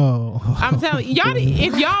DMX. Whoa. I'm telling y'all,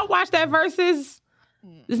 if y'all watch that Versus,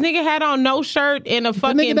 this nigga had on no shirt and a The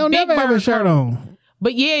fucking nigga don't Big never have a Bird shirt on.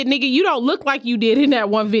 But yeah, nigga, you don't look like you did in that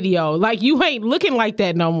one video. Like, you ain't looking like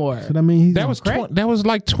that no more. So that means he's That on was crack. that was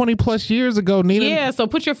like 20 plus years ago, Nina. Yeah, so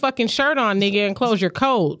put your fucking shirt on, nigga, and close your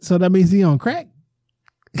coat. So that means he on crack.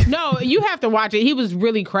 No, you have to watch it. He was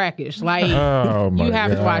really crackish. Like, Oh my you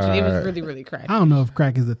have to watch it. It was God. really, really crackish. I don't know if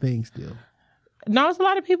crack is a thing still. No, it's a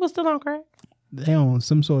lot of people still on crack. They on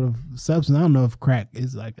some sort of substance. I don't know if crack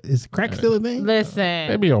is crack still a thing? Listen.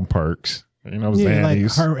 They be on perks. You know, Yeah, like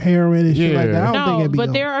Xannies. heroin and shit like that. I don't think No, it'd be but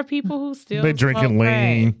going. there are people who still They drinking smoke crack.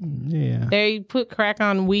 lean. Yeah. They put crack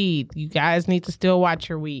on weed. You guys need to still watch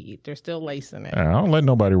your weed. They're still lacing it. I don't let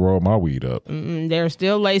nobody roll my weed up. They're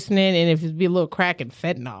still lacing it, and if it be a little crack and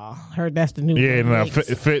fentanyl, heard that's the new Yeah, one. now Mix.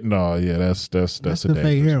 fentanyl. Yeah, that's That's a the fake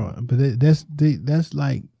dangerous heroin. one. But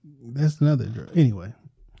that's another drug. Anyway.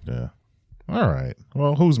 Yeah. All right.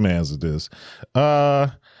 Well, whose man's is this?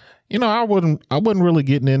 You know, I wasn't really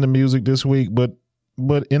getting into music this week, but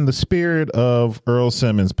in the spirit of Earl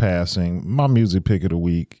Simmons passing, my music pick of the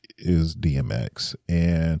week is DMX,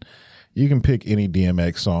 and you can pick any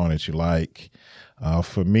DMX song that you like.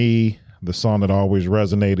 For me, the song that always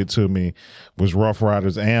resonated to me was Rough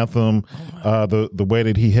Riders Anthem. The way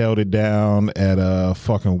that he held it down at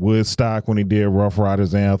fucking Woodstock when he did Rough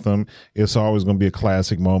Riders Anthem, it's always going to be a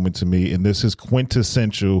classic moment to me. And this is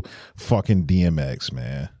quintessential fucking DMX,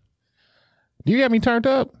 man. Do you got me turned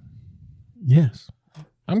up? Yes.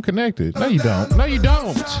 I'm connected. No, you don't. No, you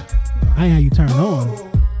don't. I ain't how you turn on.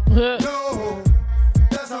 No,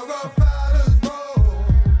 that's how rough riders roll.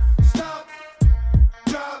 Stop,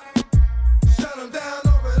 drop, shut 'em down,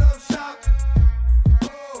 open up shop.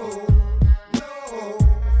 Oh, no,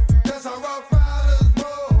 that's how rough riders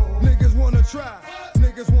roll. Niggas wanna try,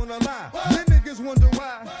 niggas wanna lie. Then niggas wonder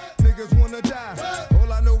why, niggas wanna die.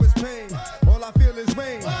 All I know is pain, all I feel is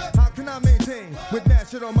rain. How can I maintain with that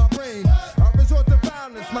shit on my brain? I resort to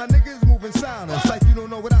violence, my niggas moving silence. Like you don't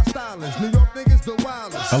know what our style is. New York niggas the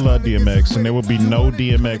wildest. I love DMX, and there will be no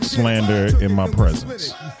DMX slander in my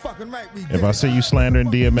presence. If I see you slandering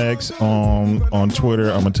DMX on Twitter,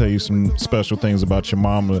 I'm gonna tell you some special things about your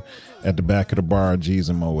mama at the back of the bar, G's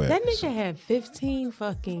and Moet. That nigga had 15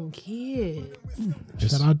 fucking kids.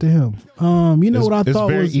 Shout out to him. You know what I It's thought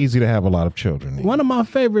very was easy to have a lot of children. one of my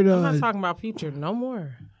favorite. I'm not talking about Future no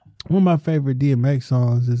more. One of my favorite DMX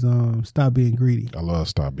songs is "Stop Being Greedy," I love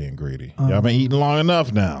Stop Being Greedy. Y'all been eating long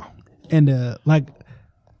enough now. and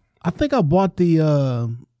I think I bought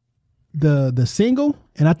the single,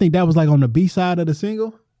 and I think that was like on the B side of the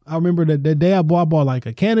single. I remember the day I bought like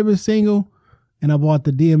a Cannabis single, and I bought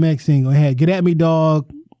the DMX single. It had "Get at Me,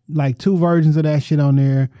 Dog," like 2 versions of that shit on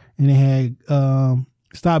there, and it had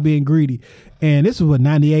 "Stop Being Greedy." And this was what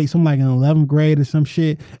 98, something like in 11th grade or some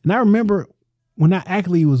shit. And I remember when I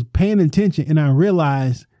actually was paying attention, and I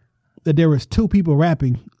realized that there was 2 people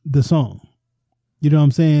rapping the song. You know what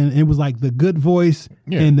I'm saying? It was like the good voice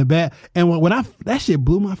and the bad. And when that shit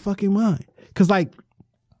blew my fucking mind. Cause like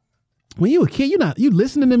when you a kid, you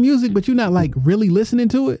listening to music, but you're not like really listening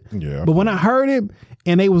to it. Yeah. But when I heard it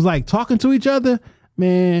and they was like talking to each other,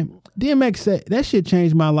 man, DMX said that shit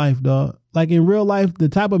changed my life, dog. Like in real life, the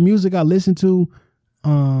type of music I listened to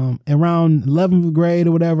around 11th grade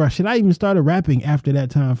or whatever, I even started rapping after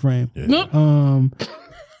that time frame. Yeah.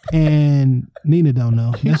 And Nina don't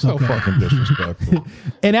know. He's That's so okay. fucking disrespectful.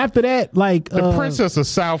 And after that, like The Princess of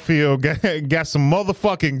Southfield got some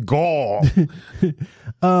motherfucking gall.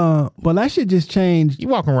 but that shit just changed. You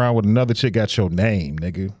walking around with another chick got your name,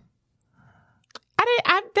 nigga.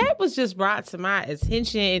 That was just brought to my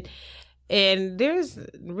attention, and there's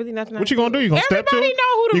really nothing. What you gonna do? You gonna step to Everybody her?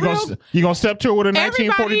 know who the You gonna step to her with a Everybody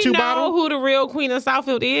 1942 know bottle? who the real Queen of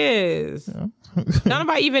Southfield is.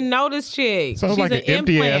 Nobody even know this chick. Sounds She's like an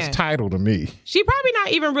empty implant. ass title to me. She probably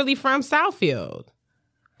not even really from Southfield.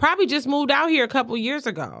 Probably just moved out here a couple years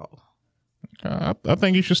ago. I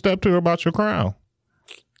think you should step to her about your crown.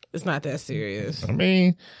 It's not that serious. I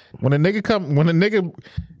mean, when a nigga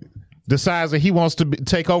decides that he wants to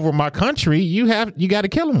take over my country, you got to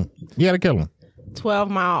kill him. You got to kill him. 12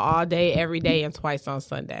 mile all day, every day, and twice on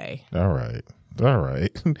Sunday. All right.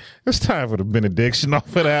 It's time for the benediction off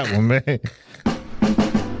of that one, man.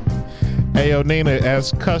 Hey, yo, Nina,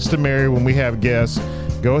 as customary when we have guests,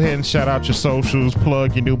 go ahead and shout out your socials,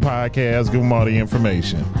 plug your new podcast, give them all the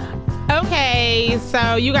information. Okay,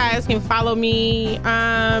 so you guys can follow me.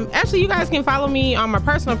 Actually, you guys can follow me on my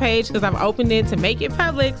personal page because I've opened it to make it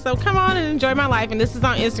public. So come on and enjoy my life. And this is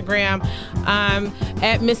on Instagram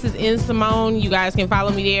at Mrs. N. Simone. You guys can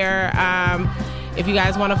follow me there. If you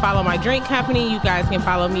guys want to follow my drink company, you guys can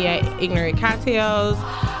follow me at Ignorant Cocktails.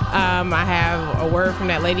 I have a word from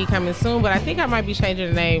that lady coming soon, but I think I might be changing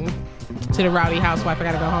the name to the Rowdy Housewife. I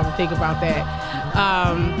got to go home and think about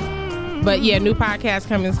that. But yeah, new podcast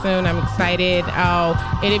coming soon. I'm excited.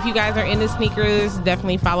 Oh, and if you guys are into sneakers,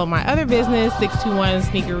 definitely follow my other business, 621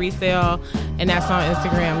 Sneaker Resale, and that's on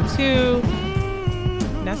Instagram too.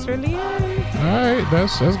 That's really it. All right,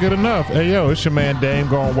 that's good enough. Hey, yo, it's your man Dame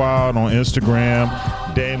Gone Wild on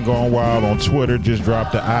Instagram, Dame Gone Wild on Twitter. Just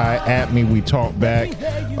drop the I at me. We talk back.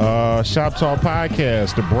 Shop Talk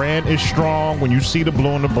Podcast. The brand is strong. When you see the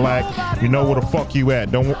blue and the black, you know where the fuck you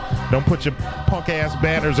at. Don't put your punk ass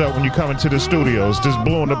banners up when you come into the studios. Just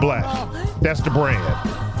blue and the black. That's the brand.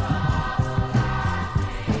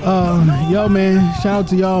 Yo, man, shout out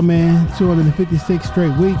to y'all, man. 256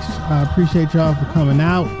 straight weeks. I appreciate y'all for coming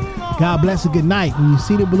out. God bless and good night. When you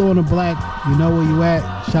see the blue and the black, you know where you at.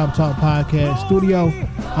 Shop Talk Podcast Studio.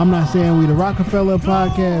 I'm not saying we the Rockefeller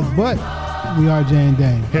Podcast, but we are Jane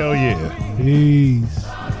Dame. Hell yeah. Peace.